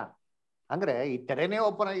ಮುಖಾಂತರ. ಅಂದ್ರೆ ಈ ತೆರೆನೇ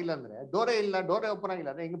ಓಪನ್ ಆಗಿಲ್ಲ ಅಂದ್ರೆ, ಡೋರೇ ಓಪನ್ ಆಗಿಲ್ಲ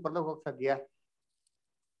ಅಂದ್ರೆ ಹೆಂಗೆ ಪರಲೋಕ ಹೋಗಕ್ ಸಾಧ್ಯ?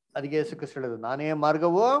 ಅದಕ್ಕೆ ಯೇಸು ಕ್ರಿಸ್ತ ಹೇಳೋದು, ನಾನೇ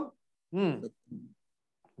ಮಾರ್ಗವು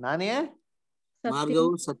ನಾನೇ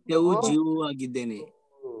ಮಾರ್ಗವು ಸತ್ಯವೂ ಜೀವವೂ ಆಗಿದ್ದೇನೆ.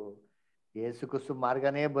 ಯೇಸು ಕ್ರಿಸ್ತು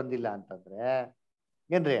ಮಾರ್ಗನೇ ಬಂದಿಲ್ಲ ಅಂತಂದ್ರೆ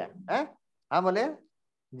ಏನ್ರಿ ಆಮೇಲೆ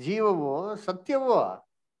ಜೀವವು ಸತ್ಯವೂ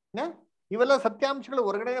ಇವೆಲ್ಲ ಸತ್ಯಾಂಶಗಳು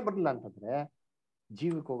ಹೊರಗಡೆ ಬರಲಿಲ್ಲ ಅಂತಂದ್ರೆ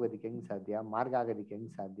ಜೀವಕ್ಕೆ ಹೋಗೋದಿಕ್ಕೆ ಹೆಂಗ್ ಸಾಧ್ಯ, ಮಾರ್ಗ ಆಗೋದಿಕ್ಕೆ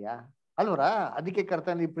ಹೆಂಗ್ ಸಾಧ್ಯ ಅಲ್ವರ? ಅದಕ್ಕೆ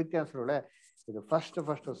ಕರ್ತನಲ್ಲಿ ಪ್ರೀತಿ ಅನ್ಸೋಳೆ ಇದು ಫಸ್ಟ್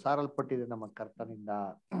ಸಾರಲ್ಪಟ್ಟಿದೆ ನಮ್ಮ ಕರ್ತನಿಂದ.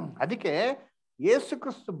 ಅದಕ್ಕೆ ಯೇಸು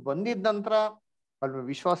ಕ್ರಿಸ್ತು ಬಂದಿದ್ದ ನಂತರ ಅಲ್ಲಿ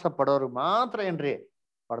ವಿಶ್ವಾಸ ಪಡೋರು ಮಾತ್ರ ಏನ್ರಿ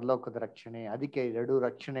ಪರಲೋಕದ ರಕ್ಷಣೆ. ಅದಕ್ಕೆ 2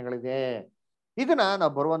 ರಕ್ಷಣೆಗಳಿದೆ. ಇದನ್ನ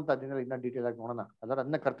ನಾವು ಬರುವಂತ ದಿನದಲ್ಲಿ ಇನ್ನ ಡೀಟೇಲ್ ಆಗಿ ನೋಡೋಣ.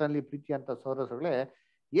 ಅದನ್ನ ಕರ್ತನಲ್ಲಿ ಪ್ರೀತಿ ಅಂತ ಸೋದರಗಳೇ,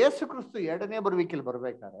 ಯೇಸು ಕ್ರಿಸ್ತು 2ನೇ ಬರುವಿಕೆಯಲ್ಲಿ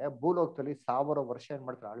ಬರ್ಬೇಕಾದ್ರೆ ಭೂಲೋಕದಲ್ಲಿ 1000 ವರ್ಷ ಏನ್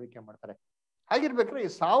ಮಾಡ್ತಾರೆ, ಆಳ್ವಿಕೆ ಮಾಡ್ತಾರೆ. ಹಾಗಿರ್ಬೇಕಾದ್ರೆ ಈ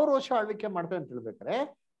 1000 ವರ್ಷ ಆಳ್ವಿಕೆ ಮಾಡ್ತಾರೆ ಅಂತ ಹೇಳ್ಬೇಕಾದ್ರೆ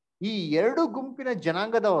ಈ 2 ಗುಂಪಿನ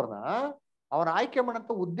ಜನಾಂಗದವ್ರನ್ನ ಅವ್ರ ಆಯ್ಕೆ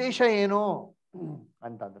ಮಾಡಂತ ಉದ್ದೇಶ ಏನು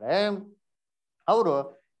ಅಂತಂದ್ರೆ, ಅವರು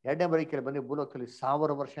 2ನೇ ಬರುವಿಕೆಯಲ್ಲಿ ಬಂದು ಭೂಲೋಕದಲ್ಲಿ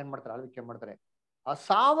 1000 ವರ್ಷ ಏನ್ ಮಾಡ್ತಾರೆ, ಆಳ್ವಿಕೆ ಮಾಡ್ತಾರೆ. ಆ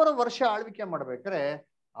 1000 ವರ್ಷ ಆಳ್ವಿಕೆ ಮಾಡ್ಬೇಕಾದ್ರೆ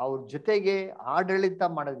ಅವ್ರ ಜೊತೆಗೆ ಆಡಳಿತ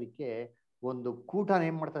ಮಾಡೋದಿಕ್ಕೆ ಒಂದು ಕೂಟನ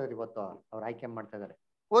ಏನ್ ಮಾಡ್ತಾ ಇದಾರೆ ಇವತ್ತು ಅವ್ರು ಆಯ್ಕೆ ಮಾಡ್ತಾ ಇದಾರೆ.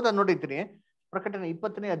 ಓದ ನೋಡಿರ್ತೀನಿ ಪ್ರಕಟಣೆ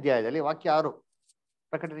 20ನೇ ಅಧ್ಯಾಯದಲ್ಲಿ ವಾಕ್ಯ 6.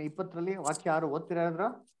 ಪ್ರಕಟಣೆ 20ರಲ್ಲಿ ವಾಕ್ಯ 6 ಓದ್ತೀರಾ?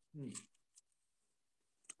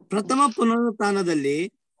 ಪ್ರಥಮ ಪುನರುತ್ಥಾನದಲ್ಲಿ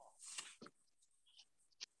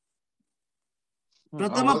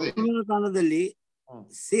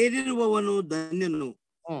ಸೇರಿರುವವನು ಧನ್ಯನು,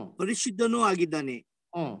 ಪರಿಶುದ್ಧನೂ ಆಗಿದ್ದಾನೆ.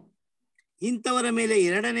 ಇಂಥವರ ಮೇಲೆ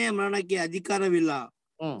 2ನೇ ಮರಣಕ್ಕೆ ಅಧಿಕಾರವಿಲ್ಲ.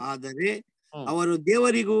 ಆದರೆ ಅವರು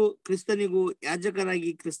ದೇವರಿಗೂ ಕ್ರಿಸ್ತನಿಗೂ ಯಾಜಕರಾಗಿ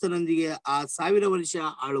ಕ್ರಿಸ್ತನೊಂದಿಗೆ ಆ 1000 ವರ್ಷ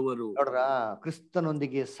ಆಳುವರು. ನೋಡ್ರ,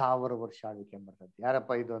 ಕ್ರಿಸ್ತನೊಂದಿಗೆ 1000 ವರ್ಷ ಆಳ್ವಿಕೆ ಮಾಡ್ತಾರೆ.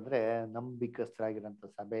 ಯಾರಪ್ಪ ಇದು ಅಂದ್ರೆ ನಂಬಿಕಸ್ಥರಾಗಿರಂತ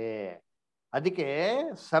ಸಭೆ. ಅದಕ್ಕೆ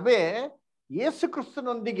ಸಭೆ ಯೇಸು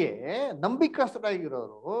ಕ್ರಿಸ್ತನೊಂದಿಗೆ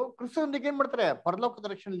ನಂಬಿಕಸ್ಥರಾಗಿರೋರು ಕ್ರಿಸ್ತನೊಂದಿಗೆ ಏನ್ ಮಾಡ್ತಾರೆ,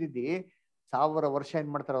 ಪರಲೋಕದ ರಕ್ಷಣೆಯಲ್ಲಿ 1000 ವರ್ಷ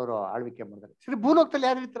ಏನ್ ಮಾಡ್ತಾರೆ, ಅವರು ಆಳ್ವಿಕೆ ಮಾಡ್ತಾರೆ. ಸರಿ, ಭೂಲೋಕದಲ್ಲಿ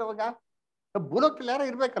ಯಾರು ಇರ್ತಾರೆ ಅವಾಗ? ಭೂಲೋಕದಲ್ಲಿ ಯಾರು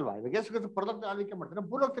ಇರ್ಬೇಕಲ್ವಾ? ಇವಾಗ ಯೇಸು ಕ್ರಿಸ್ತ ಪರಲೋಕದಲ್ಲಿ ಆಳ್ವಿಕೆ ಮಾಡ್ತಾರೆ,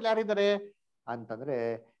 ಭೂಲೋಕದಲ್ಲಿ ಯಾರಿದ್ದಾರೆ ಅಂತಂದ್ರೆ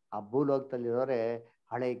ಆ ಭೂಲೋಕದಲ್ಲಿರೋರೆ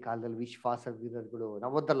ಹಳೆ ಕಾಲದಲ್ಲಿ ವಿಶ್ವಾಸವಿರೋರುಗಳು.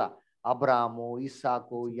 ನಾವು ಓದಲ್ಲ, ಅಬ್ರಾಮು,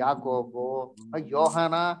 ಇಸಾಕು, ಯಾಕೋಬು,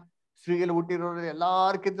 ಯೋಹಾನ, ಸ್ತ್ರೀಯಲ್ಲಿ ಹುಟ್ಟಿರೋರು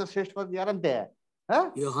ಎಲ್ಲಾರ್ಕಿಂತ ಶ್ರೇಷ್ಠವಾದ ಯಾರಂತೆ?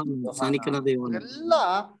 ಎಲ್ಲ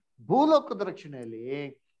ಭೂಲೋಕದ ರಕ್ಷಣೆಯಲ್ಲಿ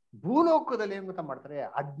ಭೂಲೋಕದಲ್ಲಿ ಏನ್ ಗೊತ್ತಾ ಮಾಡ್ತಾರೆ,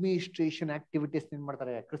 ಅಡ್ಮಿನಿಸ್ಟ್ರೇಷನ್ ಆಕ್ಟಿವಿಟೀಸ್ ಏನ್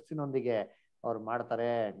ಮಾಡ್ತಾರೆ, ಕ್ರಿಸ್ತನೊಂದಿಗೆ ಅವ್ರು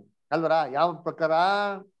ಮಾಡ್ತಾರೆ ಅಲ್ವರ? ಯಾವ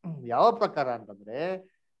ಪ್ರಕಾರ ಅಂತಂದ್ರೆ,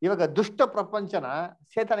 ಇವಾಗ ದುಷ್ಟ ಪ್ರಪಂಚನ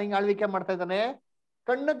ಸೇತನ ಹಿಂಗ್ ಆಳ್ವಿಕೆ ಮಾಡ್ತಾ ಇದ್ದಾನೆ,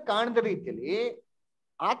 ಕಣ್ಣಕ್ಕೆ ಕಾಣದ ರೀತಿಯಲ್ಲಿ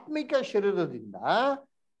ಆತ್ಮಿಕ ಶರೀರದಿಂದ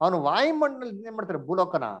ಅವನು ವಾಯುಮಂಡಲದಿಂದ ಏನ್ ಮಾಡ್ತಾರೆ,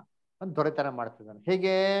 ಭೂಲೋಕನ ದೊರೆತನ ಮಾಡ್ತಿದ್ದಾನೆ.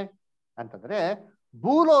 ಹೇಗೆ ಅಂತಂದ್ರೆ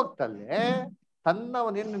ಭೂಲೋಕದಲ್ಲೇ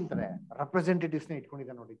ತನ್ನವನೇನ್ ನಿಂತಾರೆ ರೆಪ್ರೆಸೆಂಟೇಟಿವ್ಸ್ ನ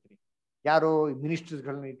ಇಟ್ಕೊಂಡಿದ್ದಾನೆ. ನೋಡಿರ್ತೀನಿ, ಯಾರು ಮಿನಿಸ್ಟರ್ಸ್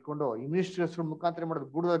ಗಳನ್ನ ಇಟ್ಕೊಂಡು ಈ ಮಿನಿಸ್ಟರ್ಸ್ ಮುಖಾಂತರ ಮಾಡೋದು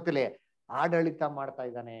ಭೂಲೋಕದಲ್ಲಿ ಆಡಳಿತ ಮಾಡ್ತಾ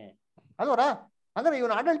ಇದ್ದಾನೆ ಅಲ್ವರ? ಅಂದ್ರೆ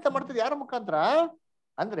ಇವನು ಆಡಳಿತ ಮಾಡ್ತಿದ್ ಯಾರ ಮುಖಾಂತರ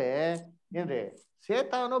ಅಂದ್ರೆ ಏನ್ರಿ,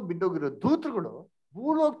 ಸೇತಾನು ಬಿದ್ದೋಗಿರೋ ದೂತರುಗಳು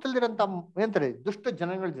ಭೂಲೋಕದಲ್ಲಿರಂತ ಏನಂತಾರೆ ದುಷ್ಟ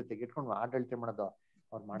ಜನಗಳ ಜೊತೆಗೆ ಇಟ್ಕೊಂಡು ಆಡಳಿತ ಮಾಡೋದು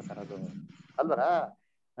ಅವ್ರು ಮಾಡ್ತಾ ಇರೋದು ಅಲ್ವರ?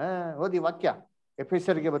 ಓದಿ ವಾಕ್ಯ,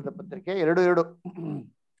 ಎಫೆಸರಿಗೆ ಬಂದ ಪತ್ರಿಕೆ 2:2.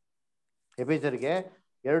 ಎಫೆಸರಿಗೆ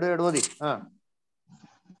 2:2 ಓದಿ.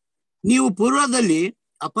 ನೀವು ಪೂರ್ವದಲ್ಲಿ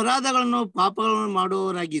ಅಪರಾಧಗಳನ್ನು ಪಾಪಗಳನ್ನು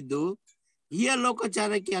ಮಾಡುವವರಾಗಿದ್ದು ಈ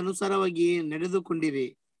ಲೋಕಾಚಾರಕ್ಕೆ ಅನುಸಾರವಾಗಿ ನಡೆದುಕೊಂಡಿರಿ.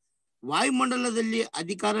 ವಾಯುಮಂಡಲದಲ್ಲಿ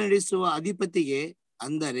ಅಧಿಕಾರ ನಡೆಸುವ ಅಧಿಪತಿಗೆ,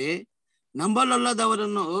 ಅಂದರೆ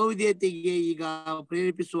ನಂಬಲಲ್ಲದವರನ್ನು ಅವಿಧೇಯತೆಗೆ ಈಗ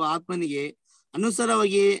ಪ್ರೇರೇಪಿಸುವ ಆತ್ಮನಿಗೆ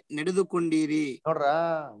ಅನುಸಾರವಾಗಿ ನಡೆದುಕೊಂಡಿರಿ. ನೋಡ್ರ,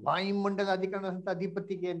 ವಾಯುಮಂಡಲ ಅಧಿಕಾರ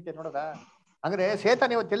ಅಧಿಪತಿಗೆ ಅಂತ ನೋಡ್ರ. ಅಂದ್ರೆ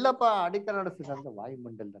ಸೇತಾನ ಇವತ್ತೆಲ್ಲಪ್ಪ ಅಧಿಕಾರ ನಡೆಸ್ತಿದಂತ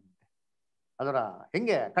ವಾಯುಮಂಡಲದಂತೆ ಅಲ್ವರ?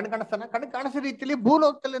 ಹೆಂಗೆ ಕಣ್ ಕಾಣಿಸ್ತಾನ? ಕಣ್ ಕಾಣಿಸೋ ರೀತಿಯಲ್ಲಿ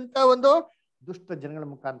ಭೂಲೋಕದಲ್ಲಿ ಅಂತ ಒಂದು ದುಷ್ಟ ಜನಗಳ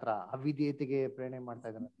ಮುಖಾಂತರ ಅವಿಧೇಯತೆಗೆ ಪ್ರೇರಣೆ ಮಾಡ್ತಾ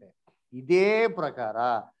ಇದ್ದಾನಂತೆ. ಇದೇ ಪ್ರಕಾರ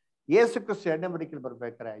ಯೇಸು ಕ್ರಿಸ್ತ 2ನೇ ಬರುವಿಕೆಯಲ್ಲಿ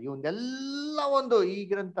ಬರ್ಬೇಕಾರೆ ಇವನ್ನೆಲ್ಲ ಒಂದು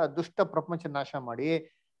ಈಗಿರಂತ ದುಷ್ಟ ಪ್ರಪಂಚ ನಾಶ ಮಾಡಿ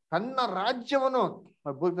ತನ್ನ ರಾಜ್ಯವನ್ನು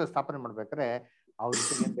ಭೂಲೋಕದಲ್ಲಿ ಸ್ಥಾಪನೆ ಮಾಡ್ಬೇಕಾರೆ ಅವ್ರ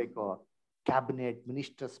ಜೊತೆಗೆ ಏನ್ ಬೇಕು? ಕ್ಯಾಬಿನೆಟ್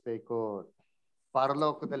ಮಿನಿಸ್ಟರ್ಸ್ ಬೇಕು.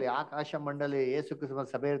 ಪರಲೋಕದಲ್ಲಿ ಆಕಾಶ ಮಂಡಲಿ ಯೇಸು ಕ್ರಿಸ್ತ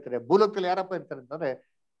ಸಭೆ ಇರ್ತಾರೆ, ಭೂಲೋಕದಲ್ಲಿ ಯಾರಪ್ಪ ಇರ್ತಾರೆ ಅಂತಂದ್ರೆ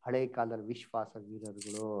ಹಳೆ ಕಾಲದ ವಿಶ್ವಾಸ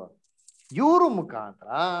ವೀರರುಗಳು. ಇವರು ಮುಖಾಂತರ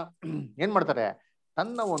ಏನ್ ಮಾಡ್ತಾರೆ,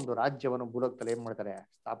 ತನ್ನ ಒಂದು ರಾಜ್ಯವನ್ನು ಭೂಲೋಕದಲ್ಲಿ ಏನ್ ಮಾಡ್ತಾರೆ,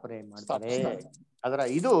 ಸ್ಥಾಪನೆ ಮಾಡ್ತಾರೆ. ಅದರ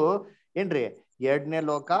ಇದು ಏನ್ರಿ 2ನೇ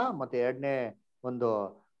ಲೋಕ ಮತ್ತೆ 2ನೇ ಒಂದು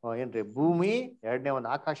ಏನ್ರಿ ಭೂಮಿ, 2ನೇ ಒಂದು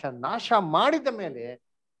ಆಕಾಶ ನಾಶ ಮಾಡಿದ ಮೇಲೆ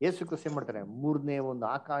ಯೇಸು ಕ್ರಿಸ್ತ ಏನ್ ಮಾಡ್ತಾರೆ, 3ನೇ ಒಂದು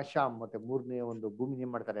ಆಕಾಶ ಮತ್ತೆ 3ನೇ ಒಂದು ಭೂಮಿ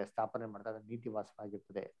ಏನ್ ಮಾಡ್ತಾರೆ, ಸ್ಥಾಪನೆ ಮಾಡ್ತಾರೆ.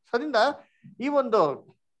 ನೀತಿವಾಸವಾಗಿರ್ತದೆ. ಸೊ ಅದರಿಂದ ಈ ಒಂದು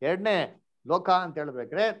 2ನೇ ಲೋಕ ಅಂತ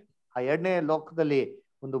ಹೇಳ್ಬೇಕ್ರೆ, ಆ 2ನೇ ಲೋಕದಲ್ಲಿ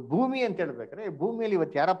ಒಂದು ಭೂಮಿ ಅಂತ ಹೇಳ್ಬೇಕ್ರೆ, ಭೂಮಿಯಲ್ಲಿ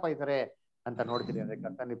ಇವತ್ತು ಯಾರಪ್ಪ ಇದ್ದಾರೆ ಅಂತ ನೋಡ್ತೀರಿ ಅಂದ್ರೆ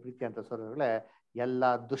ಕರ್ತನಲ್ಲಿ ಪ್ರೀತಿ ಅಂತ ಸೋದರಗಳೇ, ಎಲ್ಲ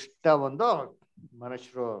ದುಷ್ಟ ಒಂದು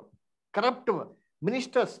ಮನುಷ್ಯರು, ಕರಪ್ಟ್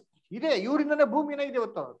ಮಿನಿಸ್ಟರ್ಸ್ ಇದೆ. ಇವರಿಂದನೇ ಭೂಮಿ ಏನಾಗಿದೆ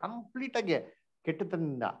ಇವತ್ತು ಕಂಪ್ಲೀಟ್ ಆಗಿ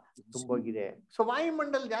ಕೆಟ್ಟತನದಿಂದ ತುಂಬೋಗಿದೆ. ಸೊ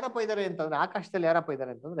ವಾಯುಮಂಡಲದಲ್ಲಿ ಯಾರಪ್ಪ ಇದ್ದಾರೆ ಅಂತಂದ್ರೆ, ಆಕಾಶದಲ್ಲಿ ಯಾರಪ್ಪ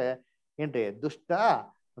ಇದ್ದಾರೆ ಅಂತಂದ್ರೆ ಏನ್ರಿ, ದುಷ್ಟ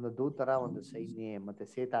ಒಂದು ದೂತರ ಒಂದು ಸೈನ್ಯ ಮತ್ತೆ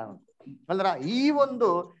ಸೇತಾನ ಅಲ್ರ. ಈ ಒಂದು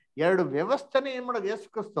 2 ವ್ಯವಸ್ಥೆನೆ ಏನ್ ಮಾಡೋದು ಯೇಸು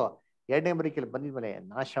ಕ್ರಿಸ್ತ ಎರಡನೇ ಬರಿಕೆಯಲ್ಲಿ ಬಂದಿದ್ಮೇಲೆ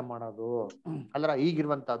ನಾಶ ಮಾಡೋದು ಅಲ್ಲರ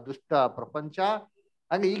ಈಗಿರುವಂತ ದುಷ್ಟ ಪ್ರಪಂಚ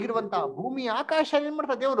ಹಾಗೆ ಈಗಿರುವಂತ ಭೂಮಿ ಆಕಾಶ ಏನ್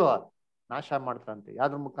ಮಾಡ್ತಾರೆ ದೇವ್ರು ನಾಶ ಮಾಡ್ತಾರಂತೆ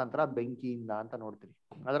ಯಾವ್ದ್ರ ಮುಖಾಂತರ ಬೆಂಕಿಯಿಂದ ಅಂತ ನೋಡ್ತೀವಿ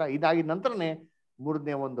ಅದರ ಇದಾಗಿದ ನಂತರನೇ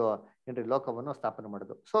ಮೂರನೇ ಒಂದು ಏನ್ರಿ ಲೋಕವನ್ನು ಸ್ಥಾಪನೆ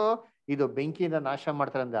ಮಾಡೋದು ಸೊ ಇದು ಬೆಂಕಿಯಿಂದ ನಾಶ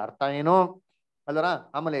ಮಾಡ್ತಾರೆ ಅಂದ್ರೆ ಅರ್ಥ ಏನು ಅಲ್ಲರ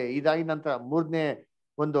ಆಮೇಲೆ ಇದಾಗಿದ ನಂತರ ಮೂರನೇ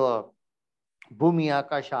ಒಂದು ಭೂಮಿ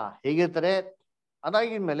ಆಕಾಶ ಹೇಗಿರ್ತಾರೆ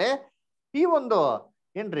ಅದಾಗಿದ್ಮೇಲೆ ಈ ಒಂದು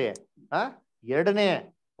ಏನ್ರಿ ಎರಡನೇ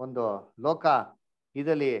ಒಂದು ಲೋಕ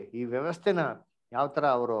ಇದರಲ್ಲಿ ಈ ವ್ಯವಸ್ಥೆನ ಯಾವ ತರ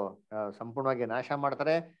ಅವರು ಸಂಪೂರ್ಣವಾಗಿ ನಾಶ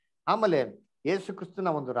ಮಾಡ್ತಾರೆ ಆಮೇಲೆ ಯೇಸು ಕ್ರಿಸ್ತನ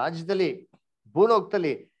ಒಂದು ರಾಜ್ಯದಲ್ಲಿ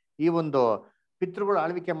ಭೂಲೋಕದಲ್ಲಿ ಈ ಒಂದು ಪಿತೃಗಳು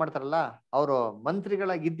ಆಳ್ವಿಕೆ ಮಾಡ್ತಾರಲ್ಲ ಅವರು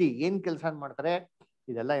ಮಂತ್ರಿಗಳಾಗಿದ್ದಿ ಏನ್ ಕೆಲಸ ಮಾಡ್ತಾರೆ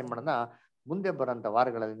ಇದೆಲ್ಲ ಏನ್ ಮಾಡೋಣ ಮುಂದೆ ಬರೋಂಥ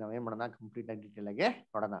ವಾರಗಳಲ್ಲಿ ನಾವು ಏನ್ ಮಾಡೋಣ ಕಂಪ್ಲೀಟ್ ಆಗಿ ಡೀಟೇಲ್ ಆಗಿ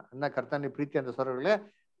ನೋಡೋಣ ಅನ್ನ ಕರ್ತನ ಪ್ರೀತಿ ಅಂತ ಸ್ವರಗಳೇ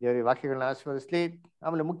ದೇವರ ವಾಕ್ಯಗಳನ್ನ ಆಶೀರ್ವದಿಸ್ಲಿ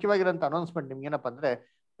ಆಮೇಲೆ ಮುಖ್ಯವಾಗಿರೋಂಥ ಅನೌನ್ಸ್ಮೆಂಟ್ ನಿಮ್ಗೆ ಏನಪ್ಪಾ ಅಂದ್ರೆ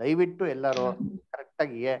ದಯವಿಟ್ಟು ಎಲ್ಲರೂ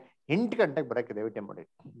ಕರೆಕ್ಟಾಗಿ 8 ಗಂಟೆಗೆ ಬರೋಕ್ಕೆ ದಯವಿಟ್ಟು ಮಾಡಿ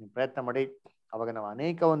ನೀವು ಪ್ರಯತ್ನ ಮಾಡಿ ಅವಾಗ ನಾವು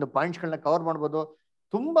ಅನೇಕ ಒಂದು ಪಾಯಿಂಟ್ಸ್ಗಳನ್ನ ಕವರ್ ಮಾಡ್ಬೋದು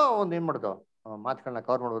ತುಂಬಾ ಒಂದು ಏನ್ ಮಾಡೋದು ಮಾತುಗಳನ್ನ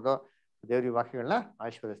ಕವರ್ ಮಾಡ್ಬೋದು ದೇವ್ರ ವಾಕ್ಯಗಳನ್ನ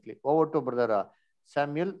ಆಶೀರ್ವದಿಸ್ಲಿ ಓವರ್ ಟು ಬ್ರದರ್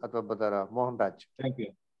ಸ್ಯಾಮ್ಯುಲ್ ಅಥವಾ brother Mohan Raj thank you